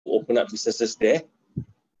open up businesses there.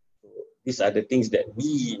 So these are the things that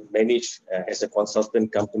we manage as a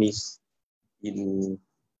consultant companies in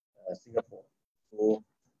Singapore.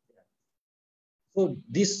 So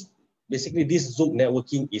this basically this Zoom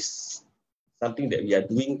networking is something that we are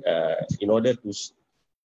doing in order to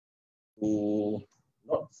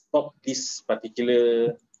not stop this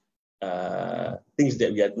particular things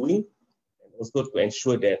that we are doing, and also to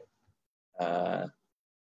ensure that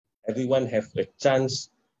everyone have a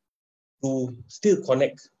chance to still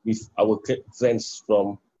connect with our friends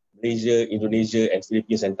from Malaysia, Indonesia, and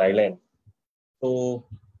Philippines and Thailand. So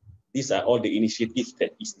these are all the initiatives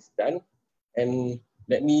that is done. And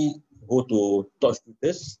let me go to Torch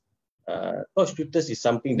Tutors. Torch Tutors is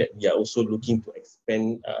something that we are also looking to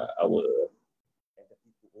expand our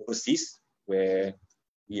entity to overseas, where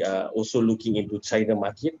we are also looking into China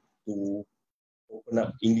market to open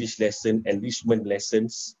up English lesson, enrichment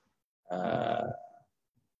lessons. That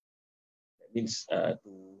means to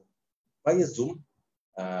via Zoom,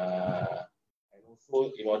 and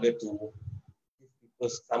also in order to give people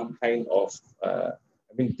some kind of,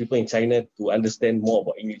 people in China to understand more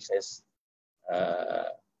about English, as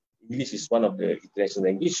English is one of the international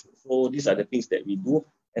language. So these are the things that we do.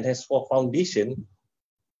 And as for foundation,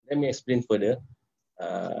 let me explain further.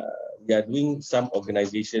 We are doing some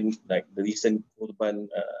organization like the recent Korban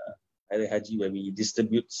Hari Haji, where we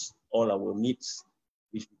distribute all our meats,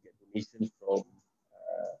 which we get donations from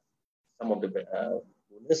some of the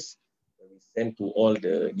donors, that we send to all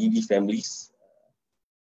the needy families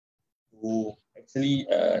to actually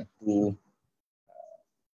to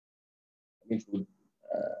ease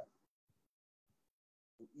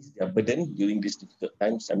their burden during these difficult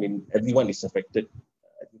times. I mean, everyone is affected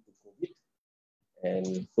due to COVID.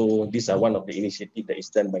 And so these are one of the initiatives that is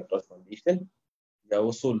done by Torch Foundation. We are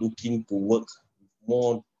also looking to work with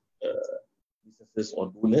more businesses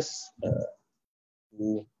or donors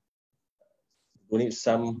to donate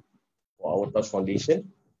some for our Torch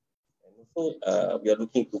Foundation. And also we are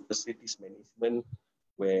looking to facilities management,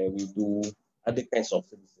 where we do other kinds of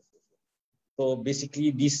services. So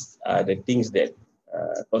basically, these are the things that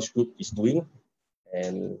Torch Group is doing,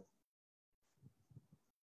 and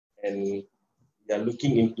we are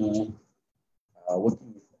looking into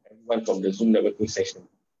working with everyone from the Zoom networking session.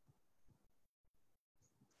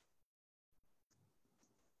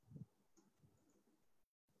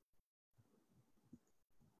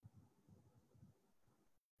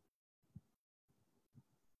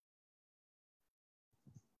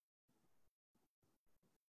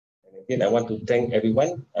 And again, I want to thank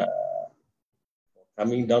everyone for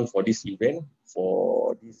coming down for this event,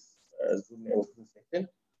 for this Zoom networking session.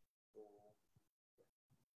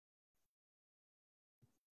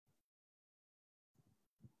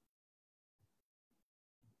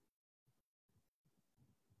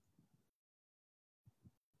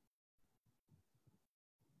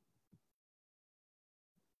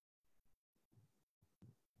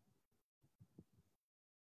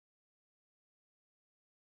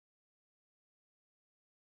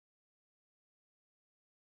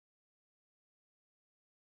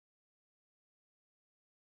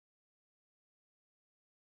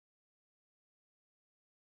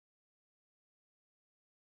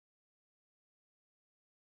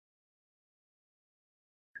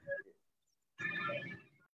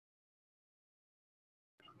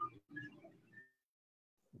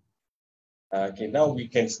 Okay, now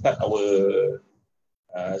we can start our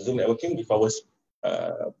Zoom networking with our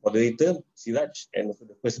moderator, Siraj, and also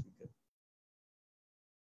the first speaker.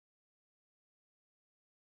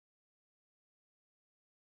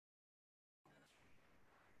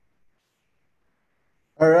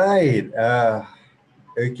 All right.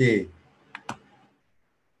 Okay.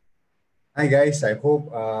 Hi guys. I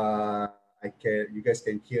hope you guys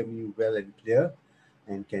can hear me well and clear,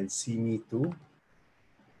 and can see me too.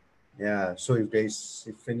 Yeah. So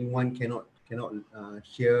if anyone cannot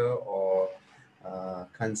hear or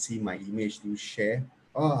can't see my image, do share.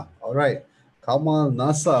 All right. Kamal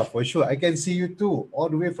Nasa, for sure. I can see you too, all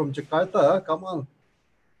the way from Jakarta, Kamal.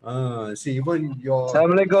 See, even your...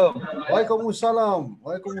 Assalamualaikum. Waalaikumsalam.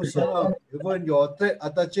 Waalaikumsalam. Even your trade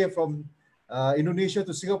attaché from Indonesia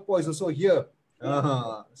to Singapore is also here.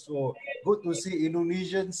 So good to see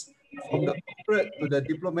Indonesians from the corporate to the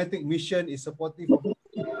diplomatic mission is supportive of.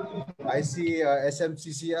 I see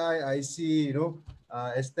SMCCI. I see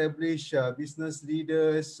established business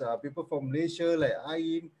leaders, people from Malaysia like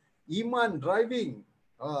Ain, Iman driving.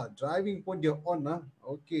 Driving pun dia on.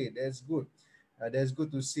 Okay, that's good. That's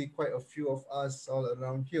good to see quite a few of us all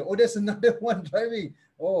around here. Oh, there's another one driving.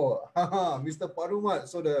 Oh, Mr. Parumat.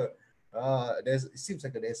 So it seems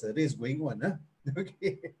like there's a race going on.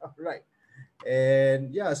 Okay, all right.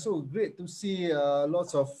 And yeah, so great to see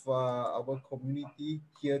lots of our community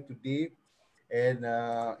here today. And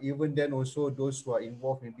even then also those who are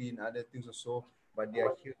involved maybe in other things also, but they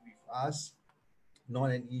are here with us,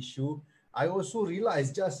 not an issue. I also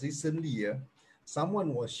realized just recently,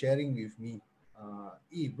 someone was sharing with me,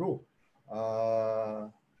 bro,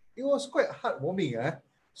 it was quite heartwarming.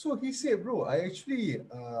 So he said, bro, I actually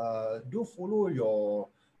do follow your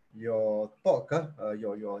talk,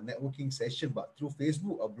 your networking session, but through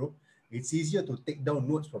Facebook, bro. It's easier to take down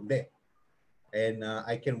notes from there. And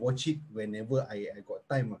I can watch it whenever I got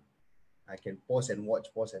time. I can pause and watch,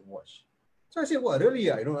 pause and watch. So I said, well,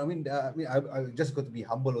 really? I just got to be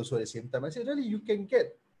humble also at the same time. I said, really, you can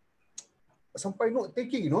get sampai note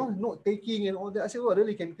taking, note taking and all that. I said, well,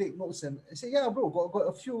 really can take notes. And I said, yeah, bro, got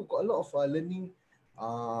a lot of learning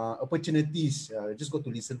opportunities. Just got to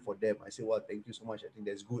listen for them. I said, well, thank you so much. I think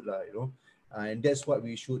that's good, and that's what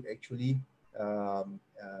we should actually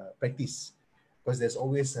practice, because there's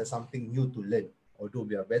always something new to learn. Although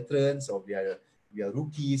we are veterans or we are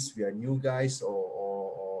rookies, we are new guys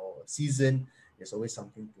or seasoned, there's always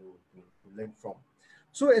something to learn from.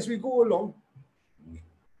 So as we go along,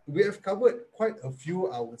 we have covered quite a few,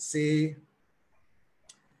 I would say,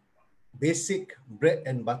 basic bread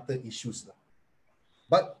and butter issues.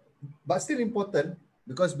 But still important,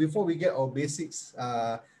 because before we get our basics,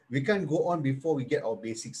 we can't go on before we get our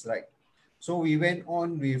basics right. So we went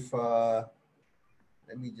on with,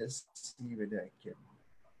 let me just see whether I can,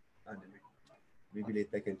 maybe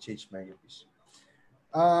later I can change my earpiece.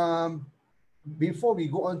 Before we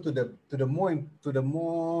go on to the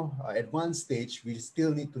more advanced stage, we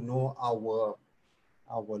still need to know our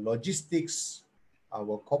logistics,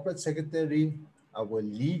 our corporate secretary, our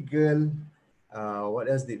legal. What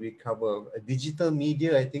else did we cover? Digital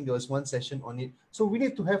media. I think there was one session on it. So we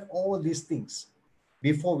need to have all these things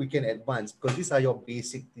before we can advance, because these are your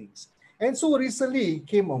basic things. And so recently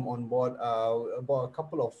came on board about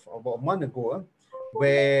a month ago,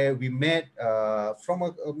 where we met from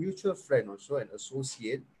a mutual friend, also an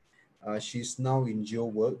associate. She's now in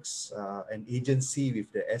GeoWorks, an agency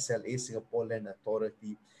with the SLA, Singapore Land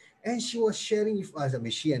Authority. And she was sharing with us,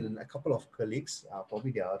 she and a couple of colleagues,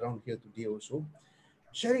 probably they are around here today also,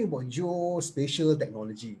 sharing about geospatial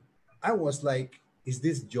technology. I was like, is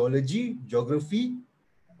this geology, geography,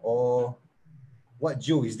 or what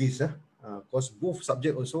geo is this? Because both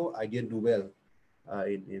subject also I didn't do well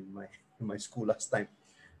in my school last time.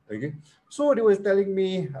 Okay, so they were telling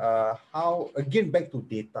me how, again, back to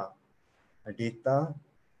data,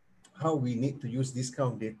 how we need to use this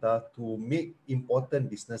kind of data to make important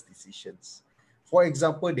business decisions. For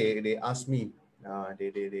example, they asked me,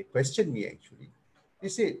 they questioned me actually. They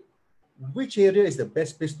said, which area is the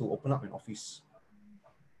best place to open up an office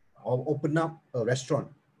or open up a restaurant?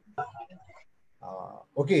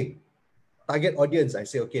 Okay, target audience, I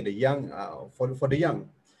say, okay, the young, for the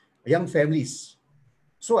young families.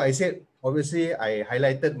 So I said, obviously, I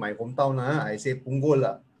highlighted my hometown. I say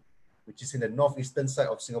Punggol, which is in the northeastern side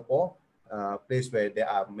of Singapore, place where there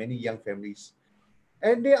are many young families.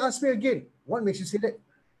 And they asked me again, what makes you say that?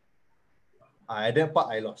 At that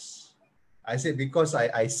part, I lost. I said, because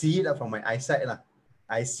I see it from my eyesight.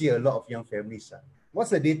 I see a lot of young families. What's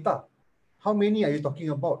the data? How many are you talking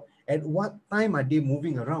about? At what time are they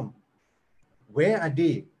moving around? Where are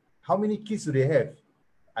they? How many kids do they have?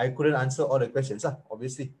 I couldn't answer all the questions,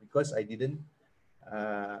 obviously, because I didn't,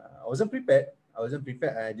 I wasn't prepared.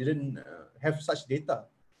 I didn't have such data.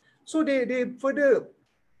 So they further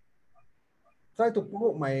try to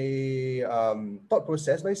promote my thought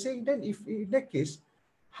process by saying, then if in that case,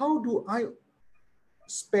 how do I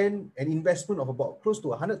spend an investment of about close to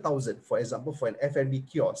 100,000, for example, for an F&B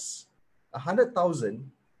kiosk, 100,000,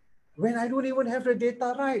 when I don't even have the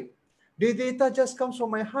data right? The data just comes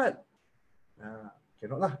from my heart.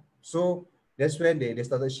 Cannot lah. So that's when they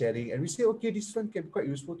started sharing, and we say, okay, this one can be quite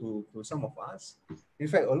useful to some of us. In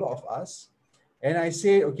fact, a lot of us. And I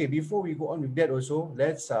say, okay, before we go on with that also,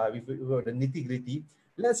 let's, with the nitty-gritty,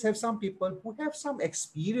 let's have some people who have some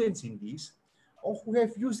experience in this, or who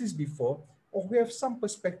have used this before, or who have some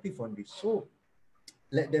perspective on this. So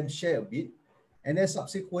let them share a bit. And then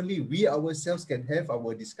subsequently, we ourselves can have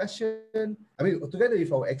our discussion, together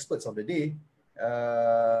with our experts of the day,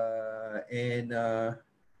 and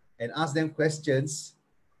ask them questions,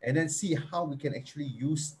 and then see how we can actually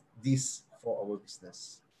use this for our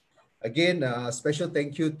business. Again, special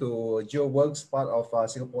thank you to GeoWorks, part of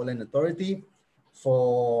Singapore Land Authority,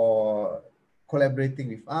 for collaborating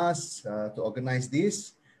with us to organize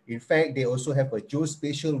this. In fact, they also have a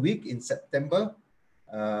Geospatial week in September.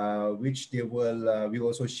 which they will we will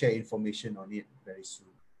also share information on it very soon.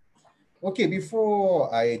 Okay,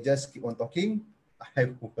 before I just keep on talking, I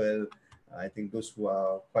think those who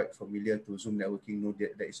are quite familiar to Zoom networking know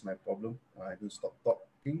that is my problem. I don't stop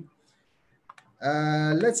talking.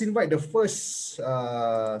 Let's invite the first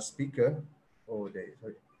speaker. Oh,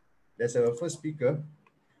 there's a first speaker,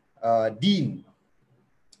 Dean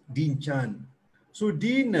Chan. So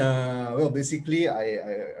Dean, well, basically,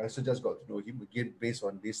 I also just got to know him again based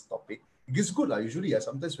on this topic. It's good, usually.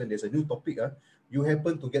 Sometimes when there's a new topic, you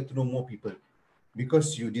happen to get to know more people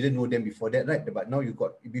because you didn't know them before that, right? But now you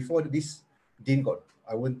got, before this, Dean got,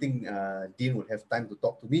 I wouldn't think Dean would have time to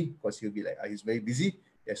talk to me because he'll be like, he's very busy.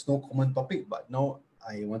 There's no common topic, but now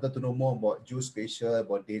I wanted to know more about geospatial,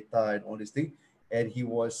 about data and all these things. And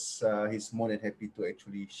he's more than happy to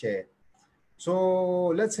actually share. So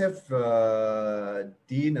let's have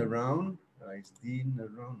Dean around. Is Dean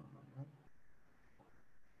around?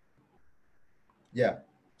 Yeah.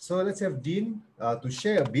 So let's have Dean to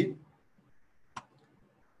share a bit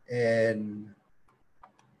and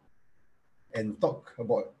talk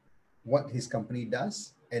about what his company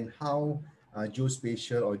does and how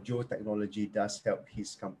geospatial or geotechnology does help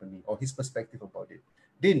his company or his perspective about it.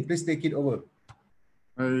 Dean, please take it over.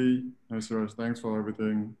 Hi, Suraj. Thanks for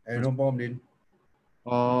everything. No problem, Dean.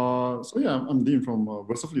 So yeah, I'm Dean from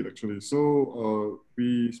VersaFleet actually. So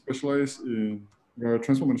we specialize we're a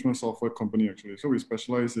transport management software company actually. So we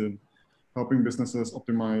specialize in helping businesses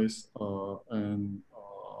optimize and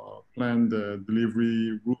plan the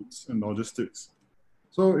delivery routes and logistics.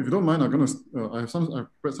 So if you don't mind, I've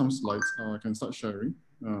prepared some slides. I can start sharing.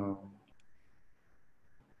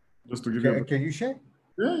 Just to give you. Can you share?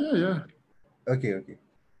 Yeah. Okay.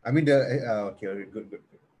 I mean okay, good.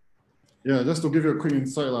 Yeah, just to give you a quick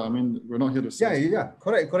insight, I mean, we're not here to sell. Yeah,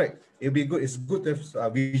 correct. It'll be good. It's good to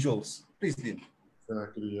have visuals. Please, Dean.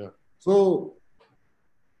 Exactly, yeah. So,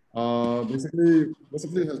 basically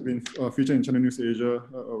it has been featured in Channel News Asia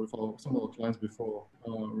with some of our clients before,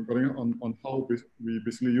 regarding on how we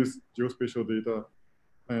basically use geospatial data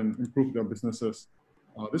and improve their businesses.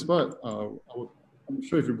 This part, I'm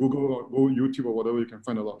sure if you Google or go YouTube or whatever, you can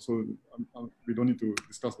find a lot. So we don't need to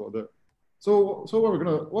discuss about that. So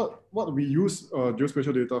what we use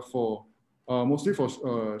geospatial data for, mostly for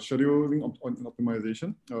scheduling and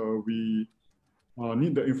optimization. We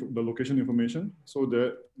need the location information so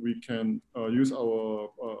that we can use our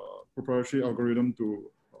proprietary algorithm to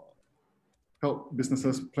help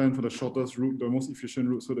businesses plan for the shortest route, the most efficient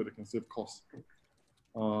route, so that they can save costs.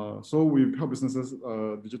 So we help businesses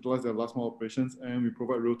digitalize their last mile operations, and we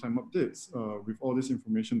provide real-time updates with all this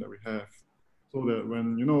information that we have. So that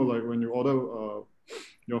when when you order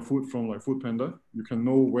your food from like Food Panda, you can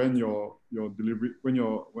know when your delivery, where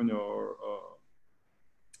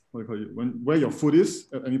your food is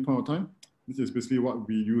at any point of time. This is basically what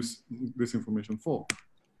we use this information for.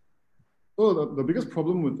 So the biggest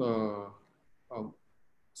problem with the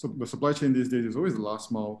supply chain these days is always the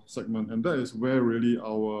last mile segment, and that is where really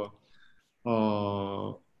our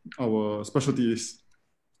specialty is.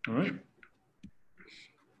 All right.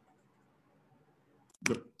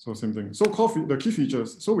 So same thing. So the key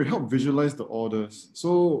features. So we help visualize the orders.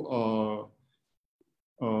 So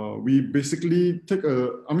we basically take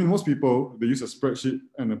most people, they use a spreadsheet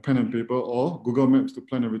and a pen and paper or Google Maps to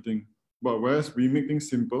plan everything. But whereas we make things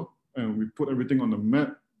simple and we put everything on the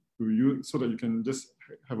map to you so that you can just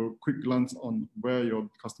have a quick glance on where your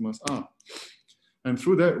customers are. And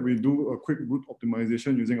through that, we do a quick route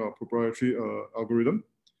optimization using our proprietary algorithm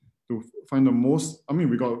to find the most,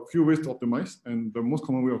 we got a few ways to optimize, and the most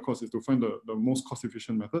common way, of course, is to find the most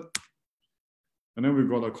cost-efficient method. And then we've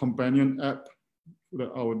got a companion app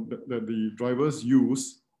that the drivers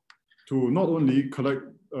use to not only collect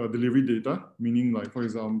delivery data, meaning like, for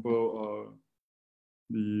example,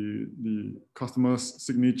 the customer's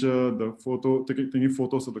signature, the photo, taking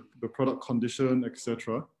photos of the product condition,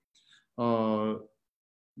 etc.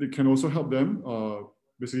 They can also help them.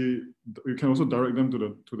 Basically, you can also direct them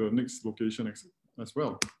to the next location as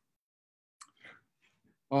well.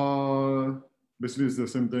 Basically, it's the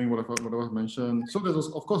same thing, what I've mentioned. So there's,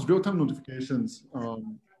 of course, real-time notifications. So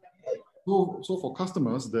for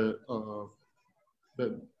customers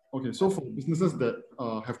so for businesses that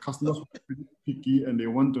have customers who are pretty picky and they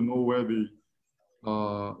want to know where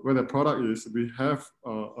their product is, we have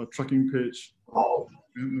a tracking page.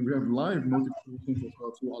 And we have live notifications as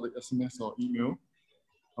well through either SMS or email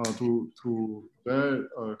to their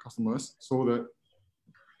customers, so that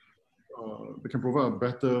they can provide a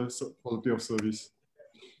better quality of service.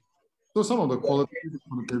 So some of the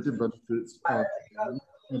qualitative benefits that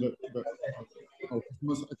our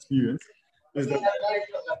customers experience is that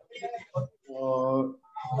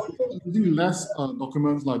using less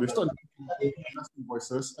documents, like they start using less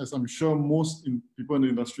invoices, as I'm sure most people in the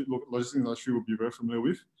industry, logistics industry, will be very familiar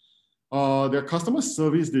with. Their customer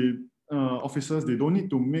service, officers, they don't need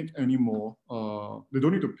to make any more. They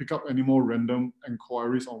don't need to pick up any more random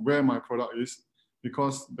inquiries on where my product is,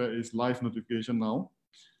 because there is live notification now.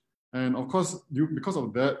 And of course, because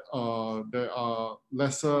of that, there are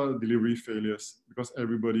lesser delivery failures, because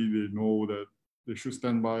everybody, they know that they should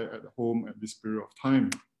stand by at home at this period of time.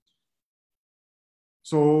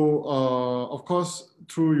 So, of course,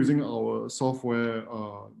 through using our software,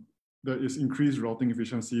 there is increased routing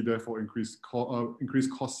efficiency, therefore increased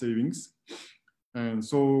cost savings. And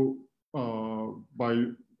so,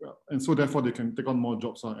 therefore they can take on more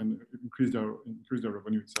jobs and increase their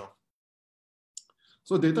revenue itself.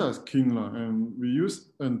 So data is king, and we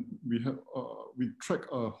track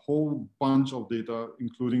a whole bunch of data,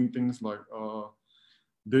 including things like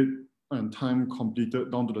date and time completed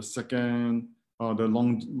down to the second, the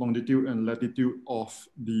longitude and latitude of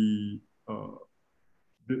the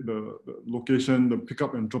location, the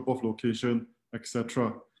pickup and drop-off location,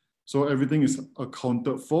 etc. So everything is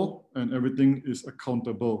accounted for and everything is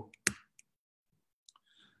accountable.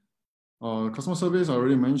 Customer service, I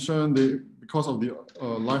already mentioned, because of the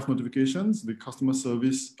live notifications, the customer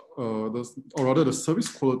service, or rather the service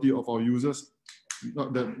quality of our users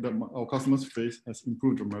that our customers face has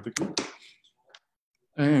improved dramatically.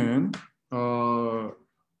 And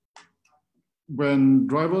when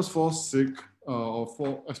drivers fall sick,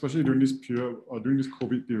 especially during this period, during this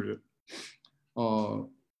COVID period,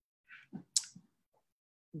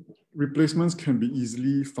 replacements can be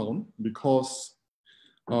easily found, because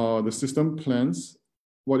the system plans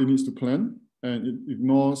what it needs to plan, and it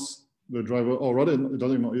ignores the driver, or rather it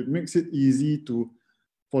doesn't ignore, it makes it easy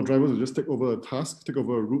for drivers to just take over a task, take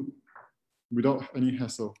over a route without any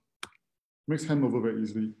hassle. Makes handover very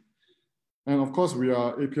easily. And of course, we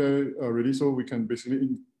are API ready, so we can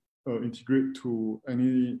basically integrate to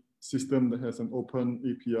any system that has an open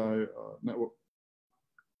API network.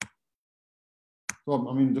 So,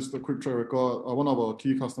 I mean, just a quick track record. One of our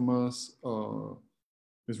key customers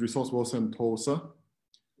is Resource World Sentosa.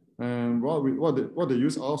 And what they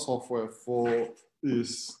use our software for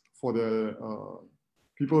is for the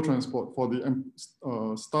people transport, for the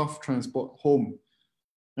staff transport home.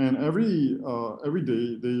 And every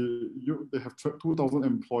day they have 2,000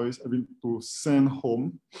 employees to send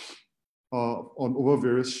home over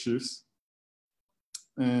various shifts.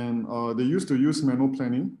 And they used to use manual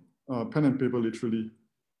planning, pen and paper literally,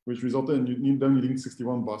 which resulted in them needing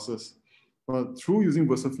 61 buses. But through using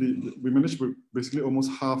VersaFleet, we managed to basically more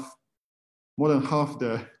than half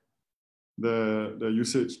their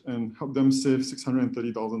usage, and help them save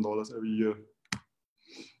 $630,000 every year.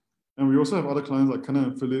 And we also have other clients like Canon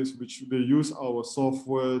and Philips, which they use our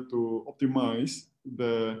software to optimize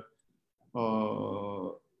their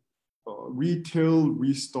retail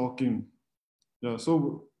restocking. Yeah,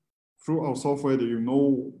 so through our software, they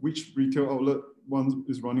know which retail outlet one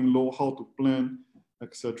is running low, how to plan,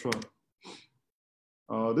 etc.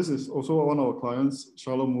 This is also one of our clients,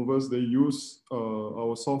 Charlotte Movers. They use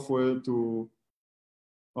our software to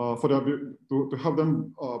help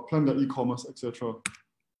them plan their e-commerce, etc.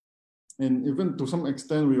 And even to some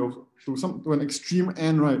extent, to an extreme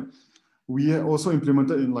end, right? We also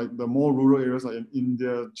implemented in like the more rural areas, like in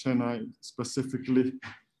India, Chennai specifically.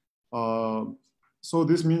 So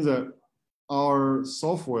this means that our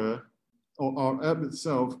software or our app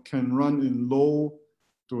itself can run in low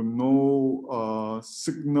to no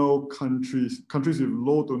signal countries with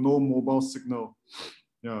low to no mobile signal.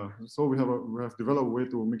 Yeah, so we have developed a way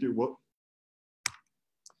to make it work.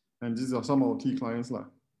 And these are some of our key clients.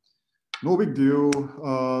 No big deal.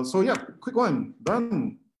 So yeah, quick one,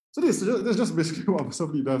 done. So this is just basically what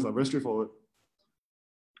VersaFleet does, very straightforward.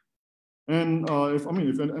 And if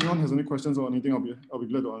anyone has any questions or anything, I'll be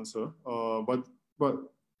glad to answer. But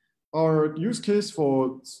our use case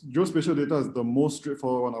for geospatial data is the most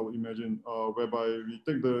straightforward one, I would imagine, whereby we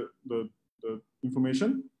take the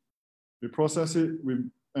information, we process it,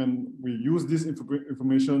 and we use this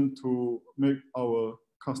information to make our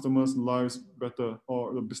customers' lives better,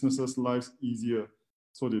 or the businesses' lives easier.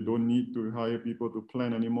 So they don't need to hire people to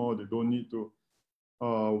plan anymore. They don't need to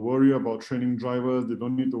worry about training drivers. They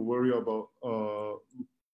don't need to worry about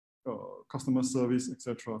customer service,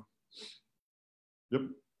 etc. Yep.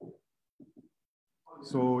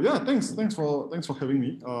 So yeah, thanks for having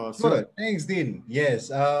me. Sure. Thanks, Dean. Yes,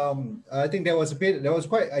 I think that was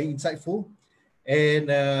quite insightful. And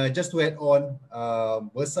just to add on,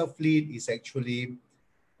 VersaFleet is actually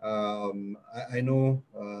I know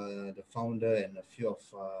the founder and a few of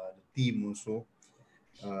the team also.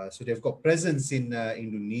 So they've got presence in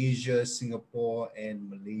Indonesia, Singapore, and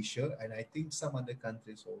Malaysia, and I think some other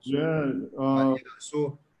countries also. Yeah.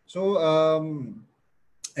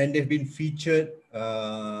 And they've been featured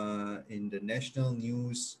in the national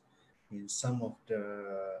news, in some of the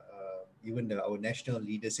even our national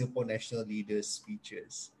leaders, Singapore national leaders'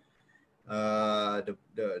 speeches. One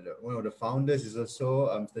of the founders is also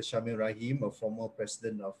Mr. Shamil Rahim, a former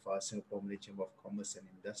president of Singapore Malaysian Chamber of Commerce and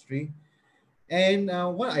Industry. And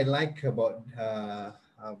what I like about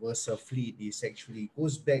Versa Fleet is actually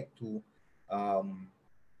goes back to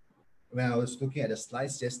when I was looking at the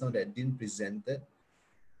slides just now that Dean presented.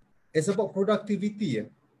 It's about productivity,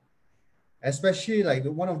 especially like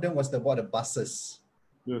one of them was about the buses.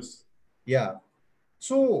 Yes. Yeah.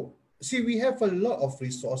 So see, we have a lot of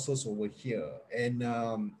resources over here, and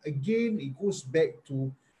again, it goes back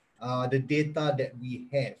to the data that we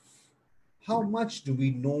have. How much do we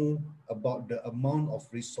know about the amount of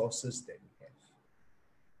resources that we have?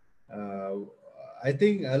 I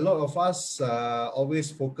think a lot of us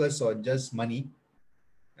always focus on just money.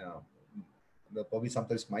 Probably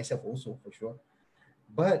sometimes myself also, for sure.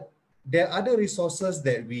 But there are other resources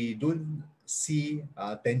that we don't see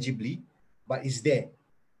tangibly, but is there.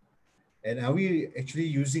 And are we actually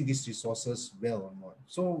using these resources well or not?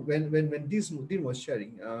 So when this Dean was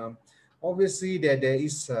sharing, obviously there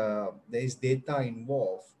is data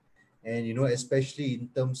involved, and especially in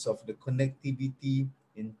terms of the connectivity,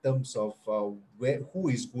 in terms of who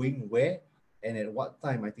is going where and at what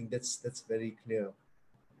time. I think that's very clear.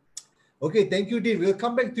 Okay, thank you, Dean. We'll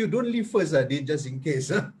come back to you. Don't leave first, Dean, just in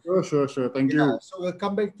case. Sure. Thank you. So we'll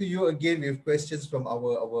come back to you again with questions from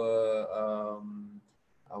our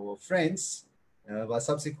friends, but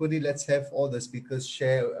subsequently let's have all the speakers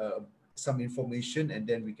share some information, and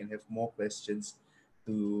then we can have more questions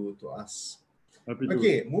to ask.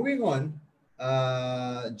 Okay, moving on.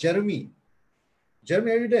 Jeremy,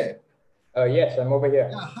 are you there? Yes, I'm over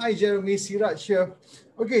here. Yeah, hi Jeremy, Siraj here.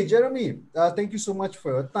 Okay, Jeremy, thank you so much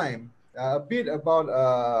for your time. A bit about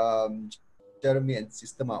Jeremy and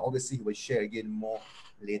Systema. Obviously he will share again more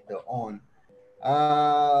later on.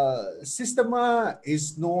 Systema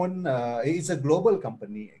is known, it's a global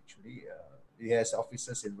company actually. It has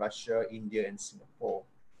offices in Russia, India, and Singapore.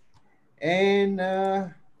 And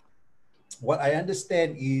what I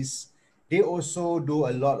understand is they also do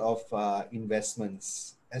a lot of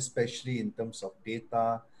investments, especially in terms of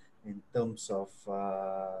data, in terms of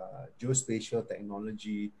geospatial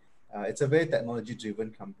technology. It's a very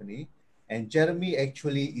technology-driven company. And Jeremy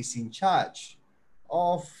actually is in charge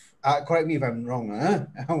of, correct me if I'm wrong, I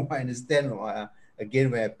understand,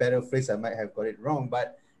 again, when I paraphrase, I might have got it wrong,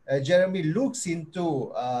 but Jeremy looks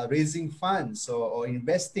into raising funds or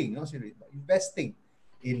investing, investing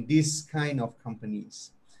in this kind of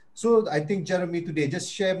companies. So I think, Jeremy, today, just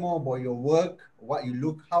share more about your work, what you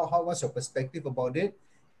look, what's your perspective about it,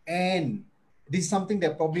 and this is something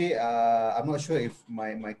that probably, I'm not sure if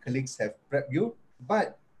my colleagues have prepped you,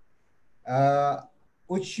 but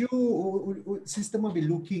would Systema be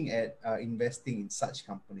looking at investing in such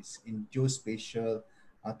companies, in geospatial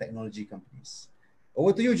technology companies?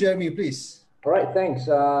 Over to you, Jeremy, please. All right, thanks.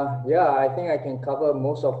 Yeah, I think I can cover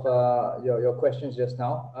most of your questions just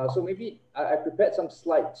now. So maybe I prepared some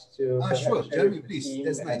slides to sure, Jeremy, please.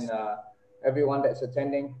 That's nice. And everyone that's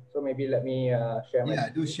attending. So maybe let me share my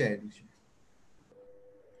screen. Do share.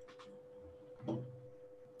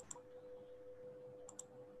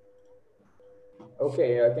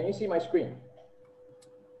 Okay, can you see my screen?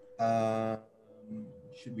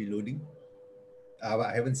 Should be loading. But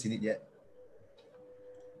I haven't seen it yet.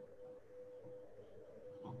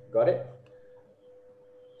 Got it?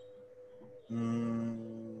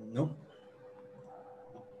 No.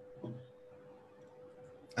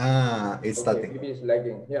 It's starting. Maybe it's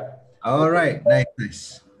lagging. Yeah. All right.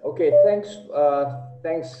 Nice. Okay.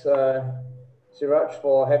 Thanks, Siraj,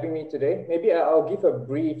 for having me today. Maybe I'll give a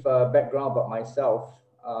brief background about myself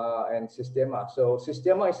and Systema. So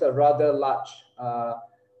Systema is a rather large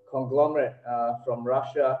conglomerate from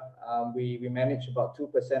Russia. We manage about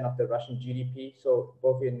 2% of the Russian GDP. So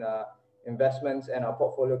both in investments and our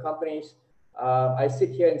portfolio companies. I sit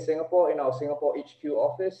here in Singapore in our Singapore HQ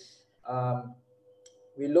office.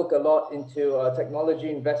 We look a lot into technology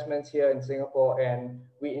investments here in Singapore, and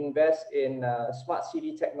we invest in smart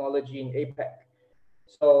city technology in APAC.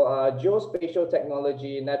 So geospatial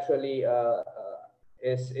technology naturally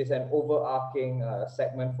is an overarching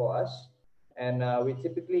segment for us. And we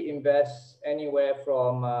typically invest anywhere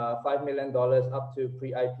from $5 million up to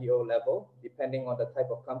pre-IPO level, depending on the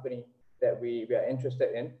type of company. that we are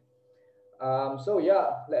interested in. So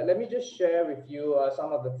yeah, let me just share with you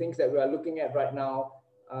some of the things that we are looking at right now.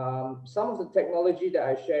 Some of the technology that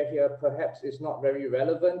I share here perhaps is not very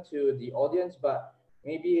relevant to the audience, but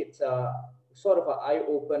maybe it's sort of an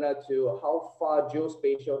eye-opener to how far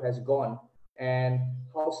geospatial has gone and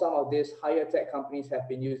how some of these higher tech companies have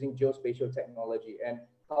been using geospatial technology, and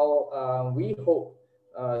how we hope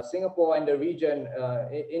Singapore and the region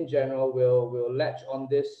in general will latch on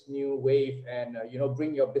this new wave and you know,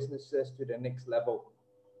 bring your businesses to the next level.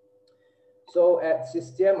 So at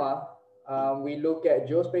Sistema, we look at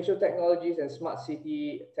geospatial technologies and smart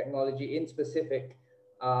city technology in specific.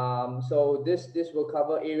 So this will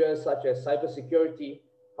cover areas such as cybersecurity,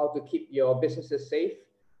 how to keep your businesses safe,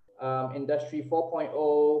 Industry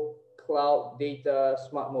 4.0, cloud data,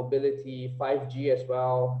 smart mobility, 5G as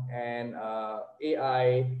well, and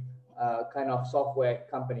AI kind of software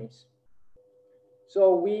companies.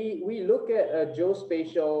 So we look at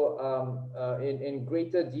geospatial in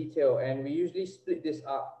greater detail, and we usually split this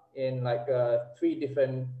up in like 3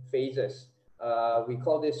 different phases. We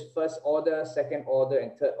call this first order, second order,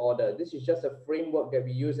 and third order. This is just a framework that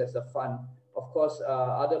we use as a fund. Of course,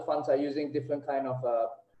 other funds are using different kind of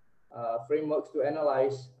frameworks to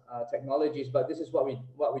analyze technologies, but this is what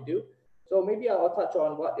we do. So maybe I'll touch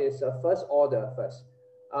on what is first order first.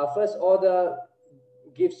 First order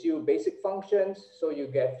gives you basic functions, so you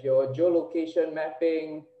get your geolocation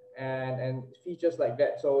mapping and features like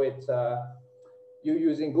that. So it's you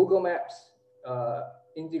using Google Maps,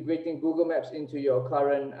 integrating Google Maps into your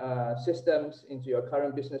current systems, into your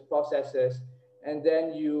current business processes, and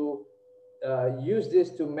then you use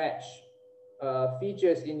this to match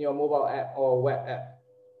features in your mobile app or web app.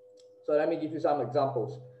 So let me give you some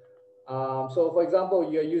examples. So for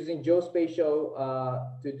example, you're using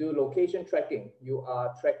geospatial to do location tracking. You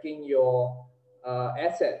are tracking your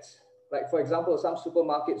assets. Like for example, some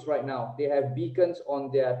supermarkets right now, they have beacons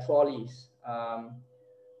on their trolleys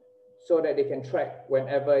so that they can track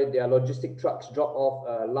whenever their logistic trucks drop off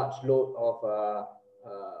a large load of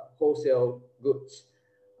wholesale goods.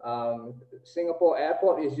 Singapore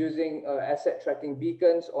Airport is using asset tracking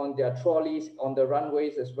beacons on their trolleys, on the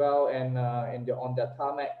runways as well, and on their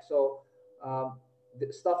tarmac. So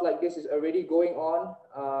stuff like this is already going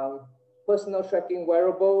on. Personal tracking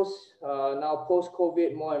wearables, now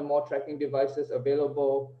post-COVID, more and more tracking devices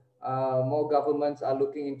available. More governments are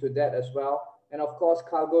looking into that as well. And of course,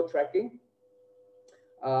 cargo tracking.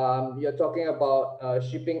 You're talking about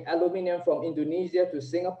shipping aluminium from Indonesia to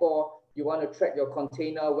Singapore. You want to track your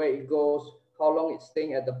container, where it goes, how long it's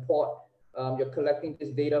staying at the port. You're collecting this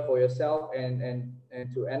data for yourself and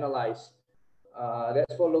to analyze.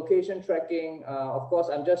 That's for location tracking. Of course,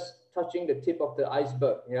 I'm just touching the tip of the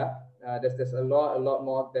iceberg. Yeah, there's a lot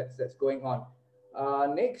more that's going on.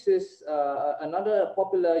 Next is another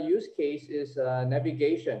popular use case is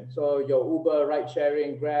navigation. So your Uber, ride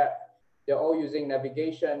sharing, Grab, they're all using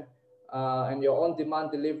navigation, and your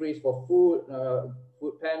on-demand deliveries for food,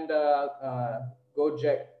 Food Panda,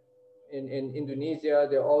 Gojek in Indonesia,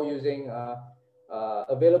 they're all using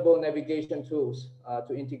available navigation tools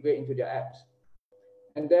to integrate into their apps.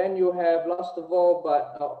 And then you have, last of all,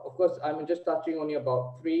 but of course, I'm just touching only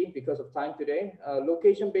about 3 because of time today.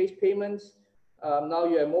 Location-based payments. Now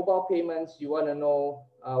you have mobile payments. You want to know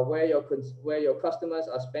where your customers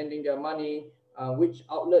are spending their money, which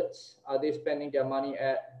outlets are they spending their money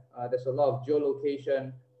at. There's a lot of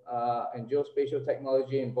geolocation and geospatial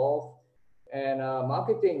technology involved. And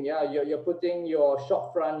marketing, yeah, you're putting your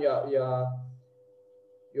shop front,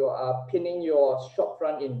 you are pinning your shop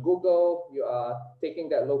front in Google. You are taking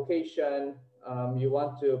that location. You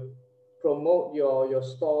want to promote your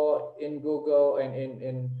store in Google and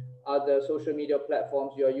in other social media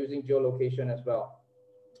platforms. You are using geolocation as well.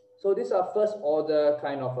 So these are first order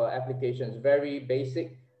kind of applications, very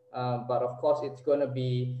basic, but of course it's going to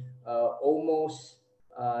be almost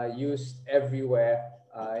used everywhere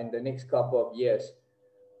in the next couple of years.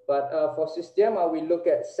 But for Sistema, we look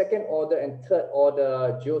at second order and third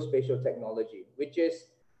order geospatial technology, which is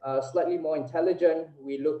slightly more intelligent.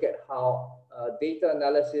 We look at how data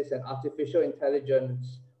analysis and artificial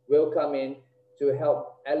intelligence will come in to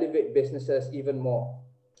help elevate businesses even more.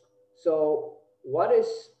 So what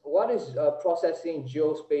is processing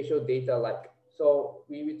geospatial data like? So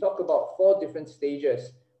we talk about 4 different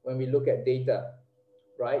stages when we look at data,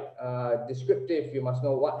 right? Descriptive, you must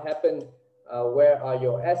know what happened. Where are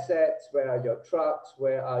your assets? Where are your trucks?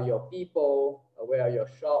 Where are your people? Where are your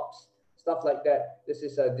shops? Stuff like that. This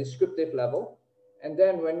is a descriptive level. And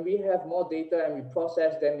then when we have more data and we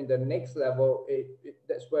process them in the next level,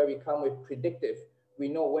 that's where we come with predictive. We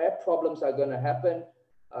know where problems are going to happen.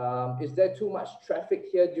 Is there too much traffic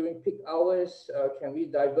here during peak hours? Can we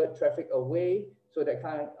divert traffic away? So that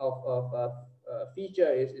kind of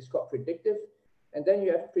feature is called predictive. And then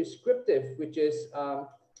you have prescriptive, which is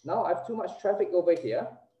now I have too much traffic over here.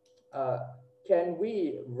 Can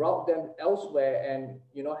we route them elsewhere and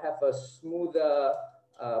have a smoother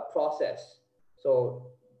process? So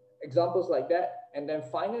examples like that. And then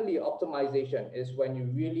finally, optimization is when you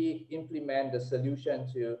really implement the solution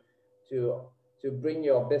to bring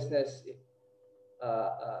your business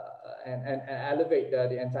and elevate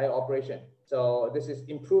the entire operation. So this is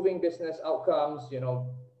improving business outcomes,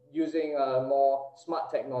 using more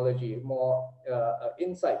smart technology, more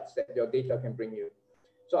insights that your data can bring you.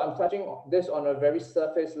 So I'm touching this on a very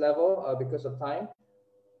surface level because of time.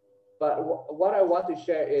 But what I want to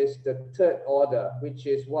share is the third order, which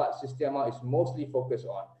is what Sistema is mostly focused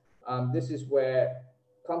on. This is where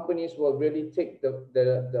companies will really take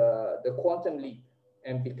the quantum leap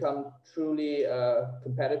and become truly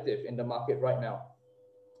competitive in the market right now.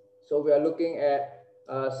 So we are looking at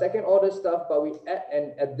second order stuff, but we add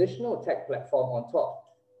an additional tech platform on top.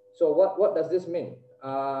 So what does this mean?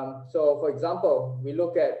 So for example, we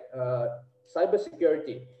look at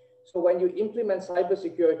cybersecurity. So when you implement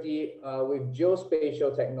cybersecurity with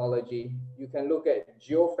geospatial technology, you can look at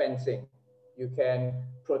geofencing. You can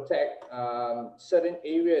protect certain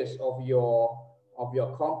areas of your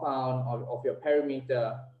compound, of your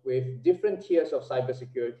perimeter with different tiers of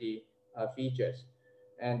cybersecurity features.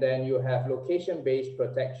 And then you have location-based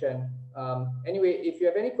protection. Anyway, if you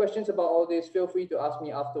have any questions about all this, feel free to ask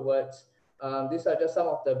me afterwards. These are just some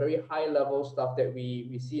of the very high-level stuff that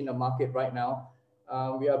we see in the market right now.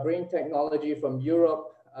 We are bringing technology from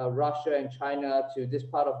Europe, Russia, and China to this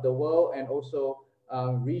part of the world, and also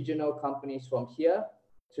regional companies from here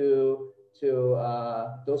to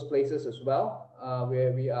those places as well,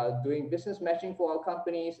 where we are doing business matching for our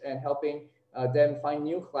companies and helping them find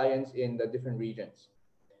new clients in the different regions.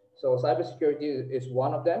 So cybersecurity is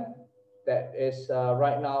one of them that is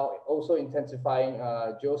right now also intensifying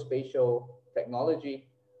geospatial technology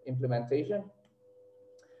implementation.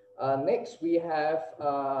 Next, we have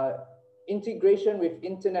integration with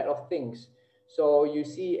Internet of Things. So you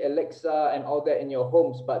see Alexa and all that in your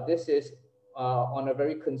homes, but this is on a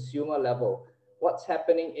very consumer level. What's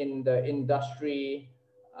happening in the industrial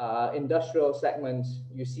segments?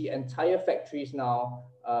 You see entire factories now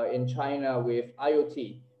in China with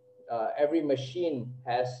IoT. Every machine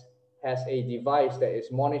has a device that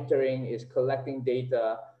is monitoring, is collecting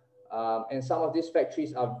data. And some of these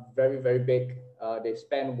factories are very, very big. They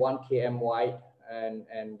span 1 km wide,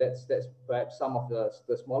 and that's perhaps some of the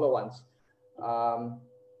smaller ones.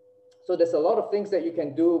 So there's a lot of things that you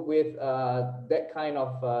can do with that kind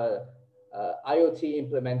of IoT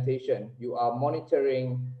implementation. You are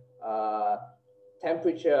monitoring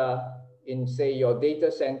temperature in, say, your data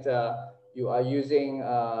center. You are using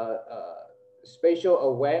spatial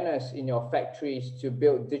awareness in your factories to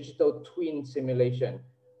build digital twin simulation,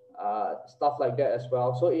 stuff like that as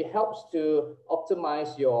well. So it helps to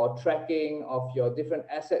optimize your tracking of your different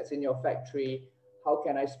assets in your factory. How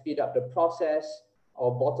can I speed up the process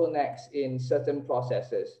or bottlenecks in certain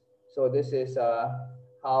processes? So this is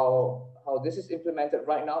how this is implemented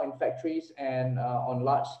right now in factories and on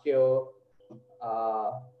large scale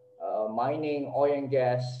mining, oil and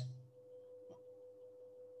gas.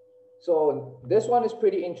 So this one is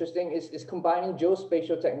pretty interesting. It's combining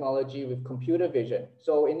geospatial technology with computer vision.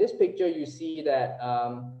 So in this picture, you see that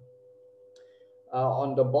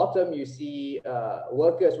on the bottom, you see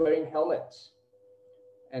workers wearing helmets.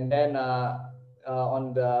 And then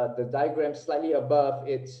on the diagram slightly above,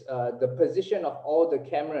 it's the position of all the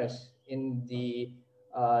cameras in the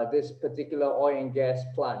this particular oil and gas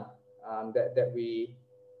plant that we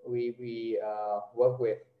work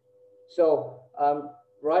with. So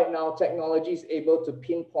right now, technology is able to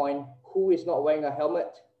pinpoint who is not wearing a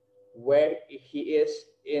helmet, where he is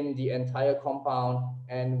in the entire compound,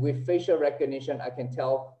 and with facial recognition, I can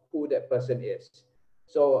tell who that person is.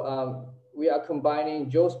 So we are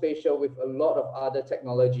combining geospatial with a lot of other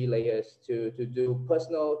technology layers to do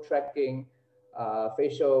personal tracking,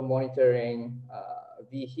 facial monitoring,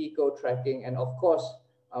 vehicle tracking, and of course,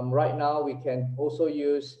 right now we can also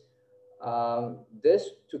use this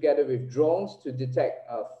together with drones to detect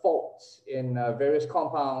faults in various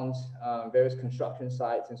compounds, various construction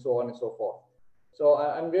sites, and so on and so forth. So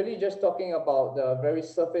I'm really just talking about the very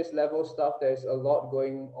surface level stuff. There's a lot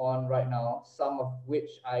going on right now, some of which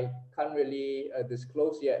I can't really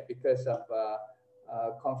disclose yet because of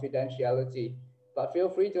confidentiality. But feel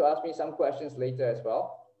free to ask me some questions later as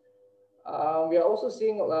well. We are also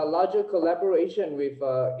seeing a larger collaboration with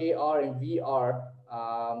AR and VR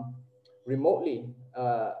remotely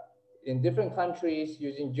in different countries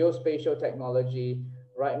using geospatial technology.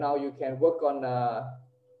 Right now, you can work on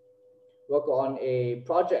a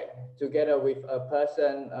project together with a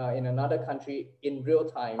person in another country in real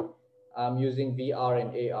time using VR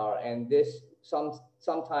and AR. And this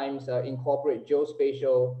sometimes incorporate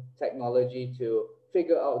geospatial technology to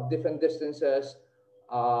figure out different distances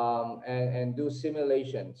and do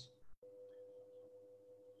simulations.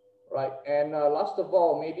 Right, and last of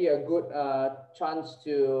all, maybe a good chance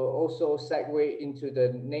to also segue into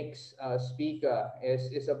the next speaker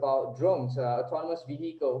is about drones, autonomous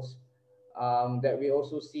vehicles that we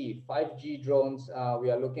also see. 5G drones, we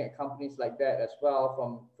are looking at companies like that as well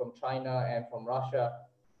from China and from Russia.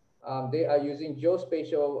 They are using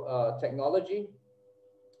geospatial technology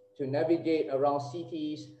to navigate around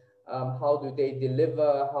cities. How do they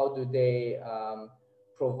deliver? How do they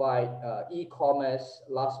provide e-commerce,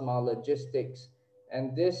 last mile logistics?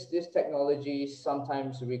 And these technologies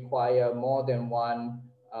sometimes require more than one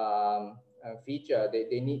feature.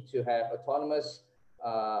 They need to have autonomous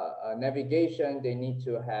navigation. They need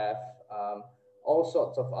to have all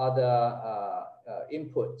sorts of other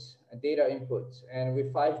inputs, data inputs. And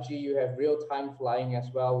with 5G, you have real-time flying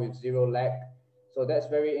as well with zero lag. So that's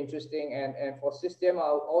very interesting. And for Sistema,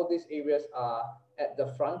 all these areas are at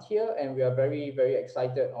the frontier, and we are very, very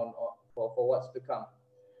excited for what's to come.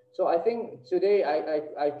 So I think today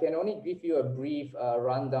I can only give you a brief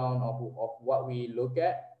rundown of what we look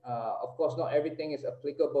at. Of course, not everything is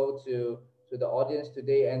applicable to the audience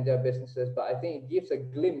today and their businesses, but I think it gives a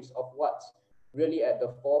glimpse of what's really at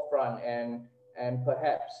the forefront and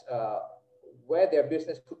perhaps where their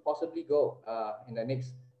business could possibly go in the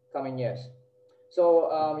next coming years.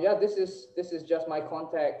 So yeah, this is just my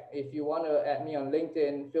contact. If you want to add me on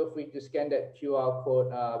LinkedIn, feel free to scan that QR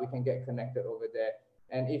code. We can get connected over there.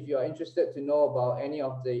 And if you are interested to know about any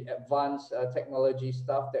of the advanced technology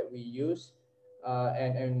stuff that we use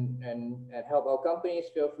and help our companies,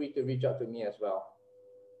 feel free to reach out to me as well.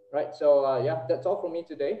 Right. So yeah, that's all from me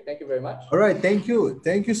today. Thank you very much. All right. Thank you.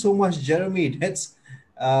 Thank you so much, Jeremy. That's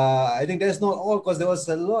I think that's not all, because there was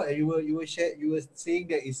a lot. You were saying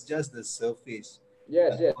that it's just the surface.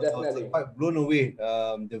 Yes, yes, I definitely. was quite blown away.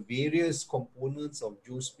 The various components of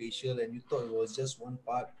geospatial, and you thought it was just one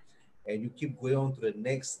part, and you keep going on to the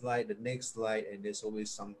next slide, and there's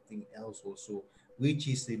always something else also, which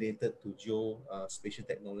is related to geospatial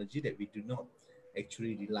technology that we do not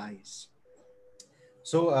actually realize.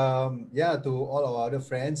 So yeah, to all our other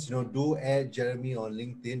friends, do add Jeremy on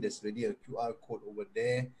LinkedIn. There's already a QR code over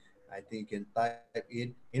there. I think you can type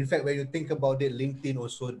in. In fact, when you think about it, LinkedIn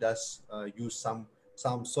also does use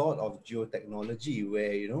some sort of geotechnology where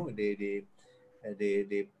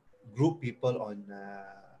they group people on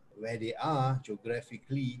where they are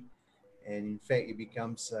geographically, and in fact it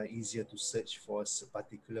becomes easier to search for a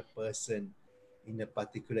particular person in a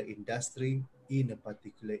particular industry in a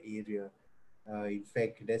particular area. In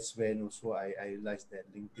fact, that's when also I realized that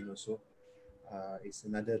LinkedIn also is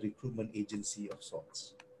another recruitment agency of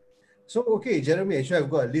sorts. So, okay, Jeremy, actually I've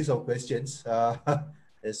got a list of questions.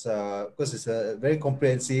 Because it's a very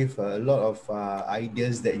comprehensive, a lot of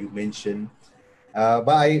ideas that you mentioned. But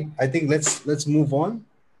I think let's move on.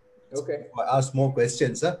 Okay. I'll ask more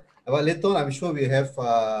questions. But later on, I'm sure we have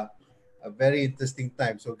a very interesting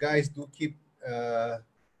time. So, guys, do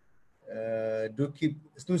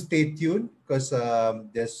stay tuned, because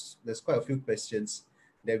there's quite a few questions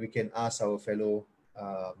that we can ask our fellow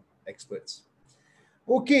experts.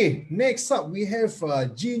 Okay, next up we have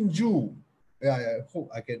Jinju. I hope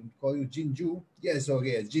I can call you Jinju. Yes,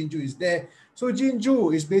 okay, Jinju is there. So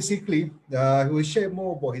Jinju is basically, he will share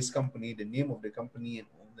more about his company, the name of the company and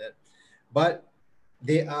all that. But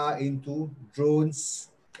they are into drones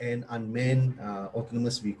and unmanned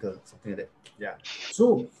autonomous vehicles, something like that. Yeah.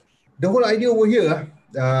 So the whole idea over here,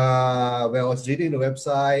 when I was reading the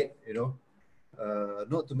website,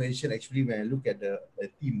 not to mention actually when I look at the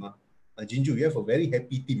team, Jinju, you have a very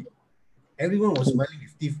happy team. Everyone was smiling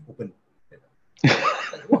with teeth open.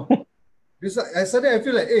 Wow. Suddenly I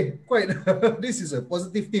feel like, hey, quite this is a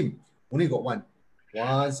positive team. Only got one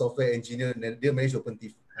software engineer, and they managed to open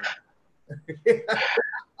teeth.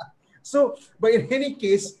 So, but in any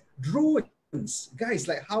case, drones, guys,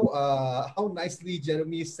 like how nicely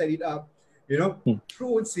Jeremy set it up.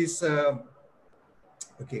 Drones is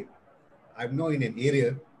okay. I'm not in an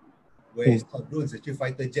area where it's not drones, actually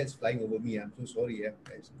fighter jets flying over me. I'm so sorry,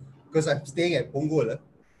 guys, because I'm staying at Punggol.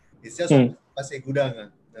 It's just Pasir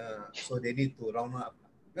Gudang. So they need to round up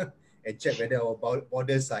and check whether our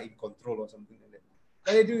borders are in control or something like that.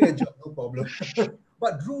 But they're doing a job, no problem.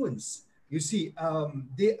 But drones, you see,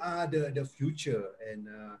 they are the future, and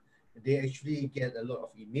they actually get a lot of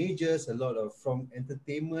images, a lot of from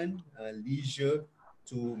entertainment, leisure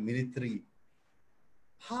to military.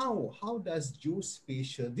 How does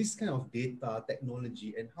geospatial, this kind of data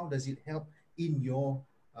technology, and how does it help in your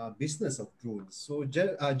business of drones? So,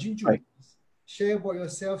 Jinju, Right. share about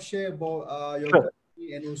yourself, share about your Sure.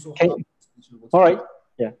 company, and also Can, how geospatial works. all right.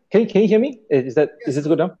 Yeah. Can you hear me? Is Yes, this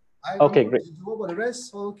good now? I'm Okay, good. great. What about the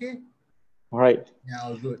rest? All okay? All right. Yeah,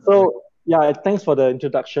 all good. All right. So yeah, thanks for the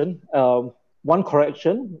introduction. One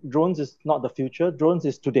correction: drones is not the future. Drones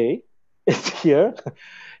is today. It's here.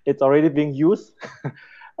 It's already being used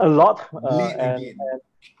a lot, Late and again.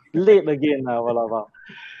 late again.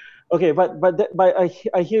 Okay, but I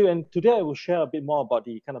hear you, and today I will share a bit more about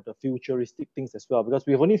the kind of the futuristic things as well, because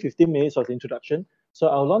we have only 15 minutes of the introduction. So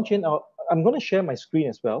I'll launch in. I'm going to share my screen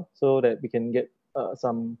as well so that we can get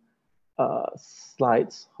some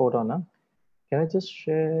slides. Hold on. Can I just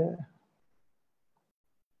share?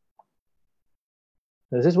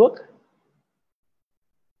 Does this work?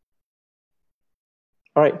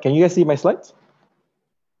 All right, can you guys see my slides?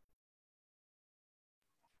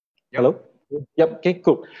 Yep. Hello? Yep, okay,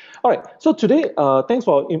 cool. All right, so today, thanks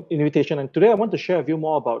for invitation. And today I want to share with you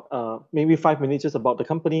more about maybe 5 minutes just about the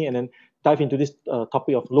company, and then dive into this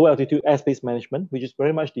topic of low altitude airspace management, which is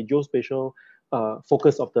very much the geospatial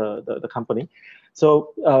focus of the company.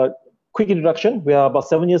 So quick introduction, we are about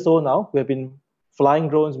 7 years old now. We have been flying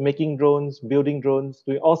drones, making drones, building drones,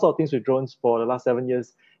 doing all sorts of things with drones for the last 7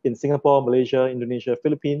 years in Singapore, Malaysia, Indonesia,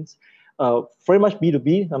 Philippines. Very much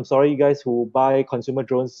B2B. I'm sorry, you guys who buy consumer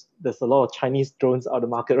drones. There's a lot of Chinese drones out of the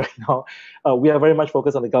market right now. We are very much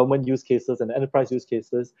focused on the government use cases and the enterprise use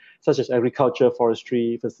cases, such as agriculture,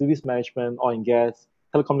 forestry, facilities management, oil and gas,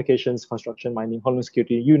 telecommunications, construction, mining, homeland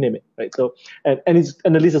security, you name it, right? So, and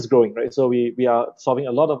the list is growing, right? So we are solving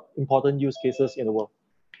a lot of important use cases in the world.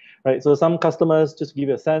 Right, so some customers, just to give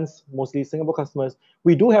you a sense, mostly Singapore customers,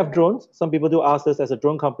 we do have drones. Some people do ask us as a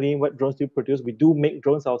drone company, what drones do you produce? We do make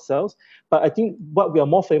drones ourselves, but I think what we are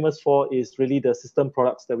more famous for is really the system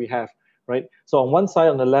products that we have, right? So on one side,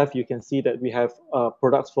 on the left, you can see that we have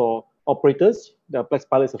products for operators. The Plex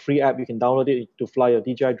Pilot is a free app. You can download it to fly your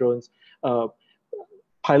DJI drones.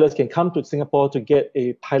 Pilots can come to Singapore to get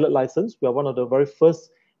a pilot license. We are one of the very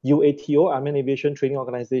first UATO, Army Aviation Training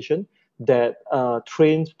Organization, that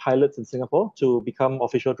trains pilots in Singapore to become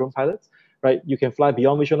official drone pilots, right? You can fly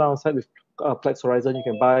beyond visual line of sight with Plex Horizon. You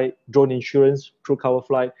can buy drone insurance through Cover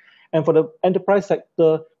Flight. And for the enterprise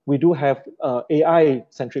sector, we do have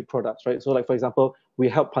AI-centric products, right? So like, for example, we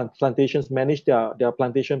help plantations manage their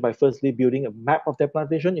plantation by firstly building a map of their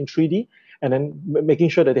plantation in 3D, and then making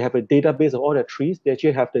sure that they have a database of all their trees. They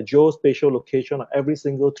actually have the geospatial location of every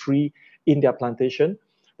single tree in their plantation.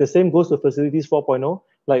 The same goes to Facilities 4.0,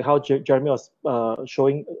 like how Jeremy was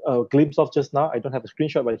showing a glimpse of just now. I don't have a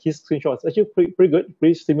screenshot, but his screenshot is actually pretty good,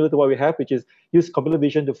 pretty similar to what we have, which is use computer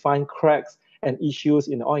vision to find cracks and issues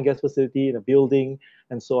in the oil and gas facility, in a building,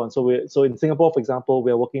 and so on. So in Singapore, for example,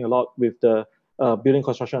 we are working a lot with the Building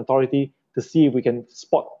Construction Authority to see if we can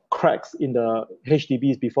spot cracks in the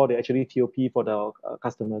HDBs before they actually TOP for the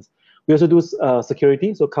customers. We also do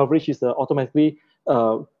security. So coverage is the automatically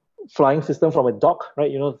flying system from a dock,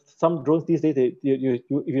 right? You know, some drones these days, if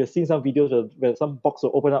you've seen some videos where some box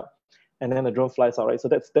will open up and then the drone flies out, right? So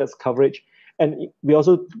that's coverage. And we're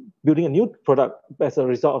also building a new product as a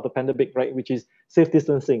result of the pandemic, right? Which is safe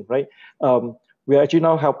distancing, right? We are actually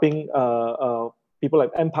now helping people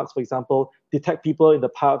like M Parks, for example, detect people in the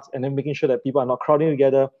parks and then making sure that people are not crowding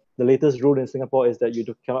together. The latest rule in Singapore is that you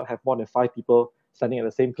cannot have more than 5 people standing at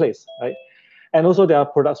the same place, right? And also there are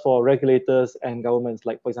products for regulators and governments,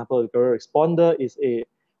 like for example, the Guerrero Responder is a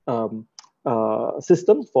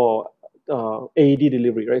system for AED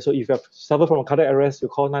delivery, right? So if you have suffered from a cardiac arrest, you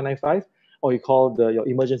call 995 or you call your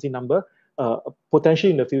emergency number.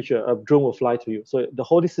 Potentially in the future, a drone will fly to you. So the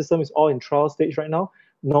whole system is all in trial stage right now.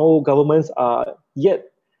 No governments are yet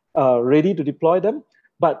ready to deploy them,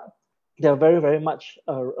 but they are very, very much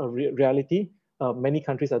a reality. Many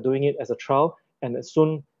countries are doing it as a trial, and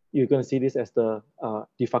soon you're going to see this as the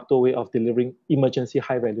de facto way of delivering emergency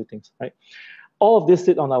high-value things, right? All of this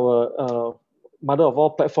sit on our mother of all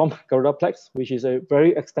platform, Garuda Plex, which is a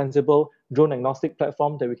very extensible drone-agnostic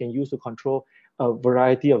platform that we can use to control a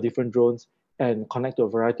variety of different drones and connect to a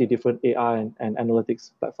variety of different AI and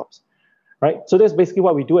analytics platforms, right? So that's basically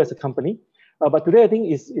what we do as a company. But today, I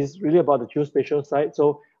think is really about the geospatial side.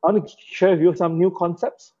 So I want to share with you some new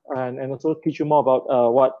concepts and also teach you more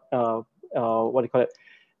about what do you call it?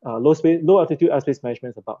 Low altitude airspace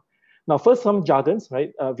management is about. Now, first, some jargons,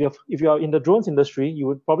 right? If you are in the drones industry, you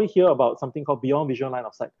would probably hear about something called beyond visual line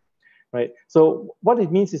of sight. right? So what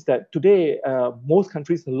it means is that today, most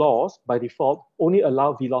countries' laws by default only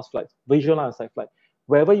allow VLOS flights, visual line of sight flight.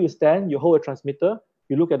 Wherever you stand, you hold a transmitter,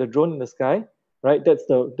 you look at the drone in the sky, right? That's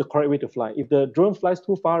the correct way to fly. If the drone flies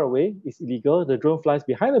too far away, it's illegal. The drone flies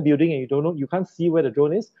behind a building and you can't see where the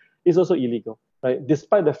drone is, it's also illegal, right?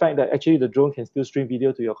 Despite the fact that actually the drone can still stream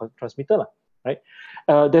video to your transmitter, right?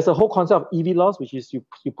 There's a whole concept of EVLOS, which is you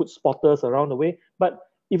put spotters around the way, but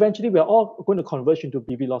eventually we're all going to converge into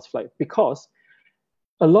BVLOS flight because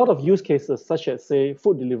a lot of use cases such as, say,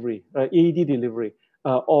 food delivery, right, AED delivery,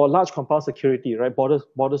 or large compound security, right,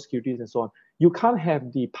 border securities and so on, you can't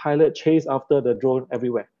have the pilot chase after the drone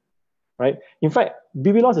everywhere, right? In fact,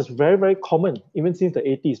 BVLOS is very, very common even since the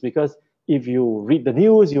 80s because if you read the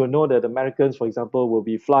news, you will know that Americans, for example, will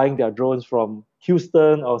be flying their drones from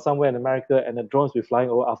Houston or somewhere in America, and the drones will be flying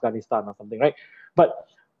over Afghanistan or something, right? But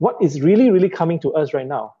what is really, really coming to us right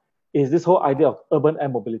now is this whole idea of urban air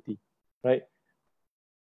mobility, right?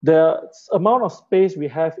 The amount of space we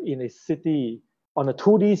have in a city on a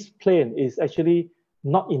 2D plane is actually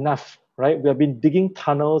not enough, right? We have been digging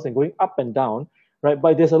tunnels and going up and down, right?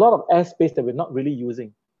 But there's a lot of airspace that we're not really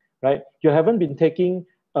using, right? You haven't been taking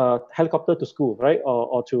a helicopter to school, right?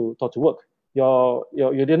 Or to work. You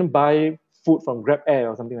didn't buy food from Grab Air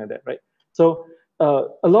or something like that, right? So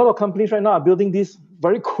a lot of companies right now are building these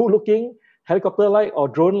very cool looking helicopter-like or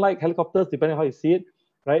drone-like helicopters, depending on how you see it,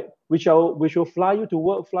 right? Which will fly you to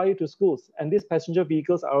work, fly you to schools. And these passenger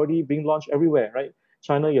vehicles are already being launched everywhere, right?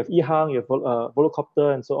 China, you have EHang, you have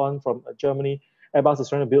Volocopter and so on from Germany. Airbus is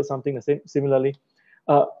trying to build something similarly.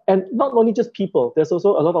 And not only just people, there's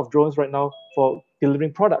also a lot of drones right now for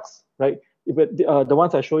delivering products, right? The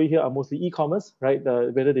ones I show you here are mostly e-commerce, right?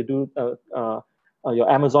 Whether they do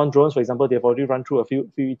your Amazon drones, for example, they've already run through a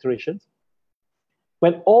few iterations.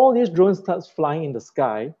 When all these drones start flying in the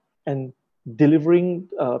sky and delivering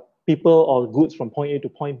people or goods from point A to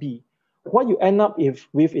point B, what you end up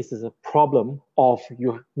with is a problem of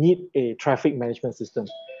you need a traffic management system.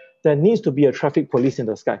 There needs to be a traffic police in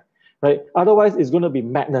the sky, right? Otherwise, it's going to be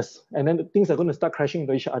madness. And then things are going to start crashing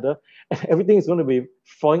into each other. And everything is going to be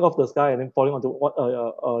falling off the sky and then falling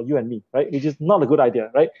onto you and me, right? Which is not a good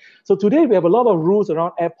idea, right? So today, we have a lot of rules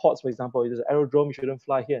around airports, for example. There's an aerodrome, you shouldn't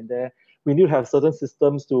fly here and there. We need to have certain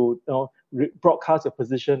systems to broadcast your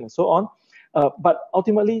position and so on. But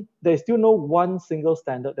ultimately, there's still no one single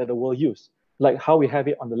standard that the world use, like how we have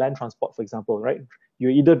it on the land transport, for example, right? You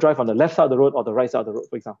either drive on the left side of the road or the right side of the road,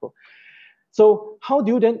 for example. So how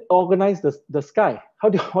do you then organize the sky? How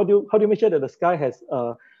do you make sure that the sky has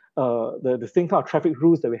the same kind of traffic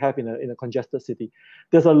rules that we have in a congested city?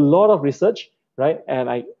 There's a lot of research, right? And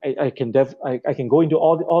I can go into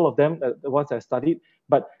all of them, the ones I studied,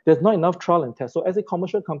 but there's not enough trial and test. So as a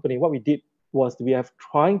commercial company, what we did was we have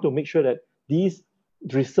trying to make sure that these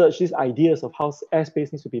research, these ideas of how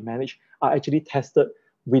airspace needs to be managed are actually tested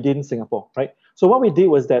within Singapore, right? So what we did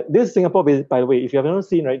was that this Singapore, by the way, if you have never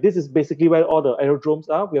seen, right, this is basically where all the aerodromes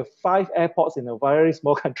are. We have 5 airports in a very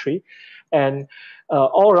small country, and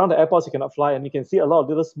all around the airports you cannot fly, and you can see a lot of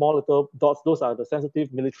little dots. Those are the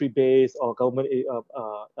sensitive military base or government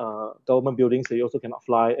buildings that you also cannot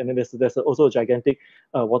fly. And then there's also a gigantic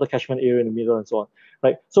water catchment area in the middle and so on,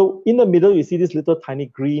 right? So in the middle you see this little tiny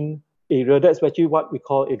green area. That's actually what we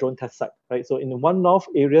call a drone test site, right? So in the One North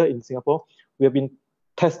area in Singapore, we have been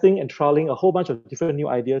testing and trialing a whole bunch of different new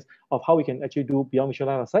ideas of how we can actually do beyond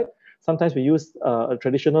visual line of sight. Sometimes we use a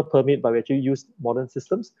traditional permit, but we actually use modern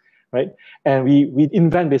systems, right? And we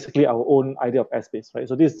invent basically our own idea of airspace, right?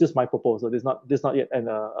 So this is just my proposal. This is not yet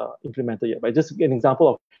implemented yet, but just an example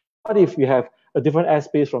of what if we have a different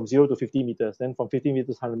airspace from 0 to 50 meters, then from 50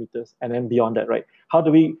 meters, 100 meters, and then beyond that, right? How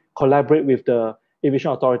do we collaborate with the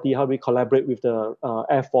aviation authority? How do we collaborate with the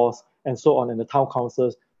Air Force and so on, and the town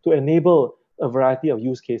councils to enable a variety of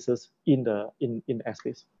use cases in the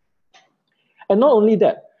airspace? And not only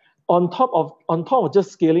that, on top of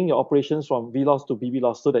just scaling your operations from VLOS to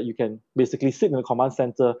BVLOS so that you can basically sit in the command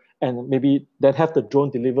center and maybe then have the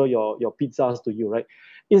drone deliver your pizzas to you, right?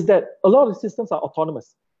 Is that a lot of the systems are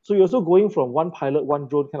autonomous. So you're also going from one pilot, one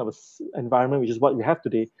drone kind of environment, which is what we have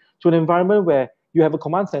today, to an environment where you have a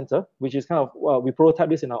command center, which is kind of, we prototype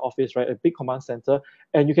this in our office, right? A big command center.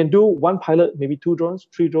 And you can do one pilot, maybe 2 drones,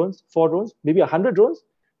 3 drones, 4 drones, maybe 100 drones,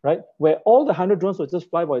 right? Where all the 100 drones will just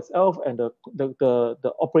fly by itself and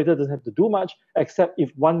the operator doesn't have to do much, except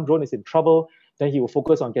if one drone is in trouble, then he will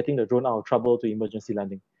focus on getting the drone out of trouble to emergency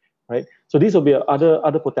landing, right? So these will be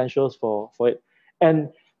other potentials for it. And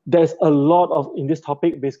there's a lot of, in this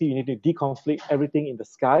topic, basically you need to deconflict everything in the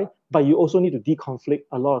sky, but you also need to deconflict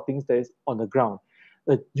a lot of things that is on the ground.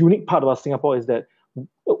 The unique part about Singapore is that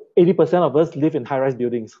 80% of us live in high-rise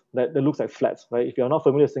buildings that looks like flats, right? If you're not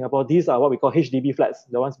familiar with Singapore, these are what we call HDB flats,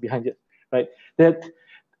 the ones behind it, right?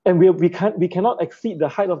 And we cannot exceed the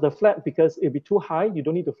height of the flat because it'd be too high. You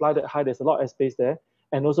don't need to fly that high. There's a lot of airspace there,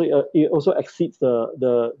 and also it also exceeds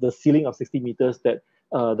the ceiling of 60 meters that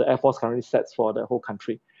the Air Force currently sets for the whole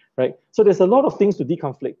country, right? So there's a lot of things to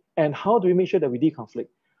deconflict. And how do we make sure that we deconflict?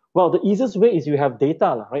 Well, the easiest way is you have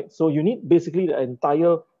data, right? So you need basically the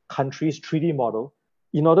entire country's 3D model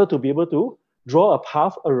in order to be able to draw a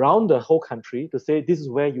path around the whole country to say this is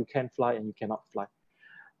where you can fly and you cannot fly,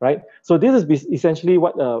 right? So this is essentially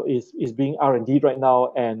what is being R&D'd right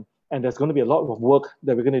now, and there's going to be a lot of work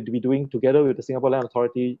that we're going to be doing together with the Singapore Land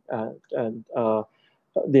Authority, and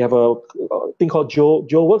they have a thing called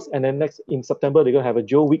GeoWorks, and then next in September they're going to have a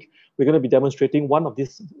Geo Week. We're going to be demonstrating one of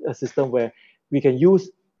this system where we can use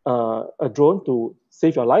a drone to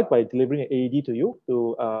save your life by delivering an AED to you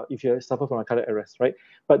if you suffer from a cardiac arrest, right?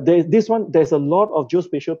 But there's a lot of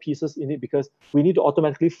geospatial pieces in it because we need to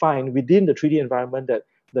automatically find within the 3D environment that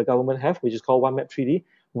the government have, which is called One Map 3D,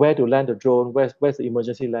 where to land the drone, where's the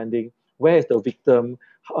emergency landing, where is the victim,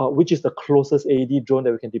 which is the closest AED drone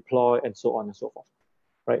that we can deploy, and so on and so forth,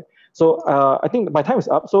 right? So I think my time is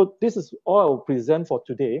up. So this is all I will present for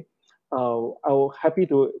today. I'm happy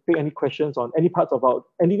to take any questions on any parts about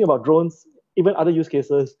anything about drones, even other use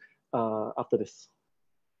cases after this.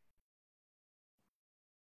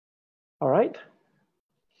 All right.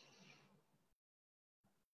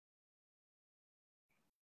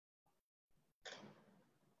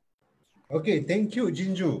 Okay, thank you,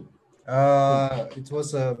 Jinju. It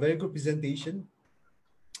was a very good presentation.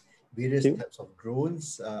 Various types of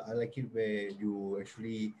drones. I like it where you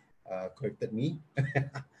actually corrected me,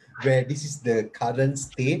 where this is the current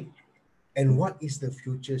state and what is the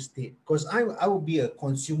future state. Because I will be a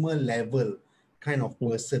consumer level kind of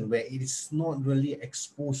person where it is not really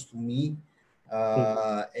exposed to me,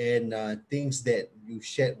 and things that you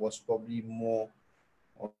shared was probably more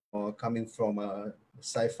coming from a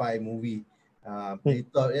sci-fi movie. They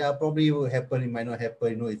thought, yeah, probably will happen, it might not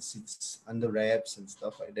happen, you know, it's under wraps and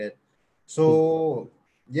stuff like that. So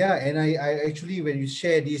yeah, and I actually, when you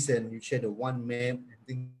share this and you share the one map and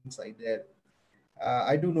things like that,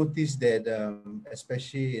 I do notice that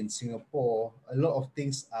especially in Singapore, a lot of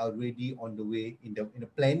things are already on the way in the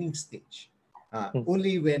planning stage.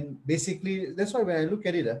 Only when basically, that's why when I look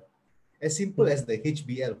at it, as simple as the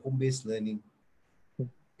HBL, home-based learning,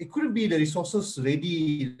 it couldn't be the resources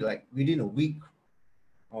ready like within a week,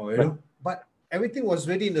 or you know, but everything was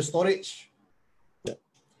ready in the storage.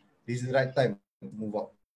 This is the right time to move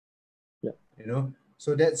out. You know,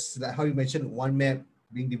 so that's like how you mentioned one map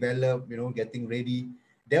being developed, you know, getting ready.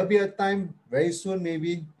 There'll be a time very soon,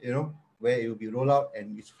 maybe, you know, where it will be rolled out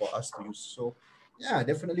and it's for us to use. So yeah,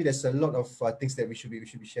 definitely there's a lot of things that we should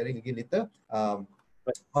be sharing again later.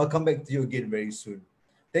 I'll come back to you again very soon.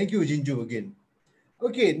 Thank you, Jinju, again.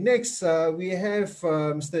 Okay, next we have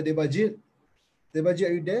Mr. Debajit. Debajit,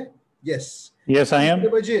 are you there? Yes. Yes, I am.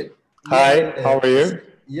 Debajit. Hi, Yeah, how are you?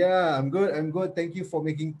 Yeah, I'm good. I'm good. Thank you for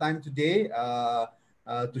making time today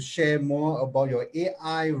to share more about your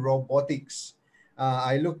AI robotics.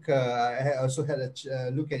 I also had a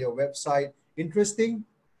look at your website. Interesting.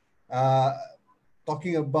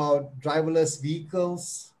 Talking about driverless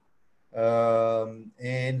vehicles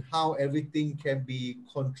and how everything can be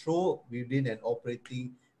controlled within an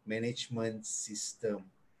operating management system.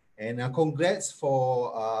 And congrats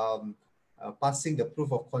for passing the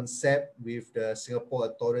proof of concept with the Singapore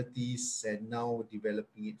authorities and now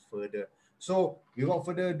developing it further. So without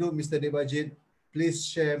further ado, Mr. Debajit, please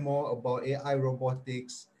share more about AI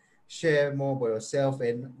robotics, share more about yourself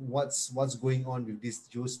and what's going on with this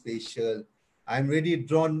geospatial. I'm really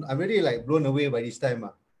like blown away by this time.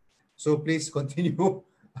 So please continue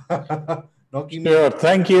knocking me out.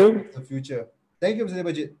 Thank you. The future. Thank you, Mr.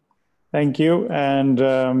 Debajit. Thank you. And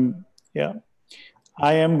yeah,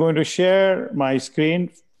 I am going to share my screen.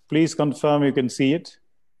 Please confirm you can see it.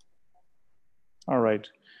 All right.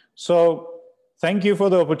 So thank you for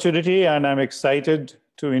the opportunity, and I'm excited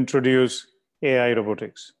to introduce AI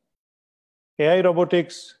robotics. AI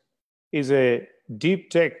robotics is a deep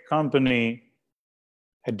tech company,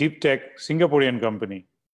 a deep tech Singaporean company.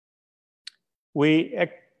 We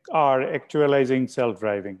are actualizing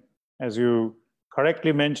self-driving. As you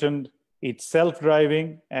correctly mentioned, it's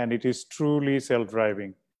self-driving and it is truly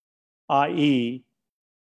self-driving, i.e.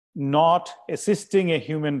 not assisting a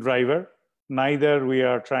human driver, neither we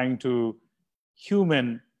are trying to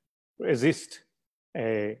human assist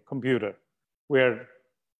a computer. We're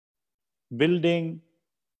building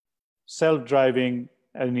self-driving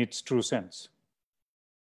in its true sense.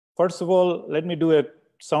 First of all, let me do a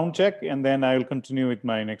sound check, and then I will continue with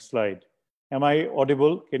my next slide. Am I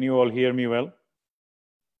audible? Can you all hear me well?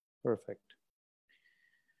 Perfect.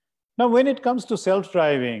 Now, when it comes to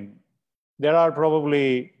self-driving, there are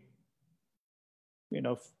probably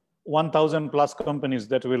 1,000 plus companies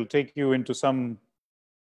that will take you into some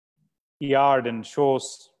yard and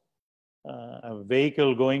shows a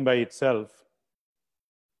vehicle going by itself.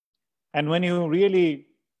 And when you really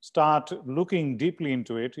start looking deeply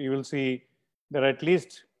into it, you will see there are at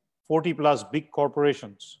least 40 plus big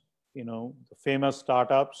corporations, the famous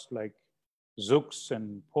startups like Zoox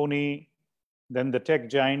and Pony, then the tech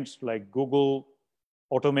giants like Google,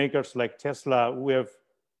 automakers like Tesla, who have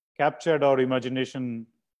captured our imagination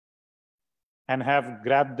and have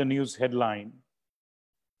grabbed the news headline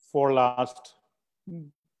for last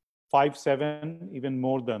 5, 7, even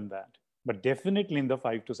more than that, but definitely in the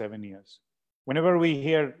 5 to 7 years. Whenever we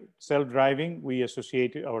hear self-driving, we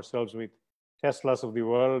associate ourselves with Teslas of the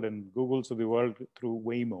world and Googles of the world through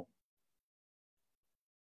Waymo.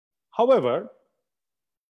 However,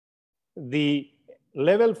 the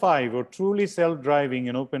level 5 or truly self-driving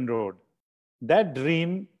in open road, that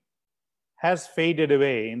dream has faded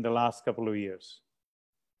away in the last couple of years.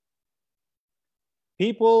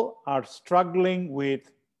 People are struggling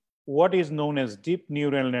with what is known as deep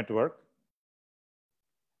neural network.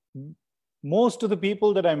 Most of the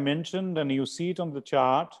people that I mentioned, and you see it on the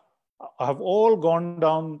chart, have all gone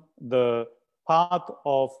down the path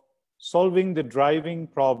of solving the driving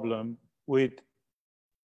problem with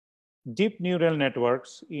deep neural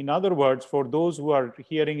networks. In other words, for those who are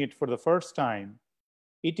hearing it for the first time,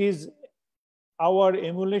 it is our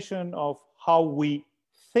emulation of how we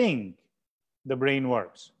think the brain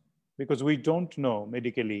works, because we don't know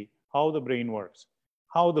medically how the brain works,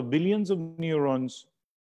 how the billions of neurons,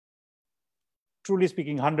 truly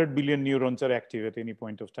speaking, 100 billion neurons are active at any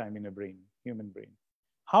point of time in a brain, human brain.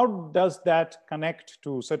 How does that connect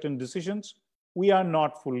to certain decisions? We are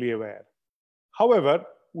not fully aware. However,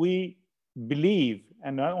 we believe,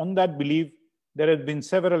 and on that belief, there have been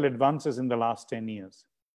several advances in the last 10 years.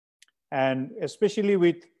 And especially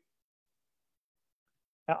with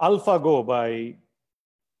AlphaGo by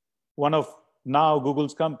one of now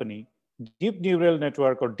Google's company, deep neural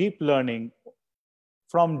network or deep learning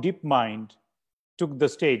from DeepMind took the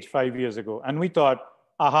stage 5 years ago. And we thought,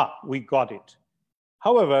 aha, we got it.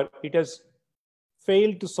 However, it has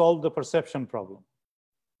failed to solve the perception problem.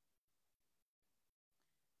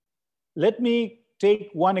 Let me take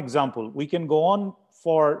one example. We can go on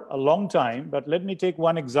for a long time, but let me take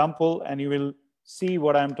one example and you will see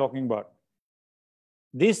what I'm talking about.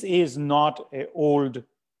 This is not an old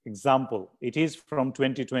example. It is from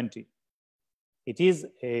 2020. It is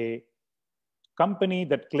a company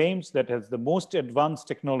that claims that has the most advanced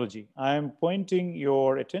technology. I am pointing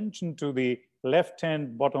your attention to the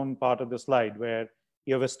left-hand bottom part of the slide where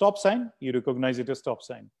you have a stop sign, you recognize it as stop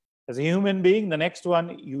sign. As a human being, the next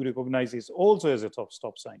one you recognize is also as a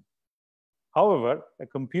stop sign. However, a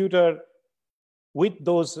computer with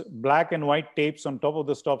those black and white tapes on top of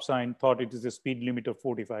the stop sign thought it is a speed limit of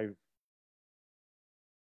 45.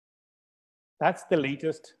 That's the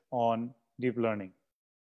latest on deep learning.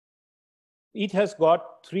 It has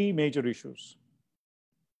got 3 major issues.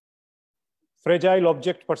 Fragile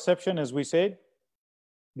object perception, as we said.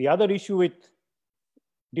 The other issue with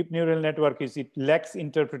deep neural network is it lacks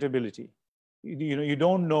interpretability. You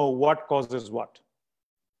don't know what causes what.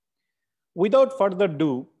 Without further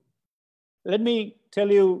ado, let me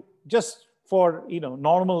tell you, just for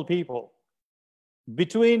normal people,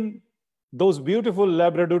 between those beautiful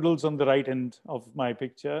labradoodles on the right hand of my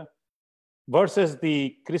picture versus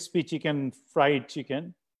the crispy chicken, fried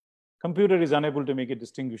chicken, computer is unable to make a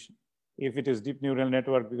distinction if it is deep neural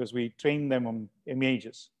network because we train them on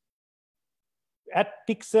images. At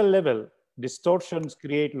pixel level, distortions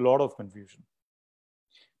create a lot of confusion.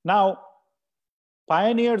 Now,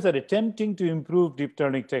 pioneers are attempting to improve deep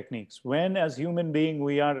learning techniques. When, as human beings,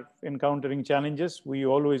 we are encountering challenges, we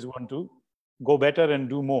always want to go better and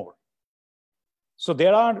do more. So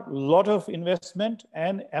there are a lot of investment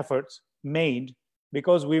and efforts made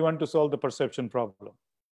because we want to solve the perception problem.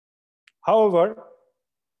 However,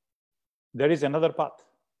 there is another path.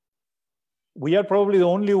 We are probably the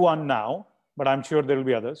only one now, but I'm sure there will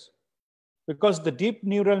be others. Because the deep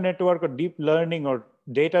neural network or deep learning or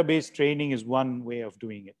database training is one way of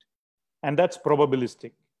doing it. And that's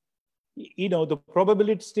probabilistic. The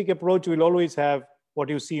probabilistic approach will always have what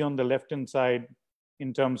you see on the left-hand side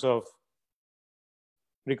in terms of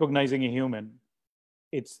recognizing a human.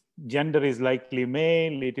 Its gender is likely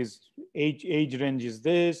male, it is age range is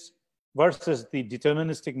this, versus the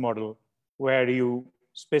deterministic model where you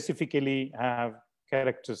specifically have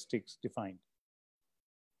characteristics defined.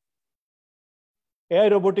 AI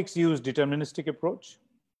robotics use deterministic approach,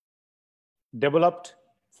 developed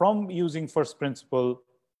from using first principle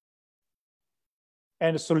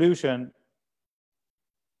and a solution.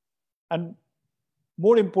 And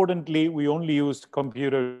more importantly, we only used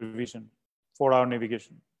computer vision for our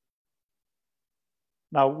navigation.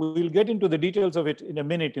 Now, we'll get into the details of it in a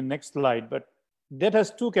minute in next slide, but that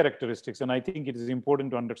has two characteristics, and I think it is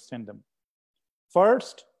important to understand them.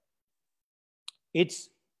 First, it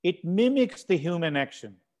mimics the human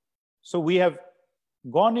action. So we have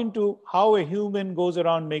gone into how a human goes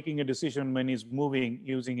around making a decision when he's moving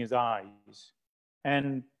using his eyes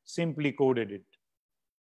and simply coded it.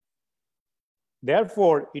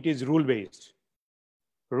 Therefore, it is rule-based.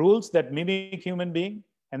 Rules that mimic human being,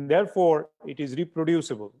 and therefore it is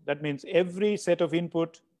reproducible. That means every set of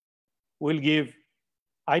input will give,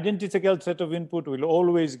 identical set of input will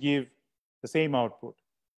always give the same output.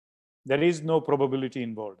 There is no probability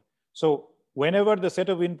involved. So whenever the set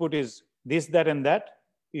of input is this, that, and that,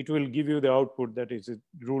 it will give you the output that is the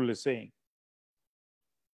rule is saying.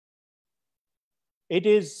 It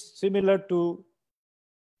is similar to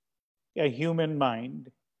a human mind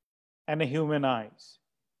and a human eyes.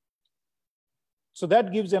 So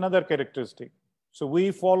that gives another characteristic. So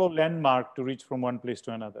we follow landmark to reach from one place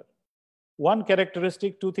to another. One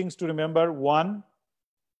characteristic, two things to remember. One,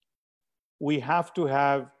 we have to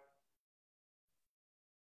have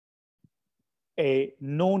a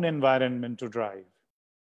known environment to drive.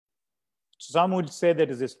 Some will say that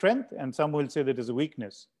is a strength and some will say that is a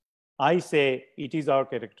weakness. I say it is our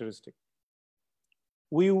characteristic.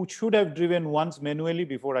 We should have driven once manually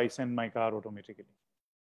before I send my car automatically.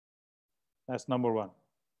 That's number one.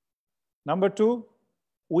 Number two,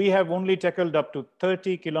 we have only tackled up to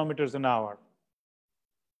 30 kilometers an hour.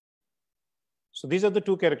 So these are the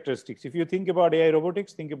two characteristics. If you think about AI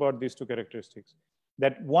robotics, think about these two characteristics.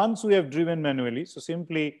 That once we have driven manually, so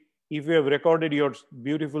simply if you have recorded your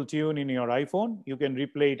beautiful tune in your iPhone, you can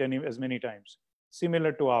replay it as many times,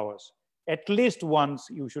 similar to ours. At least once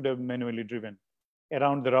you should have manually driven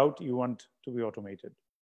around the route you want to be automated.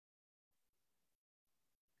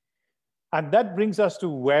 And that brings us to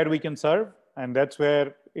where we can serve. And that's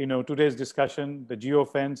where, today's discussion, the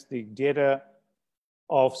geofence, the data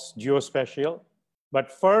of geospatial. But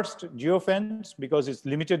first, geofence, because it's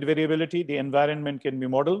limited variability, the environment can be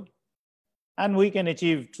modeled, and we can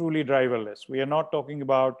achieve truly driverless. We are not talking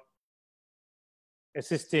about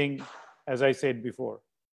assisting, as I said before.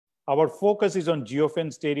 Our focus is on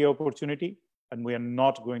geofenced area opportunity, and we are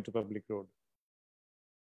not going to public road.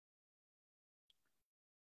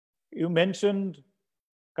 You mentioned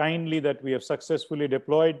kindly that we have successfully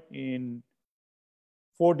deployed in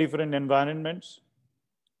 4 different environments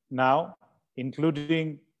now,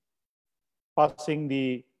 including passing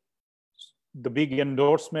the big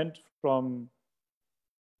endorsement from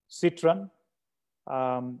Citron.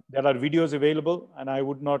 There are videos available, and I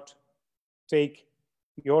would not take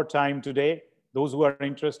your time today. Those who are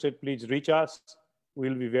interested, please reach us.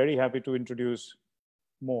 We'll be very happy to introduce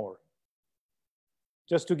more.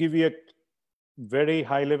 Just to give you a very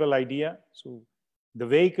high-level idea, so the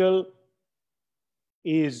vehicle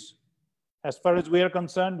is, as far as we are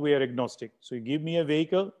concerned, we are agnostic. So you give me a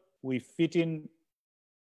vehicle, we fit in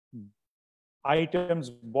items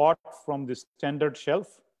bought from the standard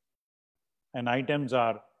shelf, and items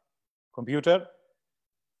are computer,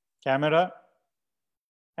 camera,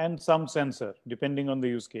 and some sensor, depending on the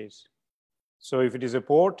use case. So if it is a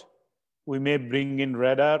port, we may bring in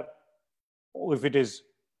radar. If it is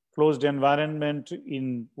closed environment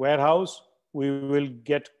in warehouse, we will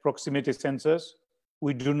get proximity sensors.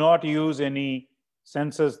 We do not use any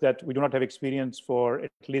sensors that we do not have experience for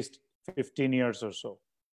at least 15 years or so.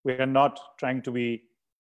 We are not trying to be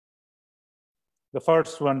the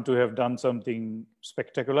first one to have done something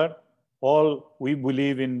spectacular. All we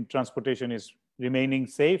believe in transportation is remaining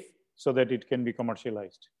safe so that it can be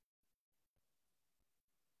commercialized.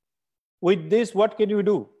 With this, what can you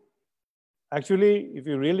do? Actually, if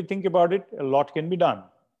you really think about it, a lot can be done.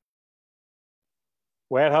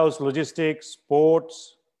 Warehouse logistics,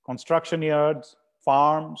 ports, construction yards,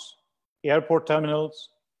 farms, airport terminals.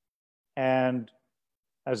 And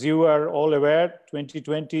as you are all aware,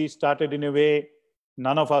 2020 started in a way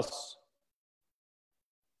none of us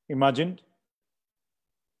imagined.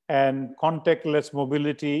 And contactless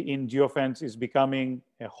mobility in geofence is becoming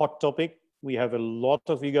a hot topic. We have a lot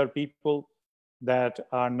of eager people that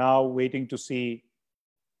are now waiting to see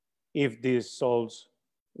if this solves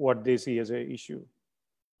what they see as an issue.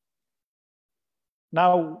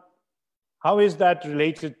 Now, how is that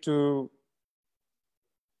related to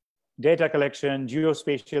data collection,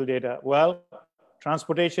 geospatial data. Well,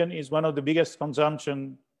 transportation is one of the biggest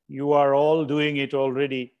consumption. You are all doing it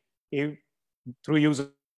already through use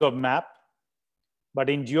of map. But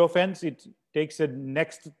in geofence, it takes a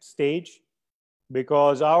next stage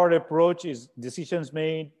because our approach is decisions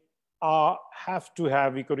made have to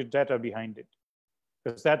have eco data behind it,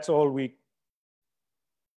 because that's all we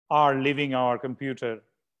are living our computer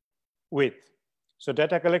with. So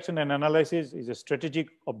data collection and analysis is a strategic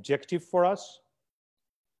objective for us.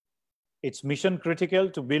 It's mission critical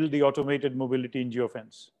to build the automated mobility in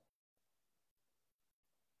geofence.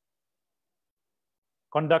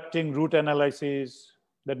 Conducting route analysis,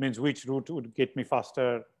 that means which route would get me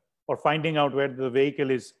faster, or finding out where the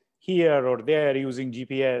vehicle is here or there using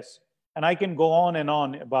GPS. And I can go on and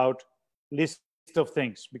on about list of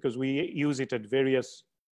things because we use it at various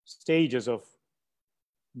stages of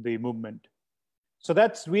the movement. So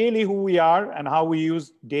that's really who we are and how we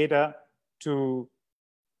use data to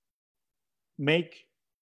make,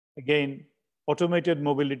 again, automated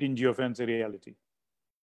mobility in geofence a reality.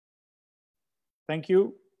 Thank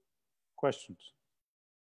you. Questions?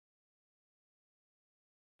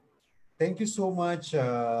 Thank you so much,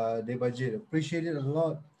 Debajit. Appreciate it a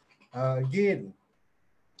lot. Again,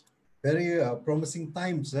 very promising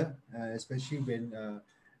times, especially when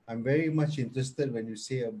I'm very much interested when you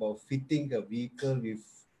say about fitting a vehicle with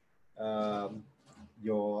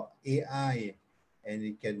your AI, and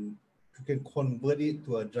you can convert it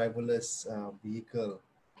to a driverless vehicle.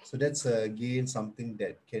 So that's again something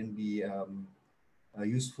that can be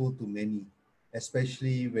useful to many,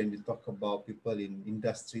 especially when we talk about people in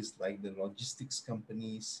industries like the logistics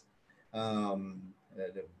companies,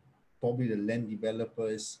 probably the land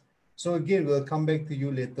developers. So again, we'll come back to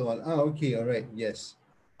you later on. Okay, all right, yes.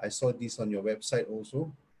 I saw this on your website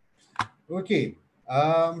also. Okay,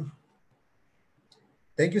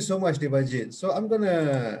 thank you so much, Debajit. So I'm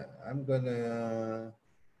gonna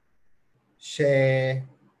share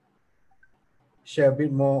a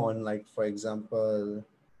bit more on, like, for example,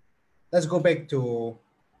 let's go back to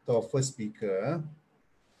our first speaker.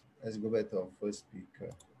 Let's go back to our first speaker.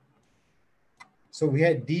 So we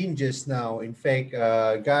had Dean just now. In fact,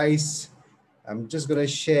 guys, I'm just gonna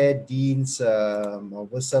share Dean's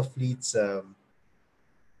VersaFleet's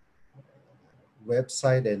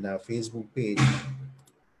website and Facebook page.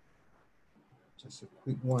 Just a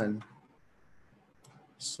quick one.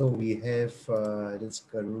 So we have this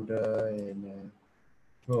Garuda and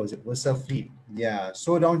what was it? VersaFleet. Yeah.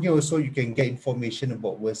 So down here also you can get information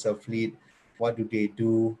about VersaFleet. What do they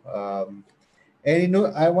do? And you know,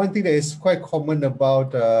 one thing that is quite common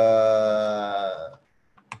about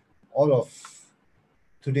all of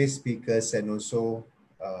today's speakers, and also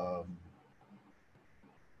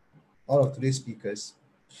all of today's speakers,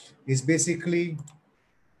 is basically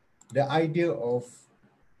the idea of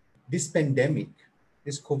this pandemic,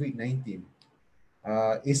 this COVID-19,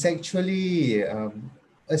 is actually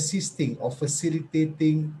assisting or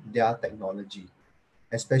facilitating their technology,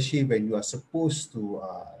 especially when you are supposed to,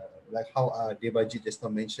 like how Debajit just now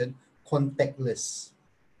mentioned, contactless.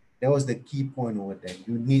 That was the key point over there.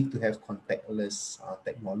 You need to have contactless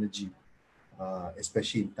technology,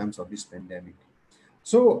 especially in times of this pandemic.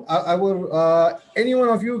 So I will, any one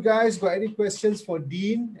of you guys got any questions for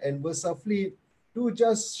Dean and VersaFleet, do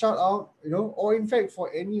just shout out, you know, or in fact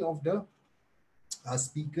for any of the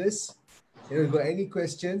speakers, you know, got any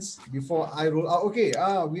questions before I roll out? Okay,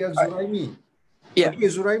 we have Zuraimi. Yeah. Okay,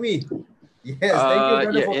 Zuraimi. Yes, thank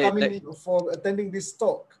you, brother, for coming, for attending this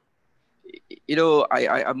talk. You know,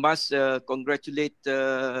 I must congratulate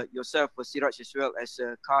yourself, Siraj, as well as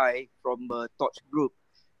Kai from Torch Group.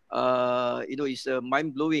 You know, it's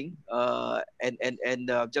mind-blowing,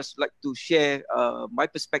 and just like to share my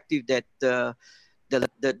perspective that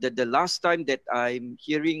the last time that I'm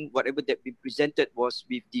hearing whatever that we presented was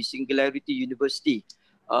with the Singularity University.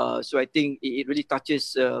 So I think it really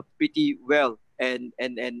touches pretty well, and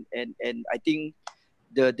I think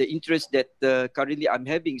the interest that currently I'm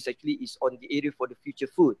having is on the area for the future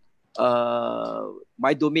food.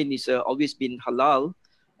 My domain is always been halal.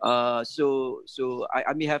 So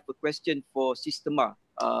I may have a question for Sistema.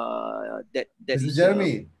 That is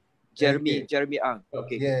Jeremy. Jeremy Ang.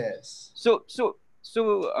 Okay. Yes. So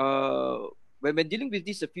when we're dealing with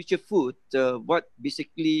this future food, what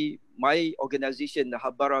basically my organization,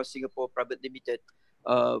 Habara Singapore Private Limited,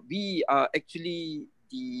 we are actually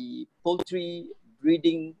the poultry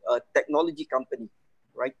breeding technology company,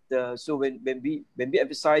 right? So when we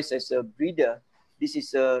emphasize as a breeder, this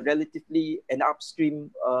is relatively an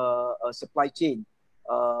upstream supply chain,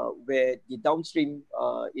 where the downstream,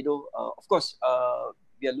 you know, of course,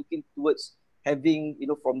 we are looking towards having, you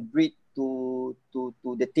know, from breed to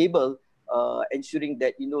the table, ensuring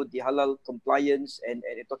that the halal compliance and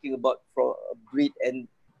talking about for breed and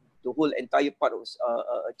the whole entire part of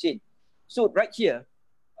chain. So right here,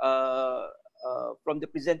 from the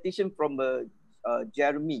presentation from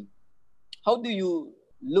Jeremy, how do you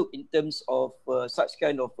look in terms of such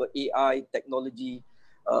kind of AI technology?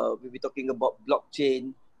 We'll be talking about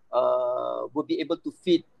blockchain. Will be able to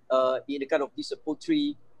fit in a kind of this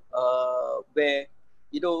poultry where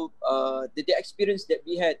the experience that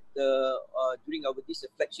we had during our this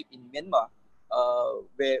flagship in Myanmar,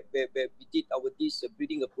 where we did our this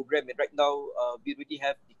breeding program, and right now we already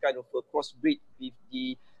have the kind of crossbreed with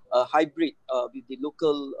the hybrid with the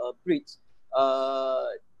local breeds.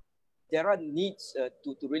 There are needs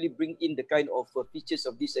to really bring in the kind of features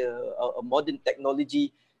of this modern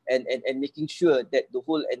technology and making sure that the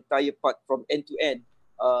whole entire part from end to end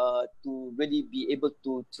to really be able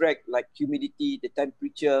to track like humidity, the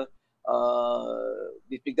temperature,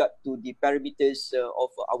 with regard to the parameters of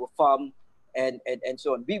our farm and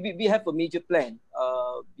so on. We have a major plan.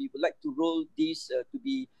 We would like to roll this to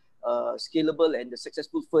be scalable and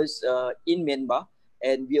successful first in Myanmar.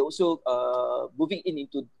 And we are also moving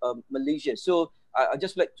into Malaysia. So I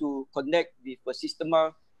just like to connect with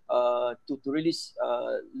Sistema to really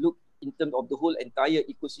look in terms of the whole entire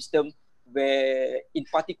ecosystem, where in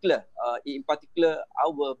particular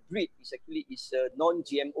our breed is actually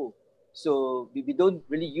non-GMO. So we don't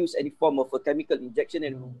really use any form of a chemical injection,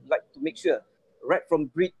 and we would like to make sure right from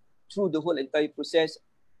breed through the whole entire process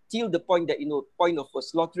till the point that point of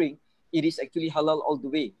slaughtering, it is actually halal all the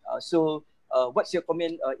way. So what's your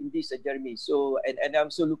comment in this, Jeremy? So and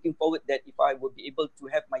I'm so looking forward that if I will be able to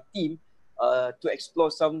have my team to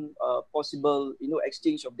explore some possible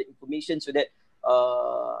exchange of the information, so that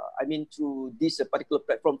I mean through this particular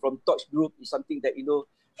platform from Touch Group is something that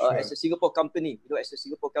Sure. As a Singapore company,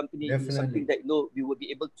 Definitely. is something that we will be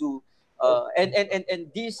able to and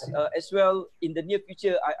this as well in the near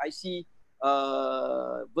future. I see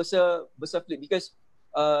Versa Flip, because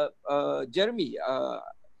Jeremy,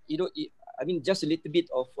 I mean, just a little bit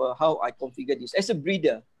of how I configure this. As a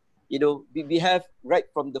breeder, we have right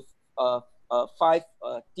from the 5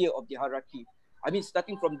 tier of the hierarchy. I mean,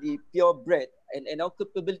 starting from the purebred, and our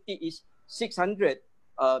capability is 600,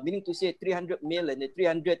 meaning to say 300 male and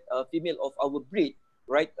 300 female of our breed,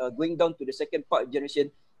 right? Going down to the second part of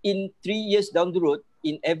generation. In 3 years down the road,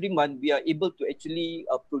 in every month, we are able to actually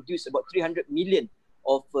produce about 300 million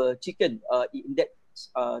of chicken in that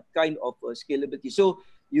kind of scalability. So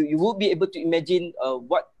you will be able to imagine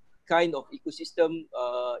what kind of ecosystem,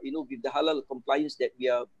 with the halal compliance that we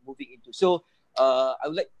are moving into. So I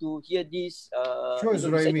would like to hear this. Sure,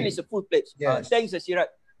 Actually, it's a full plate. Yes. Thanks, Siraj.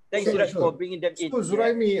 Thanks, Sure, Siraj, sure. for bringing them in. So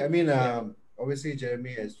Zuraimi, I mean, obviously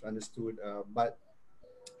Jeremy has understood, but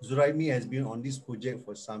Zuraimi has been on this project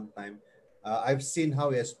for some time. I've seen how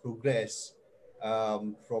he has progressed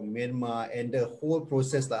from Myanmar, and the whole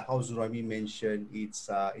process, like how Zuraimi mentioned, it's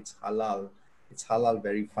halal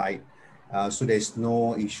verified. So there's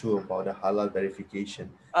no issue about the halal verification.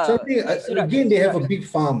 So I think, Siraj, again, they have a Siraj. big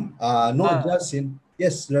farm, not just in,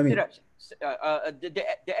 yes, Zuraimi. Siraj,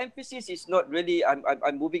 the emphasis is not really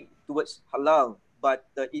I'm moving towards halal, but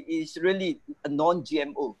it is really a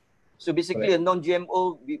non-GMO. So basically, Correct. a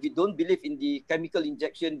non-GMO, we don't believe in the chemical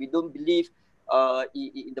injection. We don't believe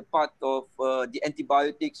in the part of the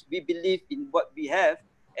antibiotics. We believe in what we have,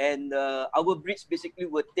 and our breeds basically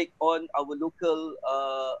will take on our local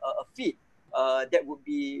feed that would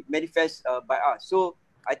be manifest by us. So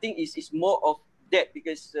I think it's more of that,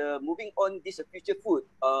 because moving on this future food,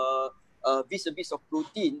 vis-a-vis of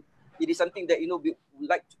protein, it is something that we would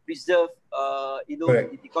like to preserve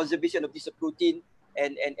Correct. the conservation of this protein,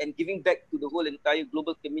 and giving back to the whole entire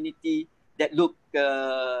global community that look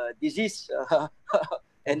disease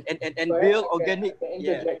and real organic.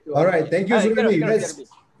 Yeah. All right, thank you, Zuraimi. Let's,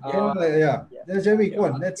 Jeremy. Jeremy, come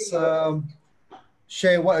on, let's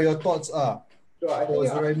share what your thoughts are. Sure, I for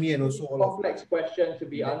think Zuraimi and also all of complex question to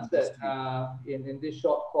be answered in this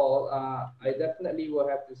short call. I definitely will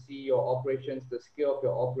have to see your operations, the scale of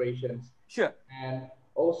your operations. Sure. And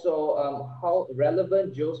also how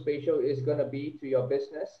relevant geospatial is going to be to your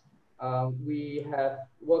business. We have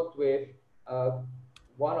worked with 1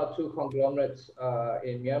 or 2 conglomerates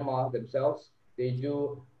in Myanmar themselves. They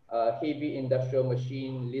do heavy industrial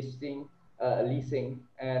machine leasing,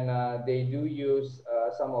 and they do use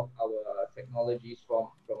some of our technologies from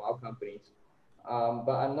our companies.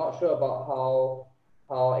 But I'm not sure about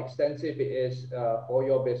how extensive it is for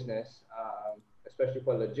your business, especially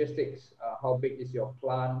for logistics. How big is your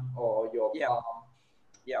plant or your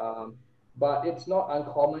farm? but it's not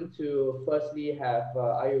uncommon to firstly have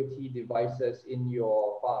IoT devices in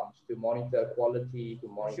your farms to monitor quality, to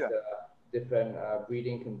monitor different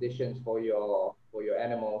breeding conditions for your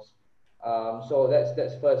animals. So that's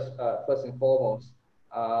first and foremost.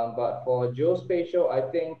 But for geospatial, I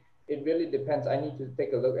think it really depends. I need to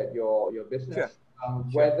take a look at your business.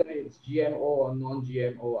 Whether it's GMO or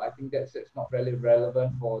non-GMO, I think that's not really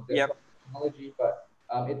relevant for the technology, but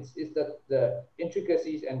it's the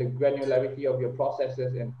intricacies and the granularity of your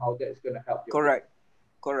processes and how that's going to help you. Correct.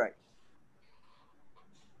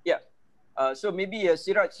 Yeah. So maybe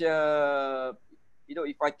Siraj,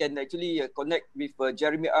 if I can actually connect with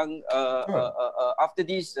Jeremy Ang after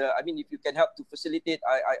this, I mean, if you can help to facilitate,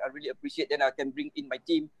 I really appreciate. Then I can bring in my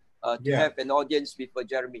team to have an audience with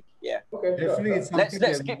Jeremy. Yeah. Okay. Definitely. Sure.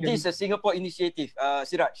 Let's keep this a Singapore initiative,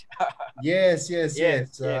 Siraj. Yes.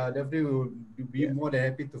 Definitely, we will be more than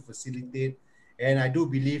happy to facilitate, and I do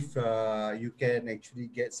believe you can actually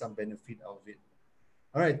get some benefit out of it.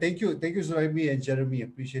 All right, thank you, Zoraimi and Jeremy.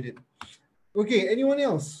 Appreciate it. Okay, anyone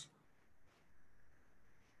else?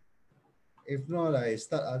 If not, I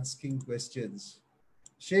start asking questions.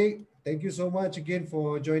 Sheikh, thank you so much again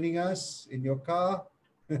for joining us in your car.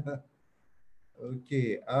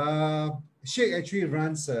 Okay, Sheikh actually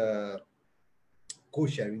runs a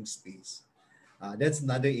co-sharing space. That's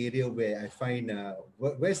another area where I find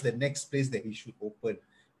where's the next place that he should open,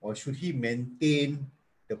 or should he maintain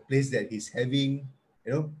the place that he's having?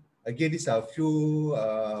 Again, these are a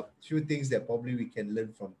few things that probably we can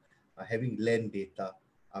learn from having land data.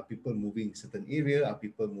 Are people moving certain area? Are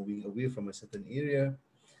people moving away from a certain area?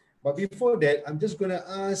 But before that, I'm just going to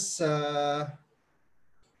ask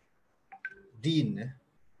Dean.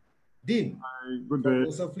 Dean, good day.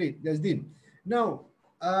 Fleet. Yes, Dean. Now,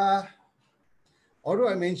 although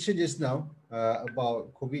I mentioned just now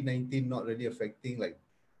about COVID-19 not really affecting like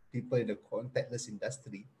people in the contactless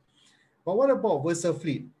industry, but what about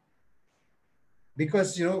VersaFleet?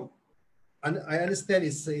 Because I understand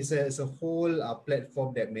it's a whole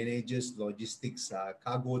platform that manages logistics,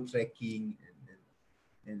 cargo tracking,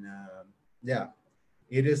 and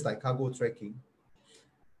areas like cargo tracking.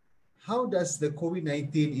 How does the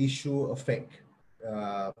COVID-19 issue affect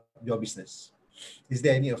your business? Is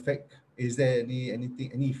there any effect? Is there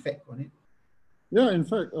any effect on it? Yeah, in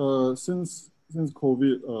fact, since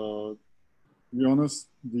COVID, to be honest,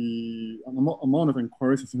 the amount of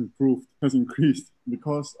inquiries has increased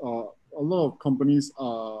because a lot of companies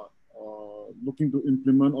are looking to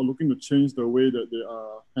implement or looking to change the way that they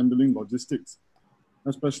are handling logistics,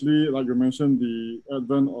 especially like you mentioned, the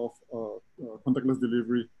advent of contactless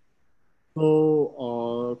delivery.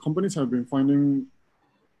 So companies have been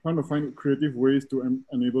trying to find creative ways to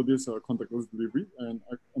enable this contactless delivery, and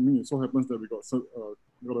I mean, it so happens that we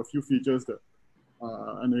got a few features that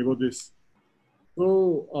enable this.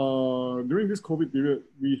 So during this COVID period,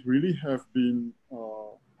 we really have been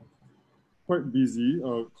quite busy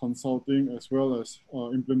consulting as well as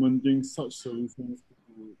implementing such solutions to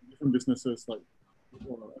different businesses like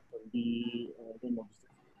F&B, logistics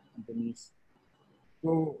companies.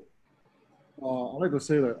 So I'd like to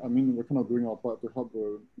say that, I mean, we're kind of doing our part to help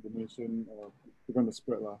the nation prevent the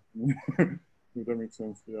spread, if that makes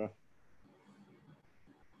sense, yeah.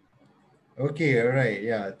 Okay, all right,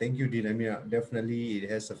 yeah, thank you, Dean. I mean, definitely it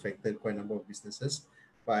has affected quite a number of businesses,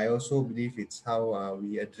 but I also believe it's how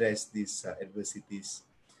we address these adversities.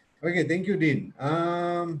 Okay, thank you, Dean.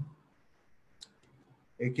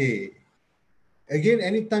 Okay. Again,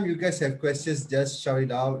 anytime you guys have questions, just shout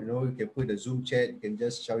it out. You can put the Zoom chat, you can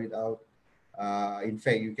just shout it out. In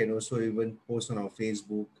fact, you can also even post on our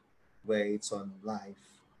Facebook where it's on live.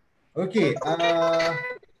 Okay.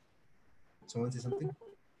 Someone say something?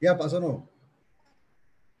 Yeah, Pak Sono.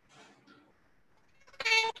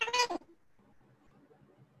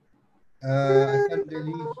 I can't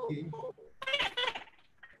really hear.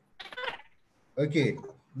 Okay,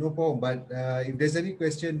 no problem. But if there's any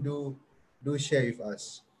question, do share with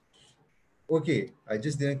us. Okay, I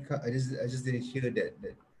just didn't hear that.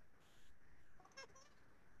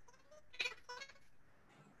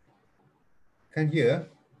 Can't hear.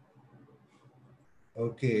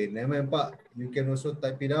 Okay, never mind, Pak. You can also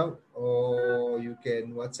type it out, or you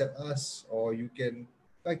can WhatsApp us, or you can.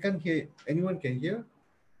 I can't hear. Anyone can hear?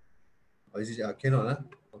 Or is it cannot?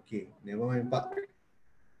 Okay, never mind, Pak.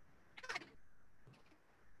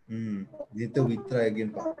 Later we try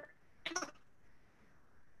again, Pak.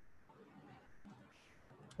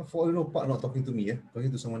 For all you know, Pak not talking to me,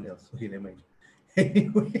 talking to someone else. Okay, never mind.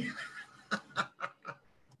 Anyway,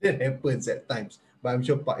 that happens at times. But I'm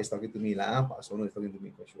sure Pak is talking to me. Pak Sono is talking to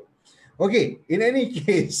me for sure. Okay, in any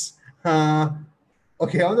case,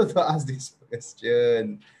 Okay, I wanted to ask this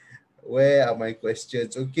question. Where are my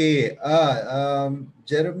questions? Okay,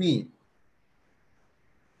 Jeremy,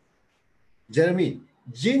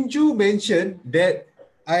 Jinju mentioned that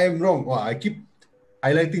I am wrong. Wow, I keep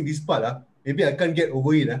highlighting this part. Maybe I can't get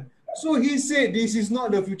over it. So he said this is not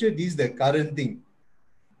the future, this is the current thing.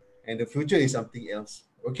 And the future is something else.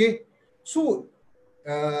 Okay? So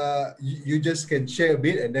you just can share a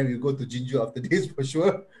bit and then we'll go to Jinju after this for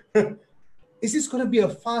sure. Is this going to be a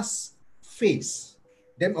fast phase?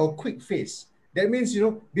 Then or quick phase? That means, you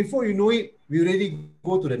know, before you know it, we already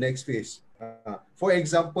go to the next phase. For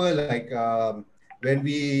example, like when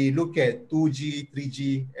we look at 2G,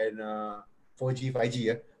 3G, and 4G,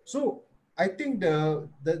 5G. So I think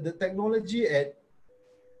the technology at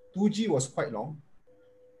 2G was quite long.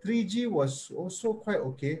 3G was also quite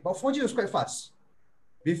okay, but 4G was quite fast.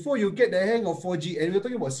 Before you get the hang of 4G, and we're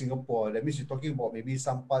talking about Singapore, that means you're talking about maybe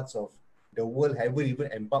some parts of the world haven't even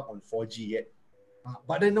embarked on 4G yet.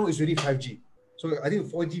 But then now it's really 5G. So I think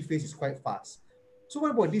 4G phase is quite fast. So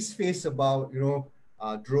what about this phase about, you know,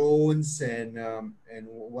 drones and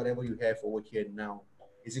whatever you have over here now?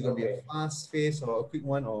 Is it going to be a fast phase or a quick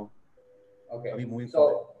one, or are we moving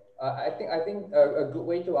forward? I think a good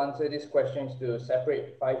way to answer this question is to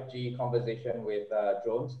separate 5G conversation with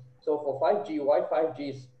drones. So for 5G, why 5G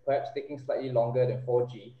is perhaps taking slightly longer than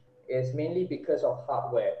 4G is mainly because of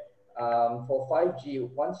hardware. For 5G,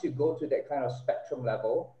 once you go to that kind of spectrum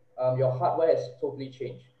level, your hardware has totally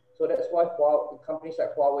changed. So that's why companies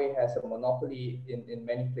like Huawei has a monopoly in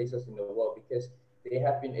many places in the world, because they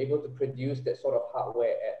have been able to produce that sort of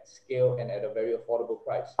hardware at scale and at a very affordable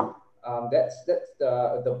price. That's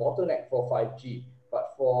the bottleneck for 5G.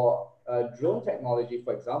 But for drone technology,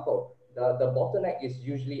 for example, the bottleneck is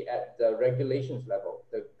usually at the regulations level,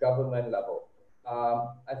 the government level.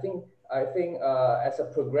 I think as a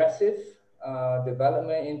progressive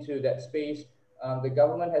development into that space, the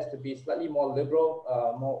government has to be slightly more liberal,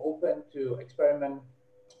 more open to experiment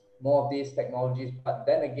more of these technologies. But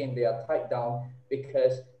then again, they are tied down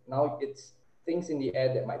because now it's things in the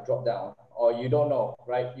air that might drop down, or you don't know,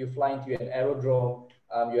 right? You fly into an aerodrome,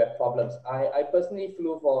 you have problems. I personally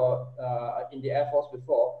flew for in the Air Force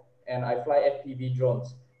before, and I fly FPV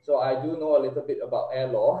drones. So I do know a little bit about air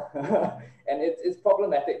law, and it's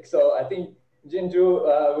problematic. So I think Jinju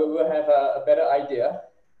will have a better idea.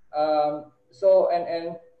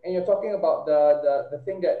 And you're talking about the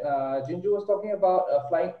thing that Jinju was talking about,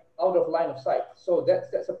 flying out of line of sight. So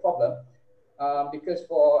that's a problem. Because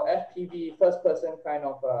for FPV, first person kind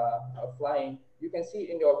of flying, you can see it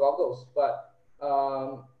in your goggles, but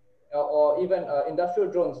or even industrial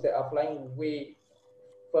drones that are flying way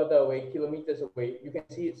further away, kilometers away, you can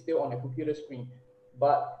see it still on a computer screen.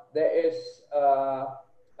 But there is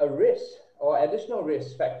a risk or additional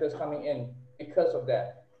risk factors coming in because of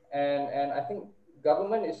that. And I think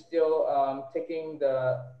government is still taking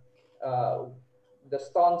the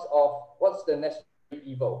stance of what's the necessary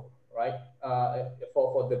evil, right,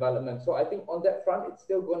 for development. So I think on that front, it's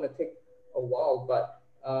still going to take a while, but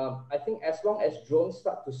I think as long as drones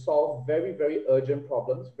start to solve very, very urgent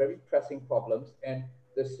problems, very pressing problems, and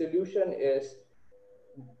the solution is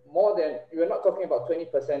more than, we're not talking about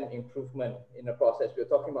 20% improvement in the process, we're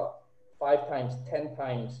talking about 5 times, 10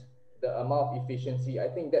 times the amount of efficiency. I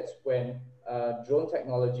think that's when drone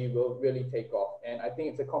technology will really take off. And I think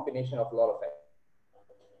it's a combination of a lot of factors.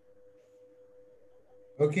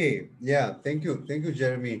 Okay, yeah, thank you,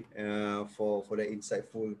 Jeremy, for the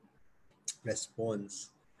insightful response.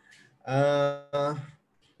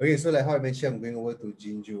 Okay, so like how I mentioned, I'm going over to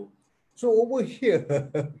Jinju. So over here,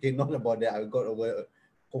 okay, not about that.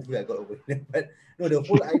 Hopefully I got over it. But no, the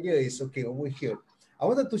whole idea is, okay, over here, I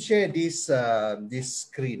wanted to share this this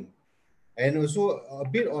screen, and also a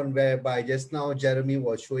bit on whereby just now Jeremy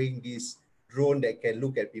was showing this drone that can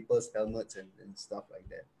look at people's helmets and stuff like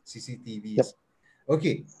that, CCTVs. Yep.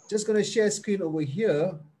 Okay, just gonna share screen over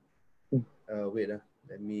here. Wait,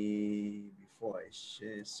 let me, before I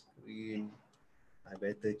share screen, I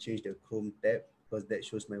better change the Chrome tab because that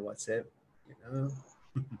shows my WhatsApp.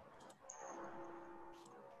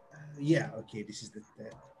 Yeah, okay, this is the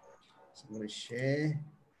tab. So I'm gonna share.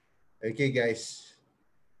 Okay, guys.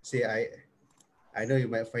 See, I know you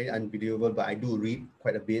might find it unbelievable, but I do read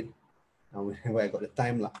quite a bit whenever I got the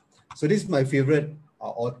time. So this is my favorite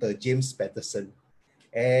author, James Patterson.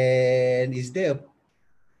 And is there,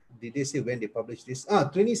 did they say when they published this?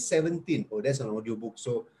 2017. Oh, that's an audiobook.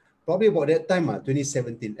 So probably about that time,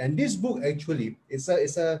 2017. And this book actually, it's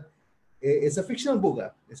a fictional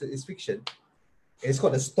book. It's fiction. It's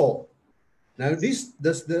called The Store. Now this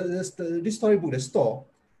storybook, The Store,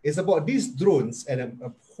 is about these drones and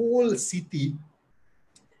a whole city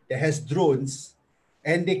that has drones,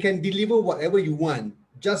 and they can deliver whatever you want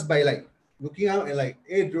just by like looking out and like,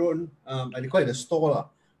 hey drone, I call it a store.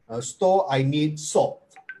 Store, I need salt.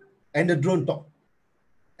 And the drone talk.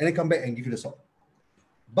 And then come back and give you the salt.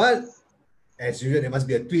 But as usual, there must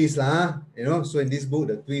be a twist, you know. So in this book,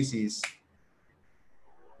 the twist is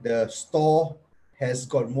the store has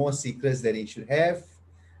got more secrets than it should have.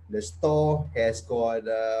 The store has got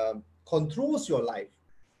controls your life,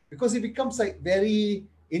 because it becomes like very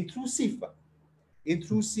intrusive.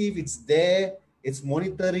 Intrusive, it's there, it's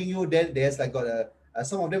monitoring you. Then there's like got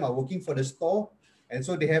some of them are working for the store, and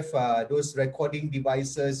so they have those recording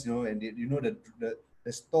devices, you know, and you know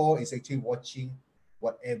the store is actually watching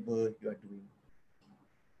whatever you are doing.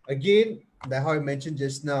 Again, like how I mentioned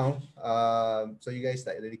just now, so you guys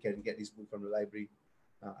like really can get this book from the library.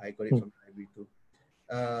 I got it from the library too.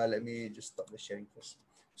 Let me just stop the sharing first.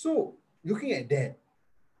 So looking at that,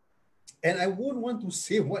 and I won't want to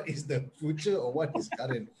say what is the future or what is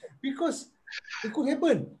current, because it could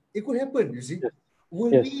happen. It could happen, you see.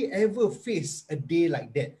 Will we ever face a day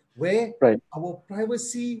like that where our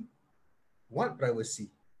privacy, what privacy?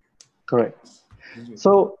 Correct.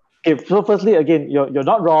 So, so firstly, again, you're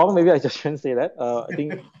not wrong. Maybe I just shouldn't say that. I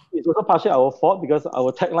think it's also partially our fault, because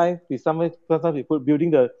our tagline, sometimes we put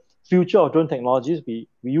building the future of drone technologies. We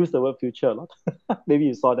use the word future a lot. Maybe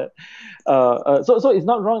you saw that. So it's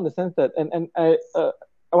not wrong in the sense that, and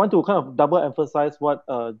I want to kind of double emphasize what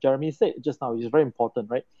Jeremy said just now, which is very important,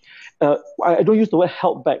 right? I don't use the word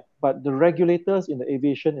held back, but the regulators in the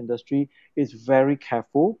aviation industry is very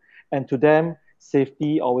careful, and to them,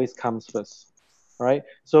 safety always comes first. Right,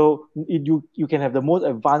 so you can have the most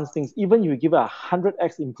advanced things. Even you give it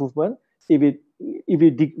 100x improvement, if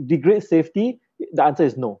it degrades safety, the answer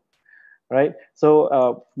is no. Right,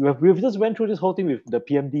 so we've just went through this whole thing with the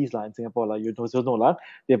PMDs in Singapore, like you know,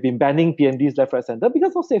 they've been banning PMDs left, right, center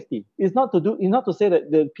because of safety. It's not to say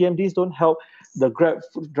that the PMDs don't help the Grab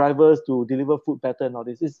drivers to deliver food better and all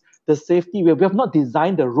this. It's the safety. We have not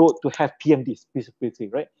designed the road to have PMDs, basically,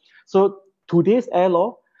 right? So today's air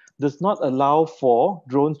law does not allow for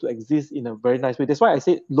drones to exist in a very nice way. That's why I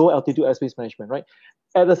say low altitude airspace management, right?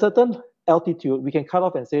 At a certain altitude, we can cut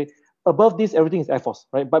off and say, above this, everything is Air Force,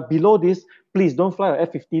 right? But below this, please don't fly your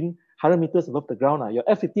F-15 100 meters above the ground. Your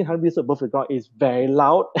F-15 100 meters above the ground is very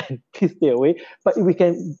loud, and please stay away. But if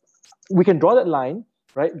we can draw that line,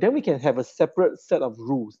 right? Then we can have a separate set of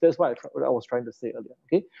rules. That's what I was trying to say earlier,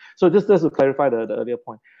 okay? So just to clarify the earlier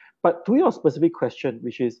point. But to your specific question,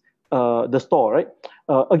 which is the store, right?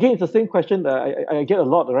 Again, it's the same question that I get a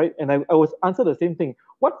lot, right? And I always answer the same thing.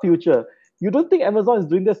 What future? You don't think Amazon is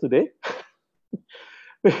doing this today?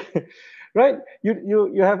 Right?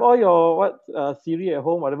 You have all your Siri at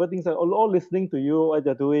home, whatever things are all listening to you, what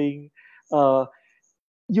they're doing.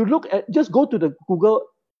 You look at, just go to the Google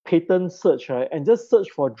patent search, right? And just search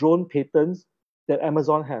for drone patents that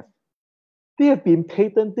Amazon have. They have been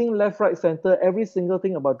patenting left, right, center, every single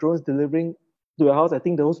thing about drones delivering to your house. I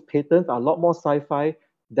think those patents are a lot more sci-fi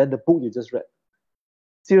than the book you just read.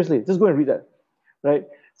 Seriously, just go and read that, right?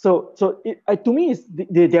 So to me,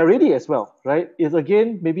 they're ready as well, right? It's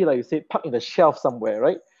again, maybe like you said, parked in the shelf somewhere,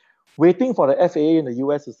 right? Waiting for the FAA in the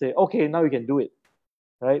US to say, okay, now you can do it,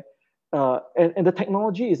 right? And the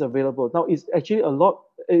technology is available. Now, it's actually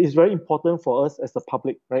it's very important for us as the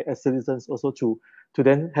public, right, as citizens also to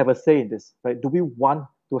then have a say in this, right? Do we want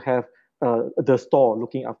to have the store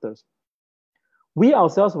looking after us? We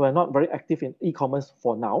ourselves were not very active in e-commerce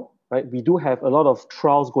for now, right? We do have a lot of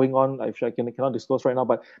trials going on. I cannot disclose right now,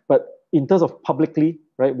 but in terms of publicly,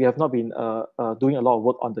 right, we have not been doing a lot of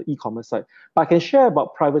work on the e-commerce side. But I can share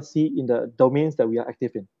about privacy in the domains that we are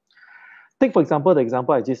active in. Take, for example, the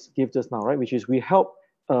example I just gave just now, right, which is we help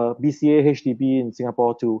BCA, HDB in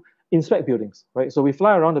Singapore to inspect buildings, right? So we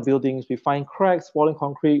fly around the buildings, we find cracks, falling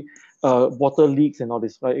concrete, water leaks and all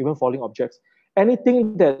this, right? Even falling objects.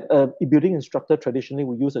 Anything that a building instructor traditionally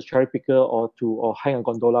would use a cherry picker or hang a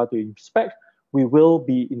gondola to inspect, we will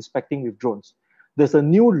be inspecting with drones. There's a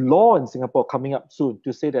new law in Singapore coming up soon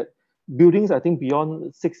to say that buildings, I think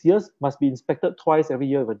beyond 6 years, must be inspected twice every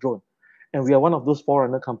year with a drone. And we are one of those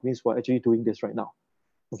forerunner companies who are actually doing this right now,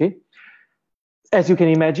 okay? As you can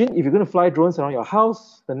imagine, if you're going to fly drones around your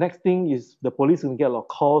house, the next thing is the police will get a lot of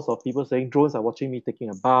calls of people saying drones are watching me taking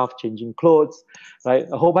a bath, changing clothes, right?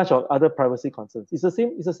 A whole bunch of other privacy concerns. It's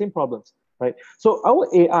the same problems, right? So our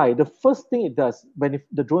AI, the first thing it does when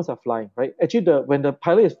the drones are flying, right? Actually, when the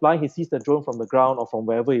pilot is flying, he sees the drone from the ground or from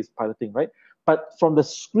wherever he's piloting, right? But from the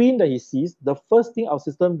screen that he sees, the first thing our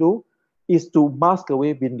system do is to mask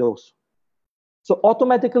away windows. So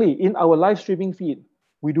automatically in our live streaming feed,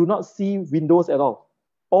 we do not see windows at all.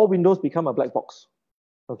 All windows become a black box,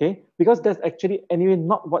 okay? Because that's actually anyway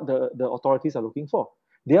not what the authorities are looking for.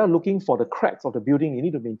 They are looking for the cracks of the building. You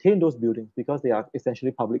need to maintain those buildings because they are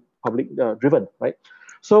essentially public driven, right?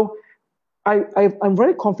 So I'm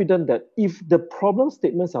very confident that if the problem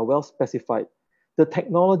statements are well specified, the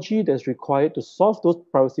technology that's required to solve those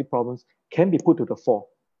privacy problems can be put to the fore.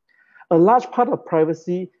 A large part of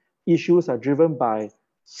privacy issues are driven by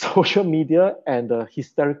social media and the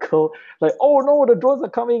hysterical, like, oh no, the drones are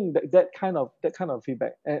coming, that kind of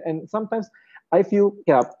feedback. And sometimes I feel,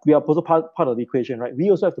 yeah, we are also part of the equation, right? We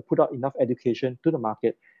also have to put out enough education to the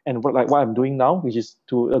market, and like what I'm doing now, which is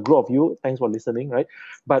to a group of you, thanks for listening, right?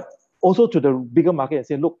 But also to the bigger market and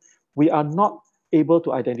say, look, we are not able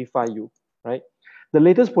to identify you, right? The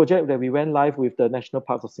latest project that we went live with the National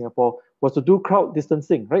Parks of Singapore was to do crowd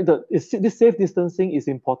distancing, right? This safe distancing is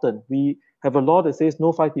important. We have a law that says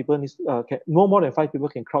no more than 5 people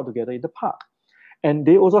can crowd together in the park. And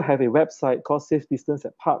they also have a website called Safe Distance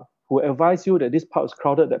at Park, who advise you that this park is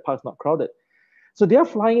crowded, that park is not crowded. So they are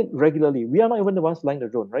flying it regularly. We are not even the ones flying the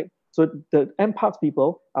drone, right? So the MParks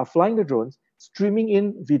people are flying the drones, streaming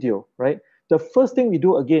in video, right? The first thing we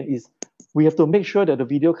do again is we have to make sure that the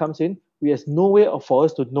video comes in. There's no way for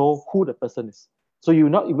us to know who the person is. So you're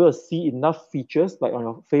not able to see enough features like on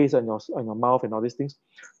your face and on your mouth and all these things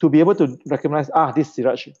to be able to recognize, this is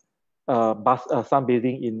Siraj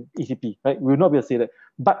sunbathing in ECP, right? We will not be able to say that.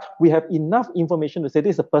 But we have enough information to say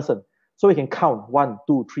this is a person. So we can count 1,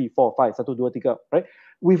 2, 3, 4, 5, 1, 2, 3, right?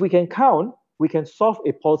 If we can count, we can solve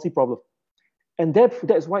a policy problem. And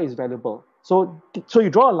that's why it's valuable. So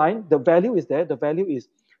you draw a line, the value is there. The value is,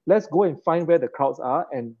 let's go and find where the crowds are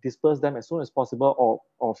and disperse them as soon as possible,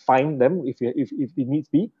 or find them if it needs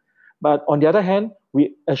be. But on the other hand,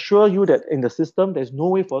 we assure you that in the system, there's no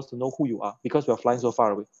way for us to know who you are because we are flying so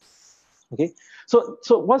far away. Okay, so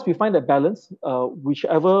once we find that balance,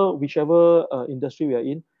 whichever industry we are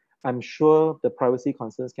in, I'm sure the privacy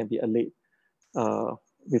concerns can be allayed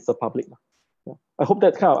with the public. Yeah. I hope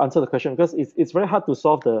that kind of answered the question, because it's very hard to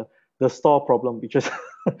solve the store problem, which is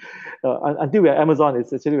until we are Amazon,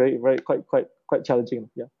 it's actually quite challenging.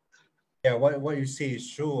 Yeah. Yeah, what you say is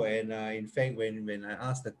true. And in fact, when I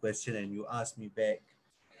asked the question and you asked me back,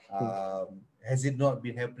 has it not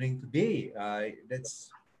been happening today?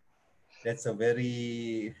 That's a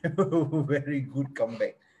very very good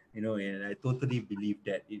comeback, and I totally believe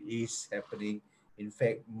that it is happening. In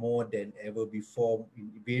fact, more than ever before,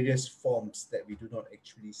 in various forms that we do not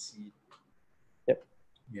actually see. Yep.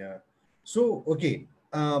 Yeah. So, okay.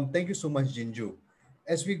 Thank you so much, Jinju.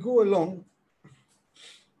 As we go along,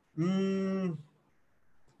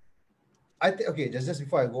 just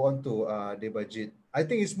before I go on to Debajit, I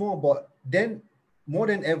think it's more about more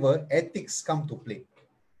than ever, ethics come to play.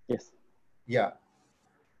 Yes. Yeah.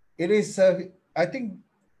 It is, I think,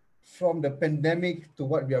 from the pandemic to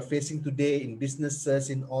what we are facing today in businesses,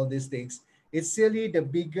 in all these things, it's really the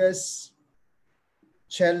biggest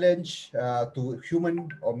challenge to human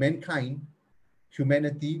or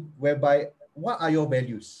humanity, whereby what are your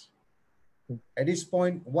values? At this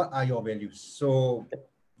point, what are your values? So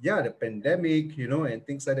yeah, the pandemic, and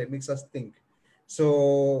things like that makes us think.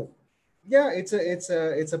 So yeah, it's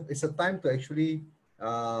a time to actually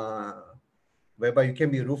whereby you can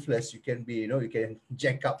be ruthless, you can be, you can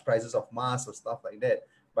jack up prices of masks or stuff like that.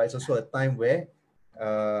 But it's also a time where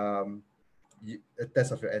a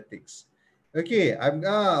test of your ethics. Okay,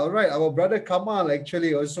 all right. Our brother Kamal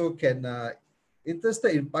actually also can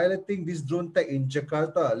interested in piloting this drone tech in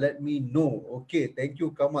Jakarta. Let me know. Okay, thank you,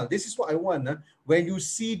 Kamal. This is what I want. When you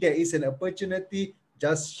see there is an opportunity,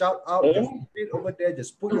 just shout out, just put it over there,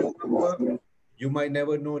 just put your number. You might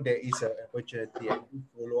never know there is an opportunity, and you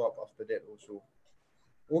follow up after that also.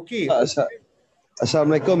 Okay.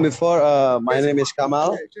 Assalamualaikum. Before, my name is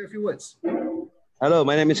Kamal. Share a few words. Hello,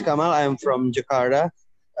 my name is Kamal. I am from Jakarta.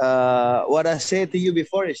 What I said to you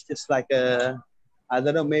before is just like I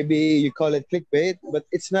don't know, maybe you call it clickbait, but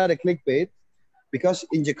it's not a clickbait, because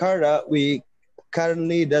in Jakarta, we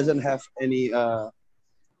currently doesn't have any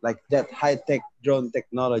like that high-tech drone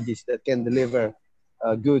technologies that can deliver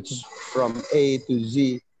goods from A to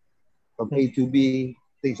Z, from A to B,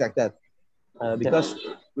 things like that. Because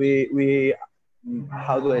we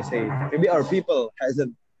how do I say, maybe our people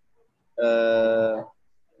hasn't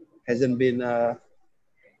been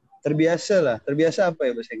terbiasa apa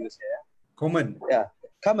ya bahasa Inggrisnya ya?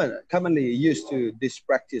 Commonly used to this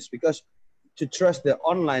practice, because to trust the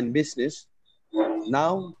online business,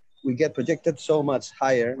 now we get projected so much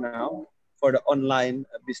higher now for the online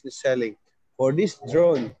business selling. For these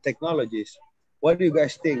drone technologies, what do you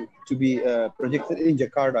guys think to be projected in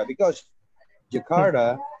Jakarta? Because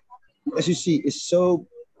Jakarta, as you see, is so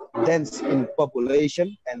dense in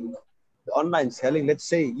population and the online selling. Let's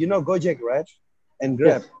say, you know, Gojek, right? And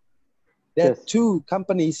Grab. Yes. There are Yes. two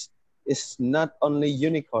companies. It's not only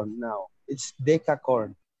unicorn now, it's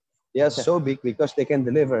decacorn. They are so big because they can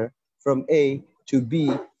deliver from A to B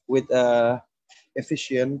with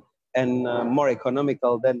efficient and more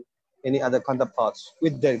economical than any other counterparts.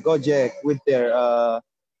 With their Gojek, with their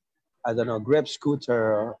I don't know, Grab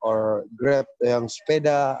scooter or Grab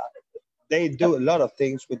Speda, they do a lot of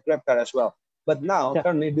things with GrabCar as well. But now,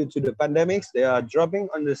 currently due to the pandemics, they are dropping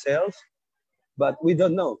on the sales. But we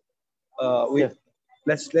don't know.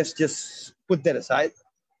 Let's just put that aside.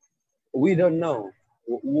 We don't know.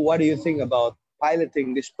 What do you think about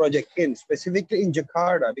piloting this project specifically in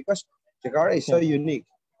Jakarta? Because Jakarta is so unique.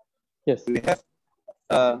 Yes. We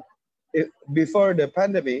have before the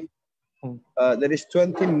pandemic, there is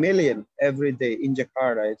 20 million every day in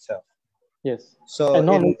Jakarta itself. Yes. So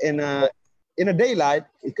in a daylight,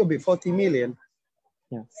 it could be 40 million.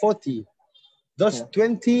 40. Those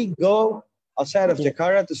 20 go outside of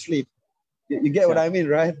Jakarta to sleep. You get what I mean,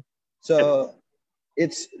 right? So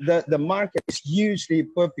it's the market is hugely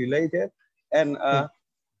populated, and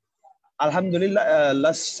Alhamdulillah,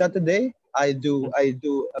 last Saturday I do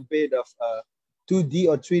a bit of 2D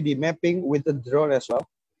or 3D mapping with the drone as well.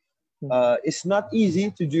 It's not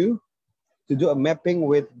easy to do a mapping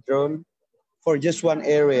with drone for just one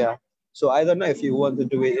area. So I don't know if you want to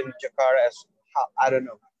do it in Jakarta I don't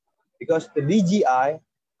know, because the DJI,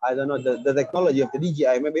 I don't know the technology of the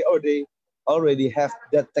DJI. Maybe already have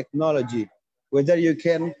that technology. Whether you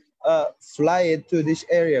can fly it to this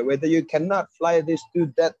area, whether you cannot fly this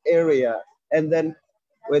to that area, and then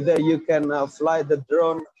whether you can fly the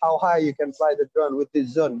drone, how high you can fly the drone with this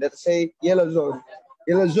zone. Let's say yellow zone.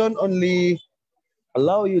 Yellow zone only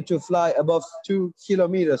allow you to fly above 2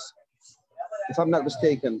 kilometers, if I'm not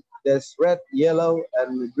mistaken. There's red, yellow,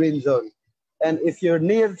 and green zone. And if you're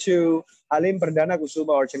near to Halim Perdana Kusuma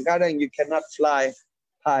or Cengkareng, you cannot fly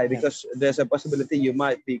high because there's a possibility you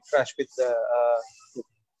might be crashed with the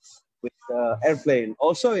airplane.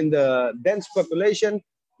 Also, in the dense population,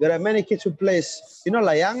 there are many kids who play,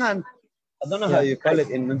 layangan. I don't know how you call it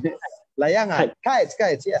in layangan. Kites,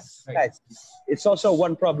 yes, kites. It's also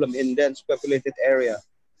one problem in dense populated area.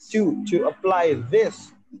 To apply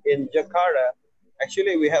this in Jakarta,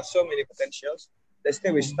 actually we have so many potentials. Let's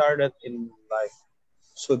say we started in like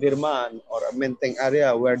Sudirman or a Menteng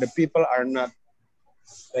area where the people are not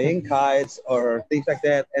playing kites or things like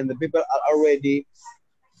that, and the people are already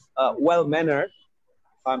well-mannered.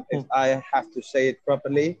 If I have to say it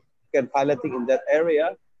properly, you can piloting in that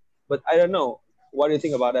area. But I don't know. What do you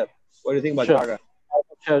think about that? What do you think about Jakarta?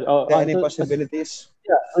 Are there any possibilities?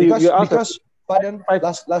 Because pardon,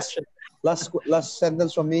 last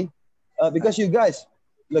sentence from me. Because you guys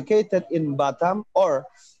located in Batam or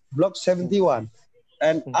Block 71,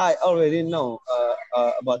 and I already know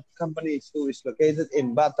about companies who is located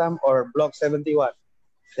in Batam or Block 71.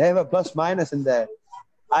 They have a plus minus in there.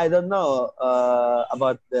 I don't know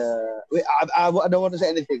about the. I don't want to say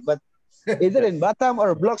anything, but either in Batam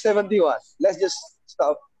or Block 71. Let's just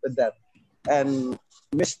stop with that. And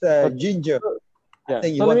Mr. Ginger, I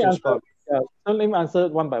think you want to respond. So let me answer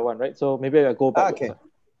one by one, right? So maybe I'll go back. Okay.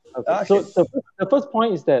 So the first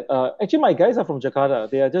point is that actually my guys are from Jakarta.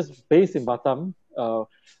 They are just based in Batam.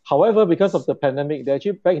 However, because of the pandemic, they're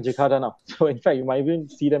actually back in Jakarta now. So in fact, you might even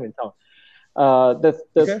see them in town. That's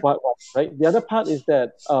part one, right? The other part is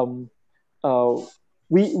that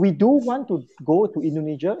we do want to go to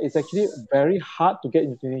Indonesia. It's actually very hard to get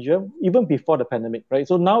into Indonesia even before the pandemic, right?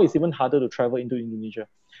 So now it's even harder to travel into Indonesia.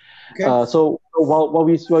 Okay. So while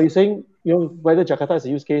you're saying, whether Jakarta is a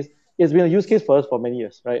use case, it's been a use case for us for many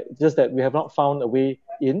years, right? Just that we have not found a way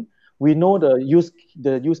in. We know the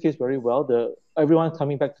use case very well. Everyone's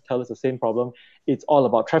coming back to tell us the same problem. It's all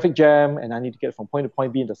about traffic jam, and I need to get from point to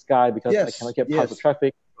point B in the sky because I cannot get past the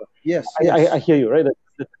traffic. I hear you, right? The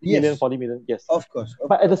 30 million, 40 million, yes. Of course.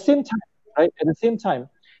 But at the same time, right? At the same time,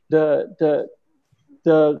 the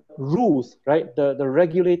rules, right? The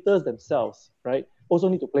regulators themselves, right? Also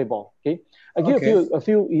need to play ball. Okay. I give a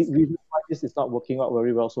few reasons why this is not working out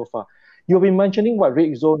very well so far. You've been mentioning what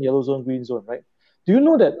red zone, yellow zone, green zone, right? Do you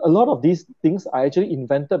know that a lot of these things are actually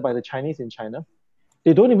invented by the Chinese in China?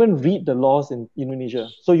 They don't even read the laws in Indonesia.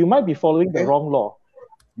 So you might be following the wrong law.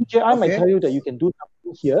 DJI might tell you that you can do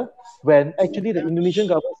something here when actually the Indonesian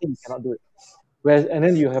government says you cannot do it. And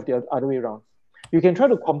then you have the other way around. You can try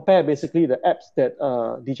to compare basically the apps that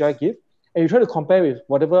DJI give, and you try to compare with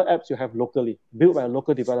whatever apps you have locally, built by a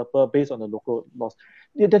local developer based on the local laws.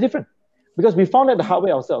 They're different because we found out the hard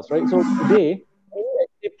way ourselves, right? So today, we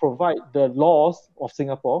actually provide the laws of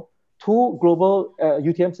Singapore to global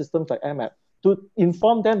UTM systems like AMAP to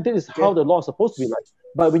inform them this is how the law is supposed to be like.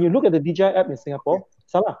 But when you look at the DJI app in Singapore,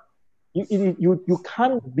 salah. You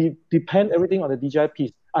can't depend everything on the DJI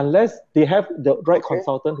piece unless they have the right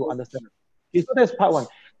consultant who understands it. Okay, so that's part one.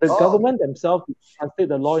 The government themselves translate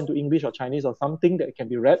the law into English or Chinese or something that can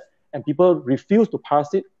be read, and people refuse to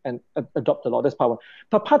pass it and adopt the law. That's part one.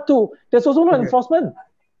 But part two, there's also no enforcement,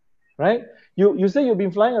 right? You say you've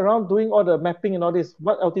been flying around doing all the mapping and all this.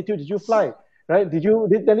 What altitude did you fly? Right? Did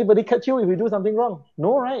anybody catch you if you do something wrong?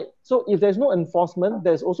 No, right? So if there's no enforcement,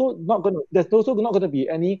 there's also not going to be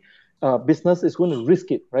any business is going to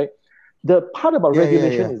risk it, right? The part about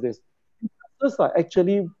regulation is this. Investors are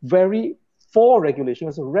actually very for regulation.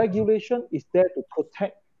 Because regulation is there to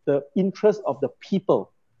protect the interest of the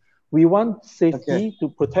people. We want safety to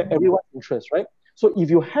protect everyone's interest, right? So if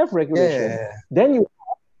you have regulation, then you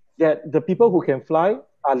that the people who can fly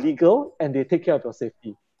are legal and they take care of your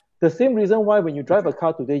safety. The same reason why when you drive a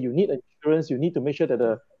car today, you need insurance, you need to make sure that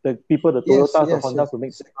the people, the Toyotas, the Hondas will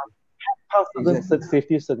make certain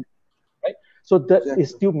safety certificates, right? So that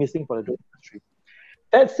is still missing for the drone industry.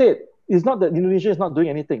 That said, it's not that Indonesia is not doing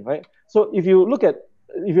anything, right? So if you look at,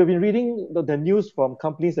 if you've been reading the news from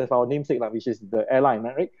companies that our namesake, which is the airline,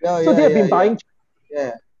 right? So they've been buying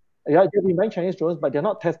they've been buying Chinese drones, but they're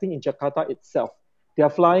not testing in Jakarta itself. They are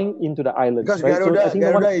flying into the islands. Because right?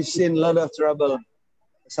 Garuda is in a lot of trouble.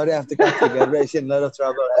 Sorry, I have to cut you. Garuda is in a lot of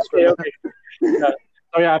trouble.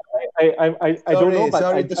 Sorry, I don't know. But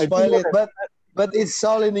sorry to spoil it, but it's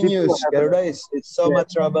all in the news. Garuda is so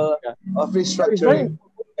much trouble of restructuring.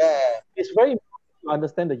 It's very important to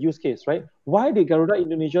understand the use case, right? Why did Garuda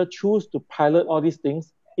Indonesia choose to pilot all these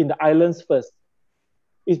things in the islands first?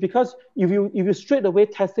 It's because if you straight away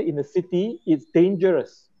test it in the city, it's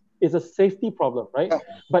dangerous. It's a safety problem, right?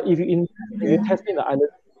 But if you test it in the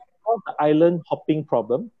island, the island hopping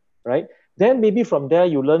problem, right? Then maybe from there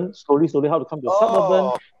you learn slowly how to come to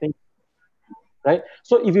suburban thing, right?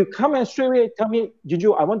 So if you come and straight away tell me,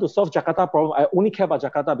 Juju, I want to solve Jakarta problem, I only care about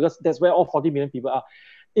Jakarta because that's where all 40 million people are.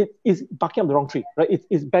 It is barking up the wrong tree, right?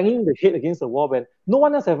 It's banging the head against the wall when no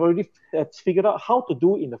one else have already figured out how to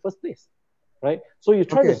do it in the first place, right? So you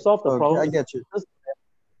try to solve the problem. I get you.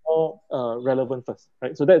 More relevant first,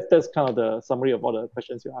 right? So that's kind of the summary of all the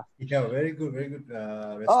questions you asked. Yeah, very good.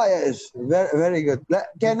 Yes, very good.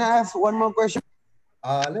 Can I have one more question?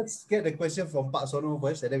 Let's get the question from Pak Sono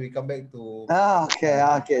first, and then we come back to. Okay,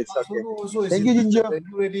 it's okay. Also Thank you, Jinjo.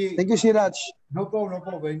 Thank you, Siraj. No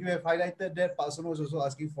problem. When you have highlighted that, Pak Sono is also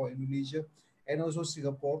asking for Indonesia and also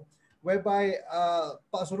Singapore, whereby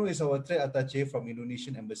Pak Sono is our trade attaché from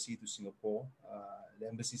Indonesian Embassy to Singapore. The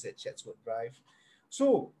embassy is at Chatsworth Drive.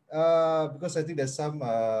 So, because I think there's some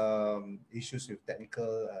issues with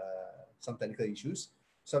some technical issues.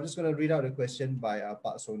 So I'm just going to read out a question by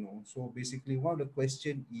Pak Sono. So basically, one of the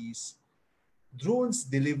question is, drones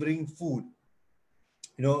delivering food.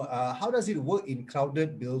 You know, how does it work in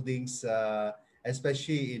crowded buildings,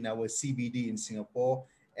 especially in our CBD in Singapore,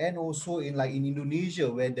 and also in Indonesia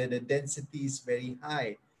where the density is very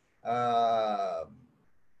high?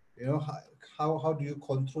 You know, how do you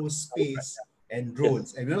control space and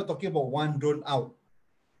drones? And we're not talking about one drone out.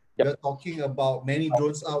 We're talking about many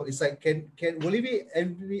drones out. It's like, will we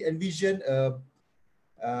envision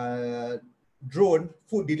drone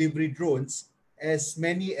food delivery drones as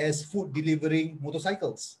many as food delivering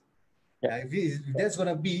motorcycles? If that's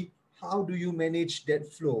gonna be, how do you manage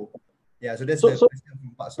that flow? So that's the question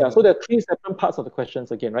from Pak Sono. So there are three separate parts of the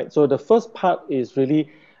questions again, right? So the first part is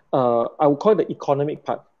really, I would call it the economic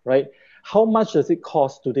part, right? How much does it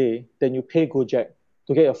cost today that you pay Gojek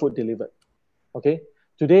to get your food delivered? Okay.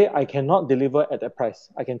 Today, I cannot deliver at that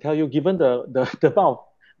price. I can tell you, given the amount,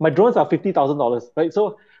 my drones are $50,000, right?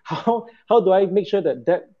 So how do I make sure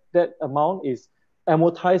that amount is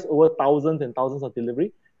amortized over thousands and thousands of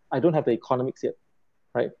delivery? I don't have the economics yet,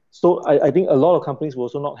 right? So I think a lot of companies will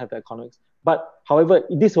also not have the economics. But however,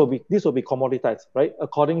 this will be commoditized, right?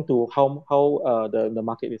 According to how the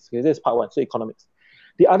market is. Okay, this is part one, so economics.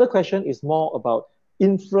 The other question is more about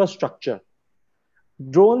infrastructure.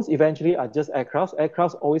 Drones eventually are just aircrafts.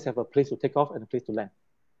 Aircrafts always have a place to take off and a place to land.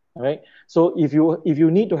 All right. So if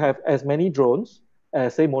you need to have as many drones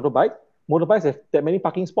as say motorbikes have that many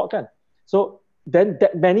parking spots can. So then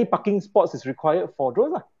that many parking spots is required for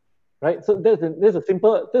drones, right? So there's a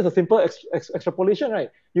simple extrapolation, right?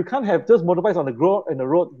 You can't have just motorbikes on the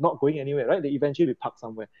road not going anywhere, right? They eventually be parked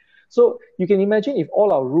somewhere. So you can imagine if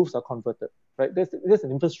all our roofs are converted, right? There's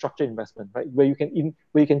an infrastructure investment, right? Where you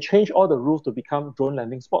can change all the roofs to become drone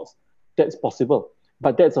landing spots. That's possible,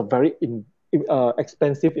 but that's a very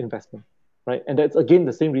expensive investment, right? And that's again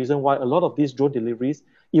the same reason why a lot of these drone deliveries,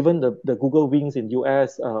 even the Google Wings in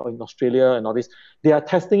US or in Australia and all this, they are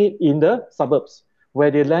testing it in the suburbs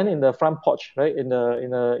where they land in the front porch, right, in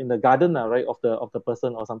the garden, right, of the person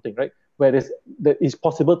or something, right, where it's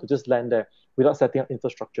possible to just land there without setting up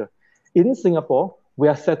infrastructure. In Singapore, we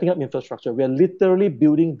are setting up infrastructure. We are literally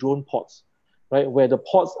building drone pods, right, where the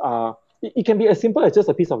pods are. It can be as simple as just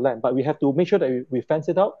a piece of land, but we have to make sure that we fence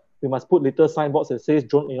it out. We must put little signboards that says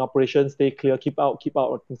drone in operation, stay clear, keep out,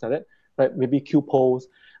 or things like that, right? Maybe queue poles.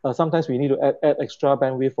 Sometimes we need to add extra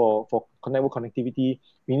bandwidth for network connectivity.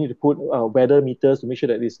 We need to put weather meters to make sure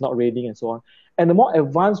that it's not raining and so on. And the more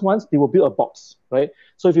advanced ones, they will build a box, right?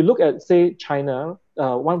 So if you look at, say, China,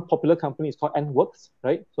 one popular company is called AntWorks,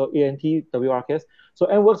 right? So ANTWRKS. So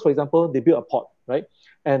AntWorks, for example, they build a pod, right?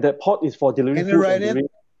 And that pod is for delivering food and delivering.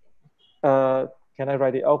 Can I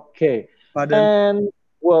write it? Okay. Pardon? And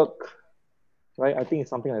work, right? I think it's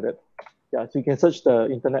something like that. Yeah, so you can search the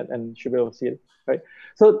internet and should be able to see it, right?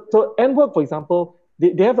 So AntWork, for example,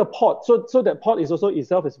 they have a pod. So that pod is also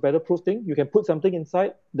itself is a weatherproof thing. You can put something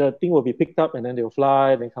inside, the thing will be picked up and then they will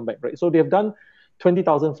fly and then come back, right? So they have done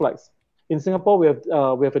 20,000 flights. In Singapore, we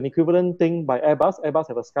have an equivalent thing by Airbus. Airbus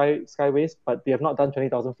have a Skyways, but they have not done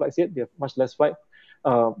 20,000 flights yet. They have much less flight.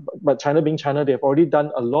 But China being China, they have already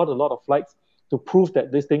done a lot of flights to prove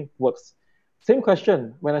that this thing works. Same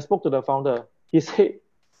question when I spoke to the founder. He said,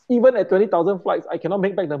 even at 20,000 flights, I cannot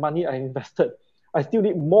make back the money I invested. I still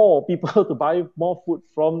need more people to buy more food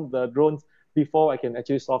from the drones before I can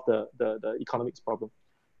actually solve the economics problem.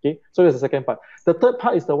 Okay, so that's the second part. The third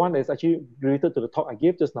part is the one that's actually related to the talk I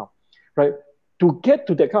gave just now, right? To get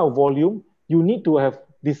to that kind of volume, you need to have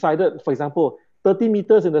decided, for example, 30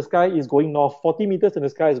 meters in the sky is going north, 40 meters in the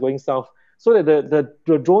sky is going south, so that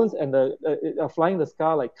the drones and are flying the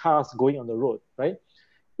sky like cars going on the road, right?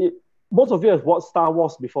 Most of you have watched Star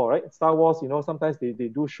Wars before, right? Star Wars, you know, sometimes they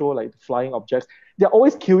do show like flying objects. They're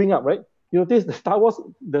always queuing up, right? You notice the Star Wars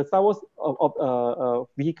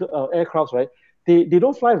vehicle aircrafts, right? They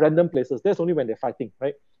don't fly random places. That's only when they're fighting,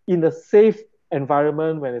 right? In the safe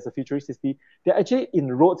environment, when it's a futuristic city, they're actually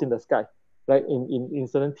in roads in the sky, right? In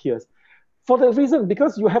certain tiers. For that reason,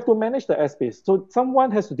 because you have to manage the airspace. So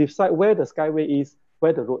someone has to decide where the skyway is,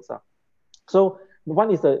 where the roads are. So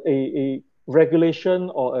one is a regulation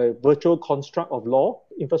or a virtual construct of law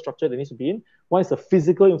infrastructure that needs to be in. One is the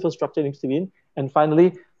physical infrastructure that needs to be in. And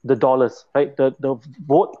finally, the dollars, right? The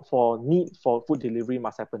vote for need for food delivery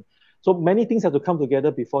must happen. So many things have to come together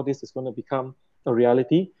before this is going to become a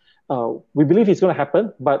reality. We believe it's going to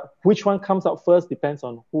happen, but which one comes out first depends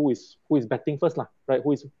on who is betting first, right?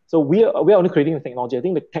 So we are only creating the technology. I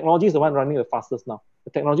think the technology is the one running the fastest now.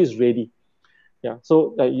 The technology is ready. Yeah.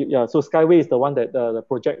 So so Skyway is the one that the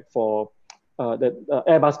project for that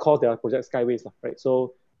Airbus calls their project Skyways, right?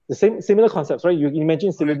 So the similar concepts, right? You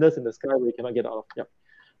imagine cylinders in the sky where you cannot get out of. Yeah.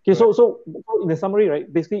 Okay. Right. So in the summary,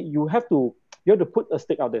 right? Basically, you have to put a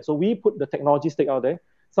stake out there. So we put the technology stake out there.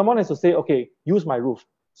 Someone has to say, okay, use my roof.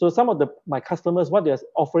 So some of my customers, what they're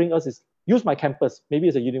offering us is use my campus. Maybe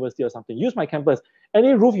it's a university or something. Use my campus.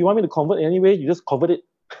 Any roof you want me to convert in any way, you just convert it.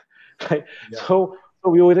 Right? Yeah. So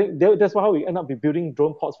that's how we end up building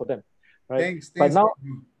drone pods for them. Right? Thanks. But now,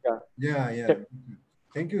 yeah.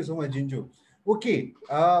 Thank you so much, Jinju. Okay,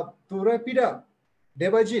 to wrap it up,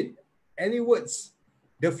 Devajit, any words?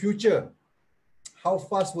 The future. How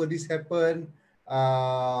fast will this happen?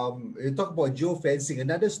 You talk about geofencing.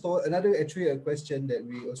 Another actually a question that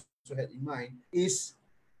we also had in mind is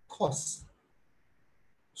cost.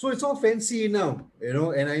 So it's all fancy now, you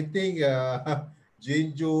know, and I think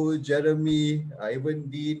Jinju, Jeremy, even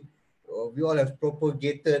Dean, we all have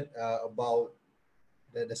propagated about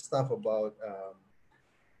the stuff about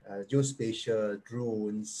geospatial,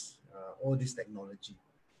 drones, all this technology.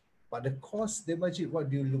 But the cost, the budget, what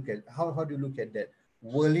do you look at? How do you look at that?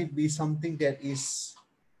 Will it be something that is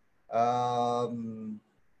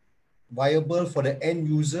viable for the end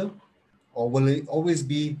user, or will it always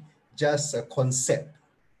be just a concept,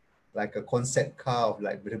 like a concept car of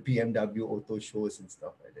like the BMW auto shows and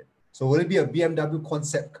stuff like that? So will it be a BMW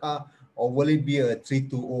concept car, or will it be a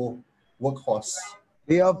 320 workhorse?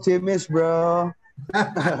 Be optimist, bro.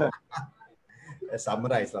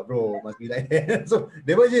 Summarize lah, bro. Must be like that. So,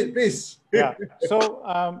 Devajit, please. Yeah.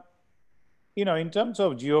 So, in terms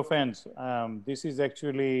of geofence, this is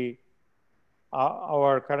actually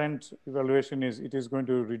our current evaluation is it is going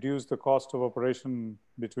to reduce the cost of operation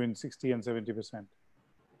between 60 and 70%.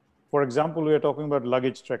 For example, we are talking about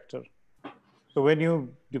luggage tractor. So when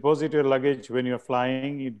you deposit your luggage when you're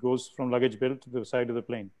flying, it goes from luggage belt to the side of the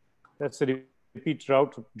plane. That's a repeat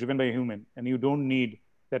route driven by a human, and you don't need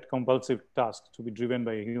that compulsive task to be driven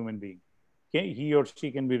by a human being. he or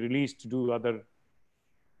she can be released to do other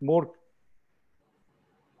more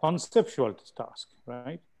conceptual tasks,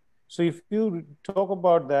 right? So if you talk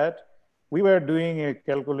about that, we were doing a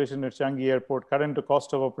calculation at Changi Airport. Current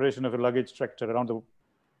cost of operation of a luggage tractor around the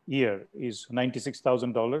year is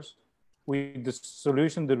 $96,000. With the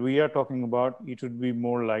solution that we are talking about, it would be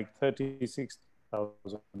more like $36,000.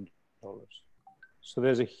 So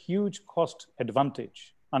there's a huge cost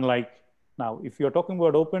advantage. Unlike now, if you're talking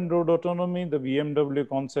about open road autonomy, the BMW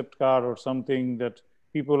concept car or something that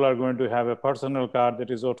people are going to have a personal car that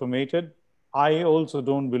is automated, I also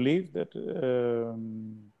don't believe that,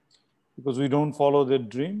 because we don't follow the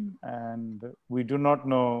dream and we do not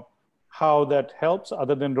know how that helps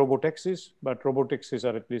other than robotaxis, but robotaxis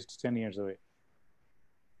are at least 10 years away.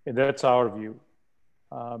 And that's our view,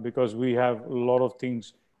 because we have a lot of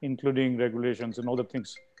things, including regulations and all the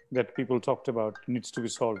things that people talked about needs to be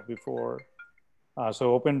solved before.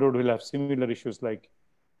 So open road will have similar issues like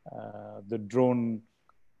the drone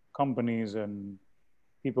companies and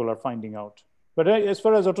people are finding out. But as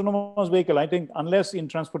far as autonomous vehicle, I think unless in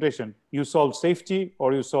transportation you solve safety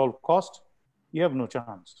or you solve cost, you have no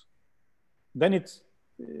chance. Then it's,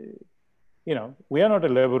 we are not a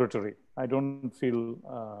laboratory. I don't feel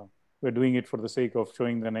we're doing it for the sake of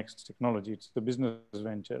showing the next technology. It's the business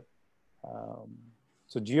venture.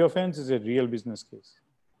 So geofence is a real business case.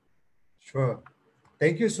 Sure.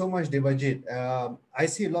 Thank you so much, Debajit. I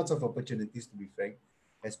see lots of opportunities, to be frank,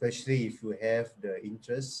 especially if you have the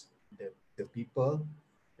interest, the people,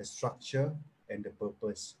 the structure, and the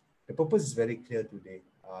purpose. The purpose is very clear today.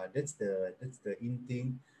 That's the in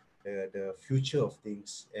thing, the future of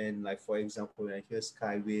things. And like, for example, when I hear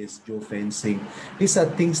skyways, geofencing, these are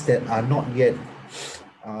things that are not yet,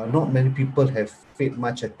 not many people have paid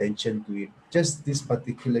much attention to it, just this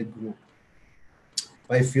particular group.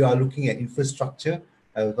 But if you are looking at infrastructure,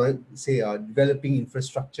 I would say developing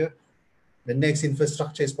infrastructure, the next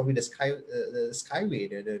infrastructure is probably the skyway,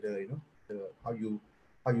 how you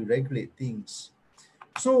regulate things.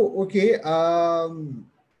 So okay,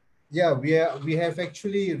 yeah, we have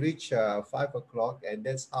actually reached 5 o'clock, and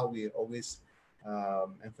that's how we always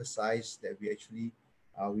emphasize that we actually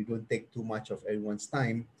we don't take too much of everyone's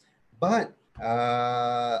time. But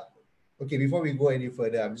okay, before we go any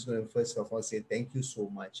further, I'm just going to first of all say thank you so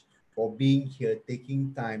much for being here,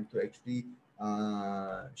 taking time to actually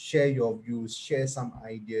share your views, share some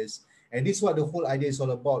ideas. And this is what the whole idea is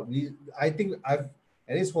all about. I think at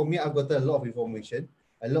least for me, I've got a lot of information,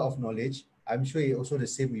 a lot of knowledge. I'm sure it's also the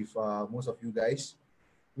same with most of you guys.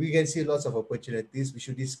 We can see lots of opportunities. We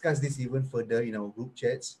should discuss this even further in our group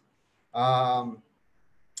chats.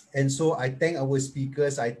 And so I thank our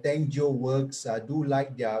speakers. I thank GeoWorks. Do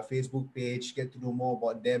like their Facebook page, get to know more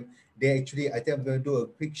about them. They actually, I think I'm going to do a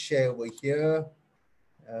quick share over here.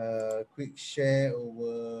 Quick share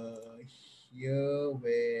over here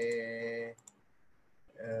where,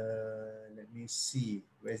 let me see,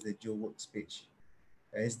 where's the GeoWorks page?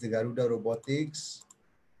 There's the Garuda Robotics.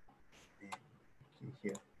 Okay,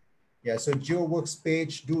 here. Yeah, so GeoWorks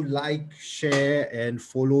page, do like, share, and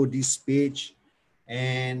follow this page.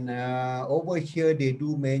 And over here, they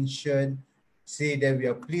do mention, say that we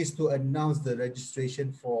are pleased to announce the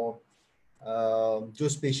registration for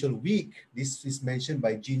Geospatial Week. This is mentioned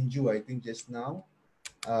by Jinju, I think, just now.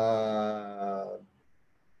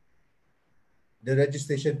 The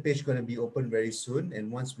registration page going to be open very soon.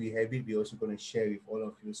 And once we have it, we're also going to share with all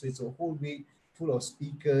of you. So it's a whole week full of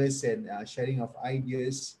speakers and sharing of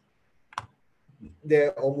ideas. There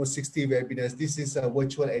are almost 60 webinars. This is a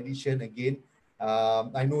virtual edition again.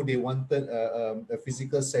 I know they wanted a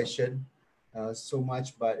physical session so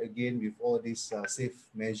much, but again, with all these safe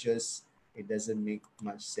measures, it doesn't make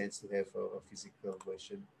much sense to have a physical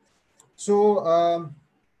version. So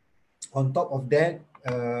on top of that,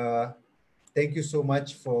 thank you so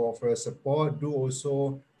much for your support. Do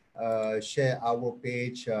also share our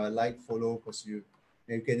page, like, follow, because you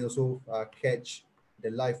can also catch the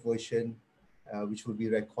live version, which will be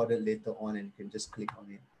recorded later on, and you can just click on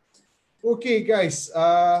it. Okay, guys.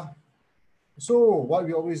 So what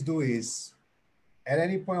we always do is, at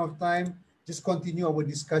any point of time, just continue our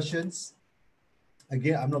discussions.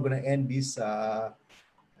 Again, I'm not going to end this. I'm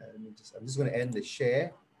just going to end the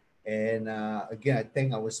share. And again, I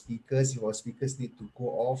thank our speakers. If our speakers need to go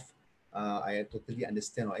off, I totally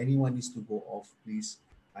understand. Or anyone needs to go off, please.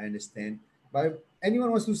 I understand. But if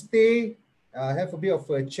anyone wants to stay, have a bit of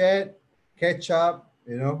a chat, catch up,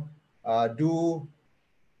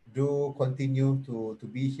 do continue to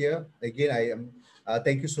be here. Again, I am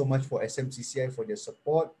thank you so much for SMCCI for their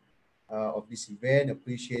support of this event.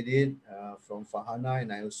 Appreciate it from Farhana,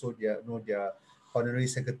 and I also know their Honorary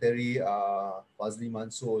Secretary Fazli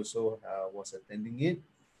Mansur also was attending it.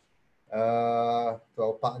 To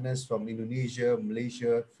our partners from Indonesia,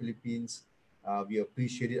 Malaysia, Philippines, we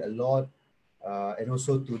appreciate it a lot. And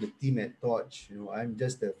also to the team at Torch. I'm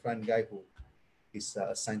just the front guy who is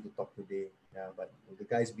assigned to talk today. But the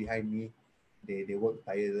guys behind me, they work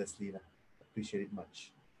tirelessly. Appreciate it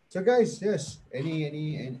much. So guys, yes,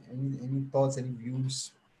 any thoughts, any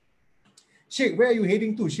views? Sheikh, where are you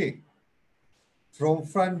heading to, Sheikh? From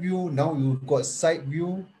front view, now you've got side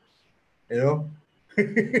view,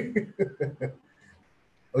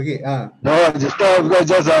 Okay. No, just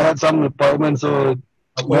I had some appointment, so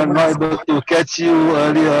I'm not able to catch you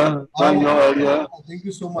earlier. Earlier. Thank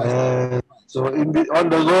you so much. So on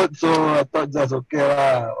the road, so I thought just okay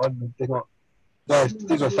lah. I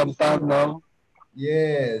still got some time now.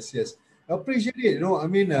 Yes. Appreciate it. I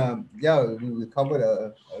mean, we covered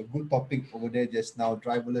a good topic over there just now.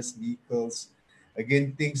 Driverless vehicles.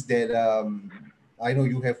 Again, things that I know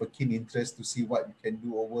you have a keen interest to see what you can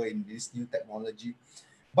do over in this new technology.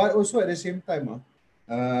 But also at the same time,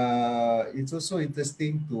 it's also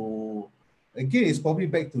interesting to, again, it's probably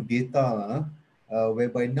back to data,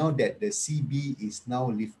 whereby now that the CB is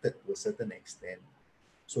now lifted to a certain extent.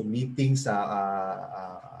 So meetings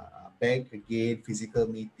are back again, physical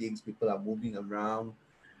meetings, people are moving around.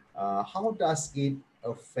 How does it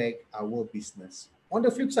affect our business? On the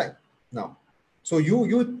flip side, now, so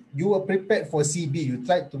you were prepared for CB, you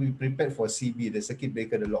tried to be prepared for CB, the circuit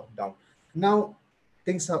breaker, the lockdown. Now,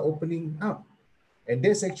 things are opening up. And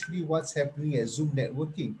that's actually what's happening at Zoom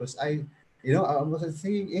Networking. Because I was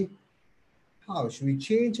thinking, how should we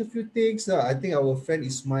change a few things? I think our friend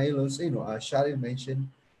Ismail also, Sharin mentioned,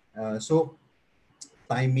 so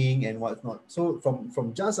timing and whatnot. So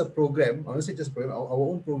from just a program, honestly, just a program, our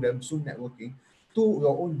own program, Zoom Networking, to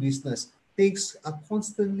your own business, things are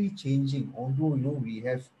constantly changing. Although, we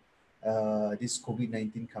have this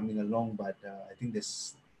COVID-19 coming along, but I think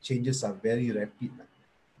this changes are very rapid.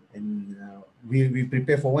 And we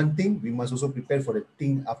prepare for one thing, we must also prepare for the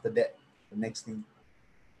thing after that, the next thing.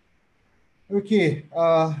 Okay,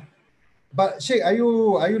 but Sheikh, are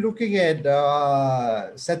you looking at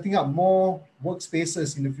setting up more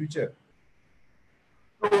workspaces in the future?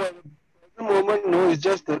 At the moment, no, it's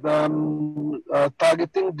just that I'm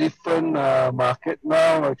targeting different market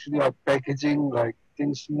now. Actually, I'm packaging like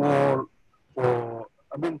things more for,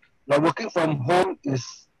 like working from home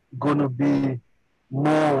is going to be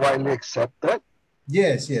more widely accepted.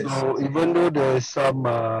 Yes. So even though there's some,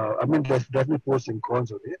 there's definitely pros and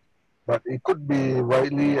cons of it, but it could be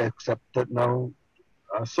widely accepted now.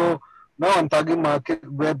 So now I'm targeting market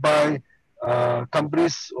whereby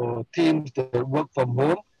companies or teams that work from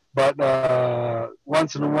home, but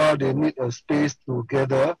once in a while they need a space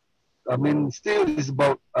together. Still it's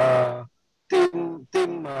about team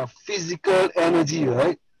physical energy,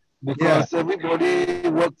 right? Because everybody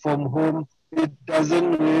work from home. It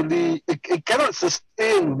doesn't really, it cannot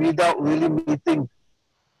sustain without really meeting.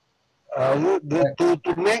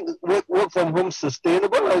 To make work from home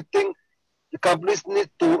sustainable, I think the companies need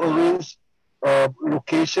to arrange a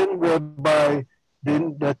location whereby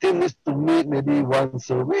the team needs to meet maybe once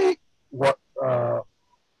a week,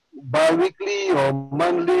 bi-weekly or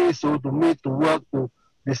monthly, so to meet, to work, to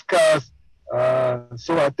discuss.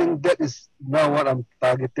 So I think that is now what I'm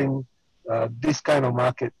targeting, this kind of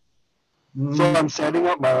market. So I'm setting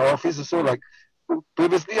up my office. So like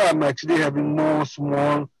previously, I'm actually having more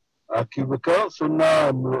small cubicle. So now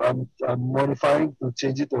I'm modifying to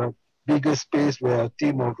change it to a bigger space where a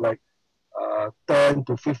team of like 10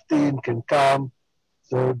 to 15 can come.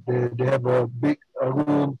 So they have a big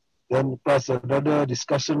room, then plus another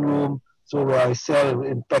discussion room. So where I sell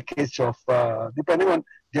in package of depending on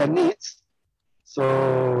their needs.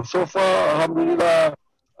 So far, alhamdulillah,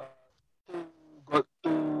 got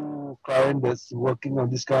two clients that's working on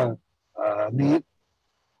this kind of need.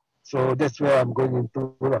 So that's where I'm going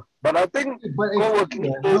into. But I think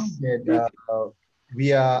co-working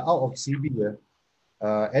we are out of CB.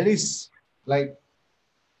 At least, like,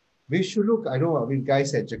 we should look,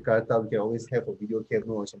 guys at Jakarta, we can always have a video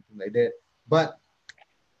camera or something like that. But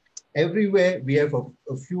everywhere, we have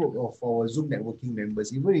a few of our Zoom networking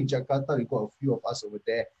members. Even in Jakarta, we got a few of us over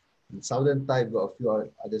there. In Southern Thai, we got a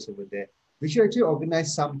few others over there. We should actually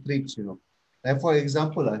organize some trips, Like for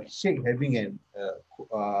example, Sheikh having a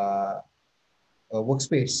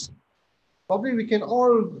workspace. Probably we can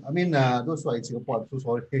all, those who are in Singapore, I'm so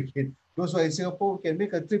sorry. Those who are in Singapore can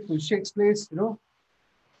make a trip to Sheikh's place,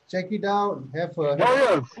 check it out, have a...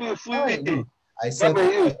 I said,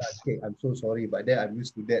 I'm so sorry, but then I'm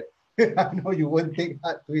used to that. I know you won't take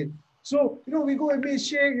heart to it. So, we go and meet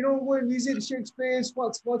Sheikh, go and visit Sheikh's place,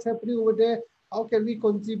 what's happening over there, how can we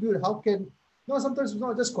contribute, sometimes we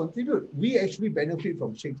not just contribute, we actually benefit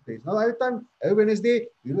from Sheikh's place. Now, every Wednesday,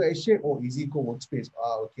 we look at Sheikh, easy go workspace.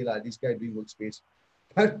 Okay lah, this guy doing workspace.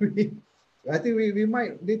 But I think we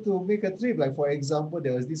might need to make a trip. Like, for example,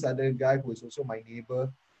 there was this other guy who is also my neighbor,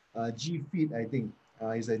 G-Fit, I think.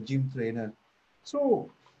 He's a gym trainer. So,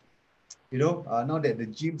 now that the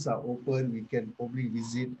gyms are open, we can probably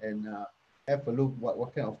visit and have a look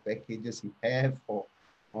what kind of packages he have, or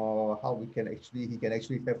how he can actually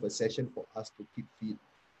have a session for us to keep fit.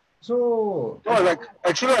 So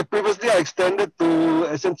previously I extended to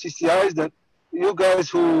SMCCIs that you guys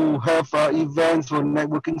who have events or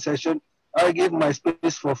networking session, I give my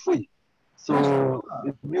space for free. So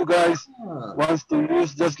if you guys wants to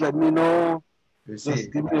use, just let me know.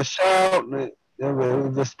 Just give me a shout.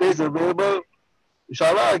 If the space available,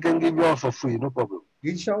 inshallah, I can give you all for free, no problem.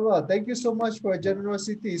 Inshallah. Thank you so much for your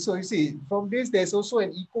generosity. So you see, from this, there's also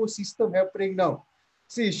an ecosystem happening now.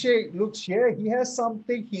 See, Sheikh looks here, he has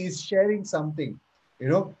something, he is sharing something,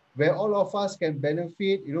 where all of us can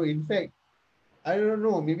benefit. In fact, I don't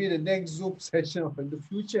know, maybe the next Zoom session or in the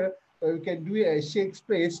future, we can do it at Sheikh's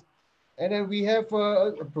place. And then we have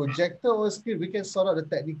a projector or a screen. We can sort out the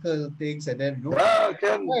technical things, and then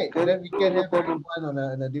then we can have everyone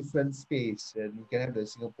on a different space, and we can have the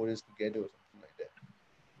Singaporeans together or something like that.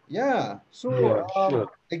 Yeah. So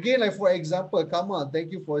again, like for example, Kamal,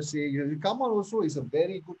 thank you for saying. Kamal also is a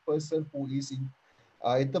very good person who is in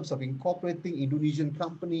terms of incorporating Indonesian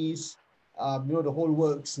companies. The whole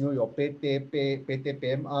works. Your PT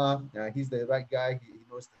PMR. He's the right guy. He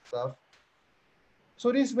knows the stuff.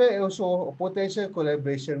 So this way also a potential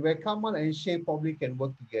collaboration where Kamal and Sheikh probably can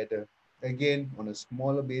work together. Again, on a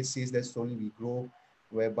smaller basis, that's slowly we grow,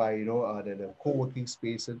 whereby, the co-working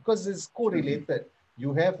spaces, because it's correlated.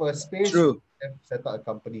 You have a space, you have set up a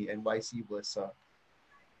company, and vice versa.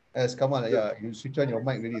 As Kamal, you switch on your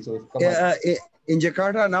mic really. So Kamal. In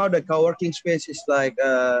Jakarta now, the co-working space is like,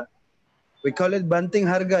 we call it banting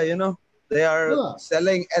harga, They are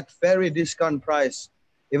selling at very discount price.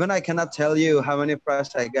 Even I cannot tell you how many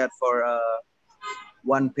price I got for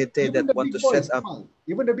one PT that want to set up.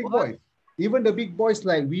 Even the big boys. Even the big boys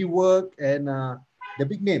like WeWork and the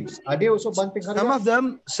big names. Are they also banting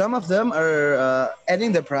harga? Some of them are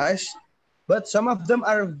adding the price, but some of them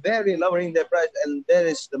are very lowering their price, and that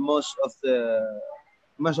is the most of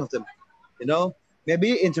them.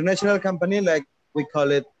 Maybe international company like we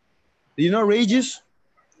call it. Do you know Regis?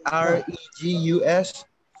 REGUS.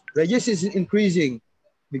 Regis is increasing.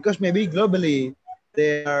 Because maybe globally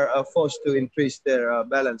they are forced to increase their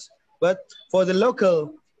balance. But for the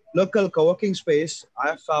local co-working space,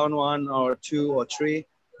 I found one or two or three.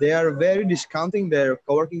 They are very discounting their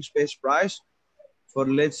co-working space price. For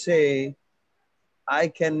let's say, I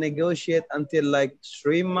can negotiate until like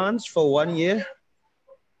 3 months for 1 year.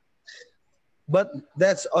 But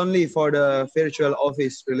that's only for the virtual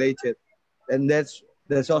office related, and there's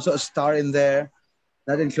also a star in there.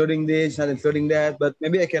 Not including this, not including that, but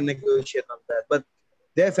maybe I can negotiate on that. But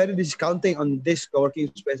they're very discounting on this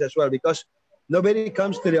co-working space as well, because nobody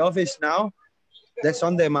comes to the office now. That's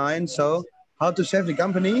on their mind. So how to save the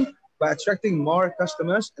company by attracting more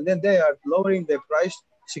customers, and then they are lowering their price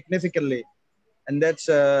significantly. And that's,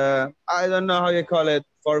 I don't know how you call it.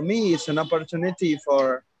 For me, it's an opportunity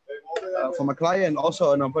for my client,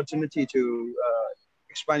 also an opportunity to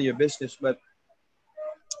expand your business. But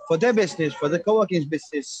for their business, for the co-working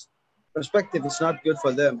business perspective, it's not good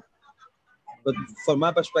for them. But for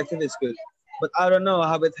my perspective, it's good. But I don't know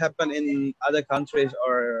how it happened in other countries,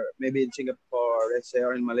 or maybe in Singapore, let's say,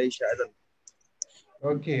 or in Malaysia. I don't know.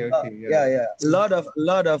 Okay. A lot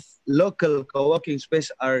of local co-working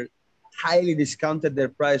space are highly discounted their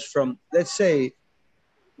price from, let's say,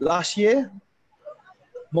 last year,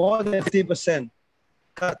 more than 50%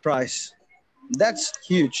 cut price. That's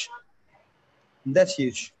huge.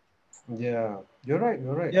 Yeah, you're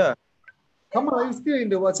right. Yeah. Come on, are you still in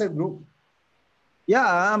the WhatsApp group?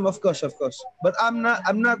 Yeah, of course. But I'm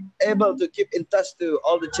not able to keep in touch to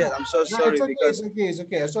all the chat. I'm so sorry. It's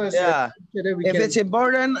okay. So if it's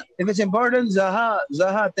important,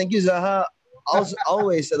 Zaha, thank you, Zaha. Also,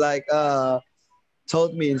 always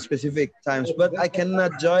told me in specific times, but I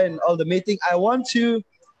cannot join all the meeting. I want to,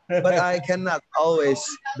 but I cannot always.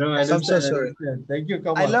 No, I'm so sorry. Thank you,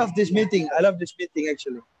 Kamal. I love this meeting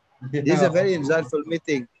actually. Yeah. This is a very insightful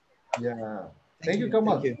meeting. Yeah. Thank you,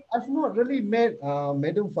 Kamal. I've not really met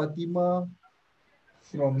Madam Fatima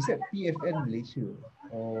from PFN Malaysia.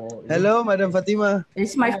 Hello, Madam Fatima.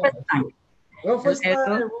 It's my first time. Well, first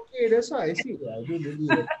time. Okay, that's why I see. I don't really.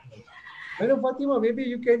 Hello Fatima, maybe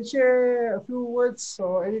you can share a few words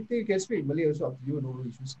or anything. You can speak Malay also, up to you. No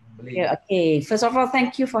issues in Malay. Yeah, okay. First of all,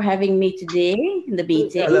 thank you for having me today in the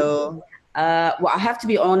meeting. Hello. Well, I have to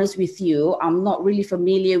be honest with you. I'm not really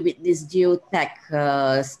familiar with this geotech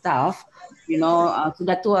stuff. You know,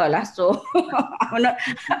 sudah tua lah, so I'm not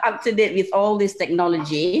up to date with all this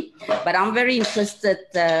technology. But I'm very interested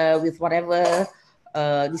with whatever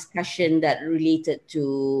discussion that related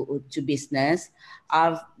to business.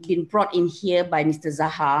 I've been brought in here by Mr.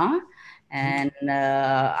 Zaha, and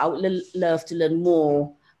I would love to learn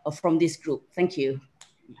more from this group. Thank you.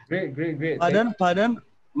 Great. Pardon.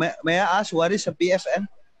 May I ask what is a PFN?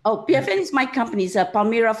 Oh, PFN is my company. It's a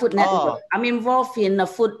Palmyra Food Network. I'm involved in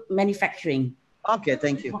food manufacturing. Okay,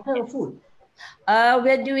 thank you. What kind of food?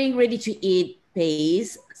 We're doing ready-to-eat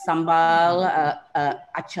paste, sambal,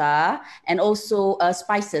 achar, and also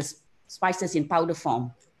spices in powder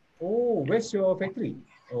form. Oh, where's your factory?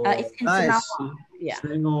 Oh, It's in Nice. Senawang. Yeah.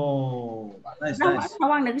 Selangor. Nice.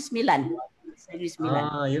 Senawang, Negeri Sembilan. Negeri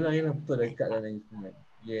Sembilan. Yelah, betul dekat dalam internet.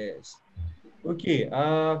 Yes. Okay.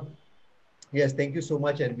 Yes, thank you so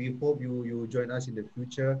much, and we hope you join us in the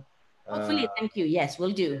future. Hopefully, thank you. Yes,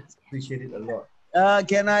 we'll do. Appreciate it a lot.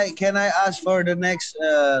 Can I ask for the next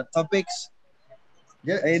topics?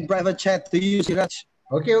 Yeah. In private chat to you, Siraj?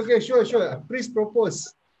 Okay, sure. Please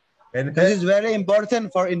propose. And Because it's very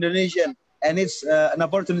important for Indonesian, and it's an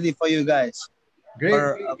opportunity for you guys. great.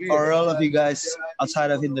 For all of you guys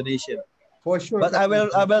outside of Indonesia. For sure. But I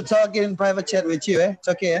will talk in private chat with you. It's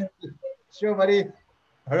okay. Sure, buddy.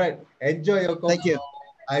 All right. Enjoy your coffee. Thank you.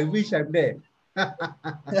 I wish I'm there.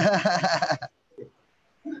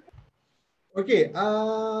 Okay.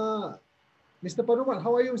 Mr. Panumat,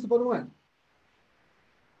 how are you, Mr. Panumat?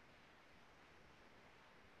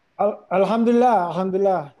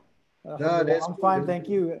 Alhamdulillah. That's I'm fine, good. thank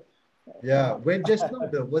you. Yeah, when just now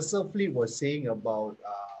the Versa fleet was saying about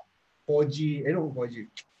 4G, not 4G.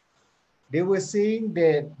 They were saying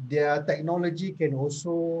that their technology can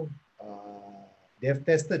also, they have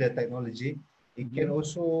tested their technology. It can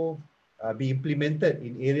also be implemented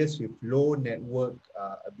in areas with low network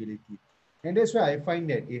ability. And that's why I find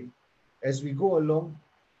that as we go along,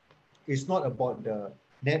 it's not about the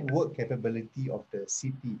network capability of the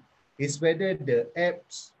city. It's whether the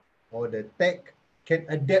apps or the tech can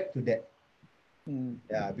adapt to that.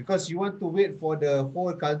 Yeah, because you want to wait for the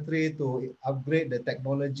whole country to upgrade the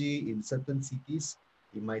technology in certain cities,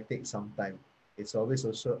 it might take some time. It's always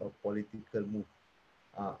also a political move.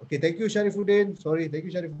 Okay, thank you, Sharifuddin. Thank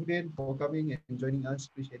you, Sharifuddin, for coming and joining us.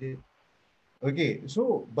 Appreciate it. Okay,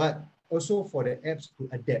 so, but also for the apps to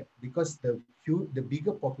adapt, because the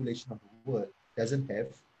bigger population of the world doesn't have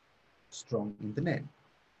strong internet.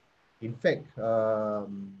 In fact,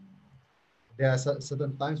 there are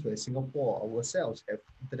certain times where Singapore ourselves have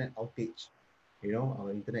internet outage. You know,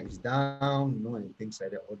 our internet is down, you know, and things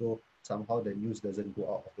like that, although somehow the news doesn't go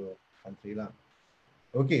out of the country.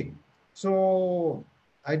 Okay, so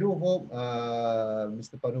I do hope,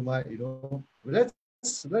 Mr. Panumat, you know,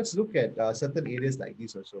 let's look at certain areas like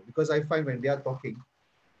this also, because I find when they are talking,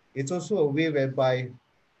 it's also a way whereby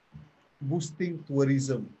boosting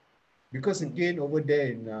tourism. Because again, over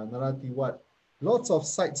there in Naratiwat, lots of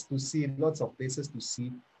sites to see, lots of places to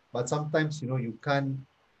see, but sometimes, you know, you can't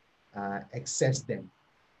access them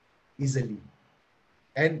easily.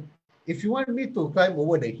 And if you want me to climb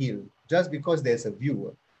over the hill, just because there's a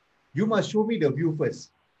view, you must show me the view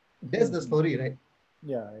first. That's the story, right?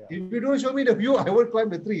 Yeah. If you don't show me the view, I won't climb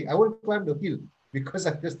the tree. I won't climb the hill because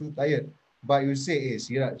I'm just too tired. But you say, hey,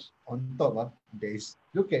 Siraj, on top, there is,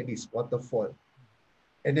 look at this waterfall.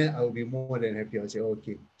 And then I will be more than happy. I'll say,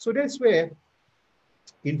 okay. So that's where,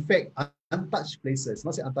 in fact, untouched places,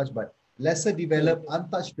 not say untouched, but lesser developed,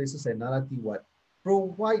 untouched places in Naratiwat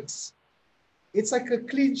provides, it's like a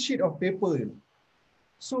clean sheet of paper. You know?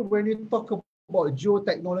 So when you talk about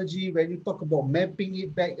geotechnology, when you talk about mapping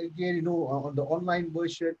it back again, you know, on the online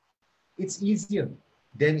version, it's easier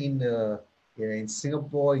than in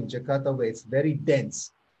Singapore, in Jakarta, where it's very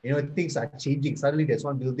dense. You know, things are changing. Suddenly there's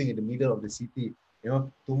one building in the middle of the city. You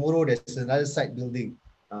know, tomorrow there's another side building.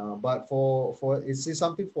 But for it's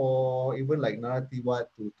something for even like Naratiwat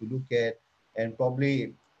to look at, and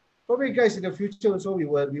probably guys in the future also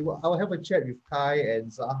I'll have a chat with Kai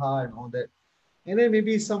and Zaha and all that. And then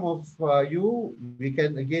maybe some of you, we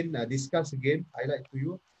can again discuss again, highlight to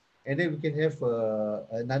you. And then we can have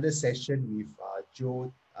another session with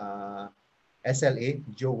SLA,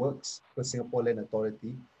 GeoWorks, for Singapore Land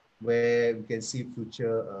Authority, where we can see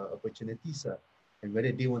future opportunities and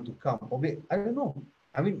whether they want to come. Probably, I don't know.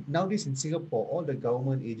 I mean, nowadays in Singapore, all the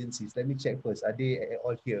government agencies, let me check first, are they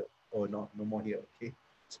all here or not? No more here, okay?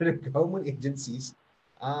 So the government agencies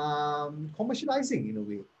commercializing in a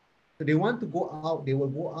way. So they want to go out, they will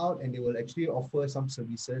go out and they will actually offer some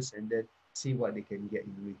services and then see what they can get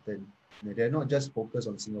in return. They're not just focused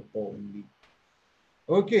on Singapore only.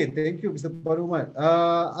 Okay, thank you, Mr. Parumat.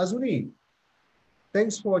 Azuni,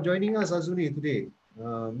 thanks for joining us, Azuni, today.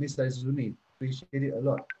 Miss Azuni, appreciate it a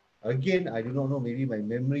lot. Again, I do not know, maybe my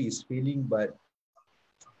memory is failing, but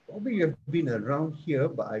probably you have been around here,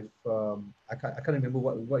 but I can't remember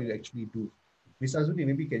what you actually do. Miss Azuni,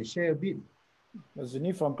 maybe you can share a bit.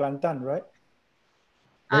 Azuni from Kelantan, right?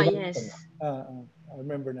 Yes. I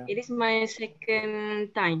remember now. It is my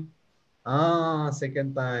second time.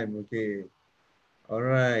 Second time. Okay. All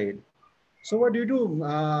right. So what do you do,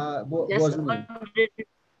 Just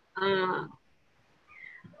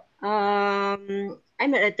I'm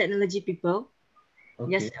not a technology people.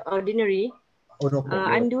 Okay. Just ordinary. Oh, no problem.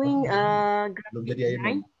 I'm doing graphic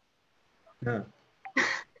design.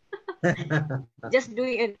 Just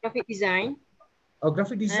doing a graphic design. Oh,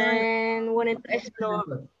 graphic design. And wanted to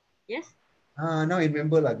explore. Yes. Now I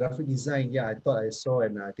remember like graphic design. Yeah, I thought I saw,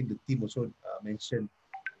 and I think the team also mentioned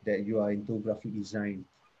that you are into graphic design.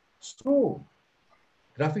 So,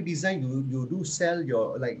 graphic design, you do sell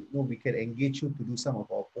your, like, you know, we can engage you to do some of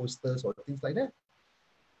our posters or things like that?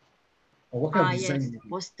 Or what kind of design? Yes,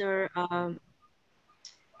 poster.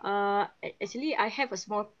 Actually, I have a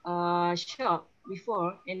small shop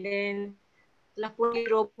before, and then telah pun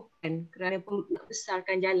dirobohkan kerana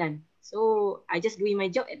membesarkan jalan. So, I just doing my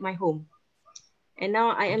job at my home. And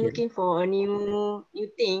now I am looking for new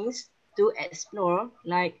things to explore,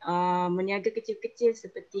 like meniaga kecil-kecil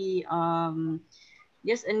seperti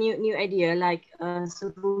just a new idea like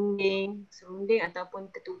serunding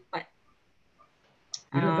ataupun ketupat.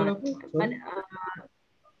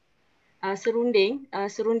 Serunding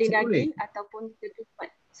daging ataupun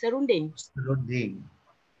ketupat. Serunding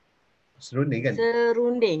kan?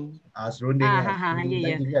 Serunding. Serunding kan.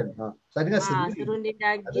 Ya. Saya dengar serunding. Serunding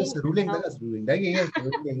daging. Ada seruling tak? Serunding daging kan?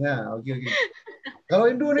 Serunding lah. Okey. Kalau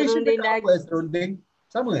Indonesia apa serunding?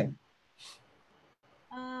 Sama kan?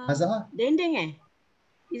 Azhar? Dendeng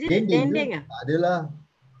Is it dendeng Adalah.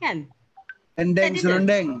 Kan? Dendeng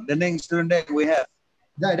serunding we have.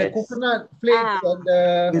 The coconut flakes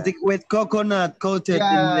and with coconut coated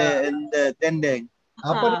in the dendeng.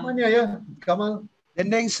 Apa namanya ya, Kamal?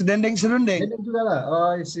 Dendeng serunding. Dendeng juga lah.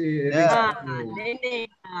 Oh, I see. Dendeng.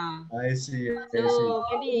 I see. So,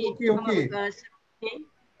 maybe okay.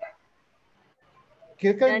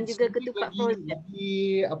 Dan juga ketupat frozen.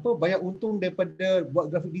 Apa banyak untung daripada buat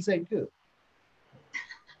graphic design ke?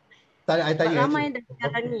 I tanya. Ramai dah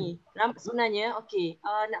sekarang ni. Sebenarnya,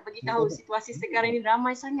 nak bagi tahu situasi sekarang ni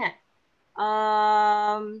ramai sangat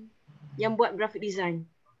yang buat graphic design.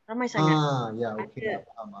 Ramai sangat. Ya, okey.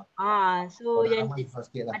 Faham. So yang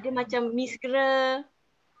ada macam miskra,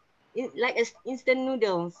 like instant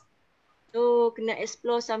noodles. So kena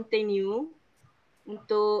explore something new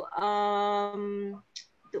untuk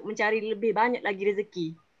mencari lebih banyak lagi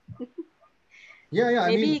rezeki.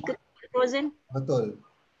 Maybe frozen. Betul.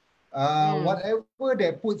 Whatever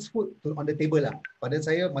that puts food on the table lah. Pada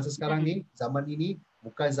saya masa sekarang ni, zaman ini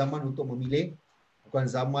bukan zaman untuk memilih. Bukan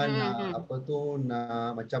zaman nak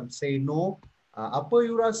macam say no. Apa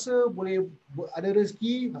you rasa boleh ada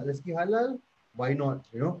rezeki halal, why not,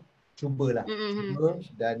 you know? Cubalah. Cuba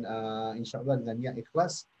dan insyaAllah dengan niat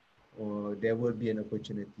ikhlas, there will be an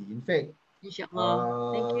opportunity. In fact,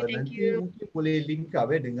 insyaAllah. Thank you. Mungkin boleh link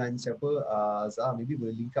up dengan siapa, Zah, maybe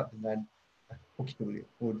boleh link up dengan boleh.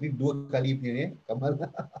 Ini 2 kali punya ni, Kamal.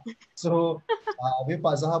 So, maybe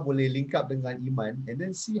Pak Zahar boleh link up dengan Iman and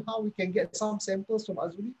then see how we can get some samples from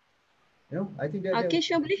Azuli. You know, I think that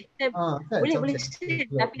sure boleh. Boleh share.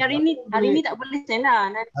 Tapi hari ni tak boleh share lah.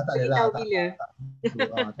 Nanti tahu bila.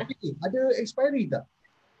 Tapi ada expiry tak?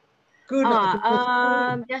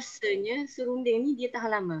 Biasanya serunding ni dia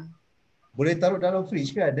tahan lama. Boleh taruh dalam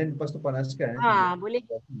fridge kan dan lepas tu panaskan. Boleh.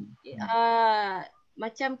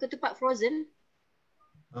 Macam ketupat frozen.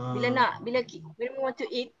 Bila want to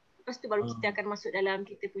eat, lepas tu baru kita akan masuk dalam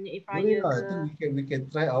kita punya air fryer ke. We can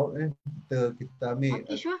try out kita ambil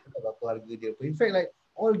berapa harga dia. In fact, like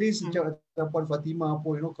all this macam Puan Fatimah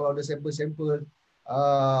pun, you know, kalau ada sampel-sampel,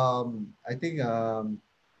 I think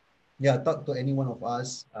talk to any one of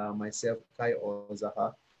us, myself, Kai or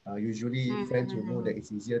Zaha. Usually friends will know that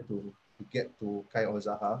it's easier to get to Kai or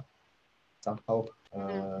Zaha. Somehow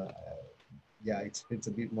it's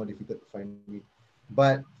a bit more difficult to find it.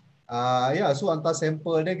 But so hantar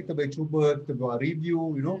sampel dan kita boleh cuba, kita buat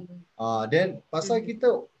review, you know. Then pasal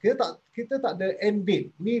kita tak ada end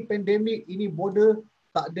date. Ni pandemic, ini border,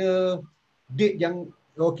 tak ada date yang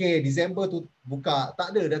Okay, Disember tu buka.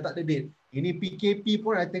 Tak ada, dah tak ada date. Ini PKP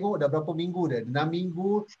pun saya tengok dah berapa minggu dah. 6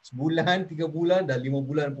 minggu, sebulan, 3 bulan, dah 5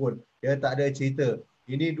 bulan pun. Dia tak ada cerita.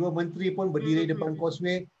 Ini dua menteri pun berdiri depan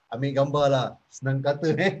causeway, ambil gambar lah. Senang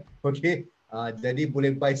kata Okay. Jadi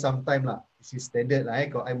boleh buy sometime lah. This is standard lah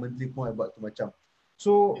Kalau I menteri pun I buat tu macam.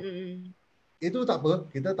 So, itu tak apa.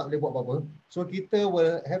 Kita tak boleh buat apa-apa. So, kita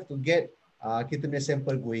will have to get kita punya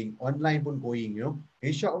sample going, online pun going,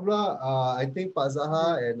 InsyaAllah, I think Pak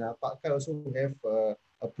Zaha and Pak Kai also have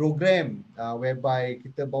a program whereby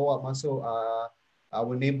kita bawa masuk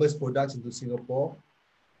our neighbors products into Singapore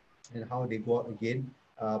and how they go out again.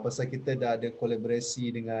 Pasal kita dah ada kolaborasi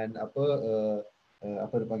dengan apa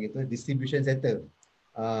dia panggil tu, distribution center.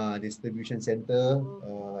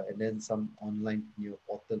 And then some online punya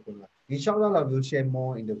portal pun lah. InsyaAllah lah, we'll share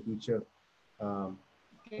more in the future.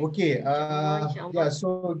 Okay, yeah,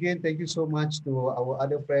 so again, thank you so much to our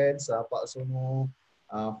other friends, Pak Sono,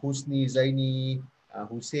 Husni Zaini,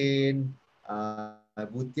 Hussein,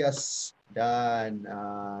 Butias, dan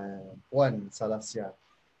Puan Salasya.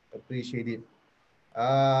 Appreciate it.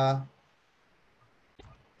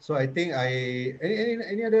 So I think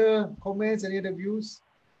any other comments, any other views?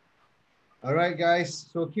 All right, guys.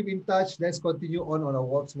 So keep in touch. Let's continue on our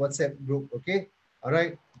WhatsApp group. Okay. All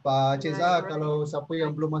right. Pak Cik Zah, kalau siapa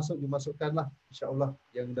yang belum masuk, dimasukkanlah. InsyaAllah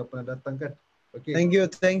yang dah pernah datang kan. Okay. Thank you.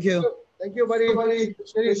 Thank you. Thank you, buddy.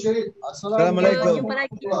 Syarif. Assalamualaikum.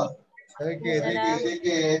 Okay. Thank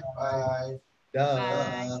you. Bye.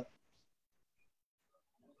 Dah.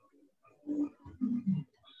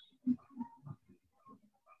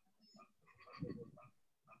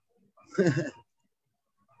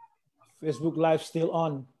 Facebook Live still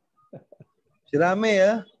on. Ramai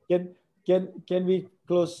ya. Can we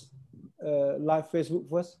close live Facebook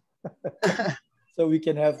first? So we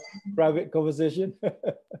can have private conversation.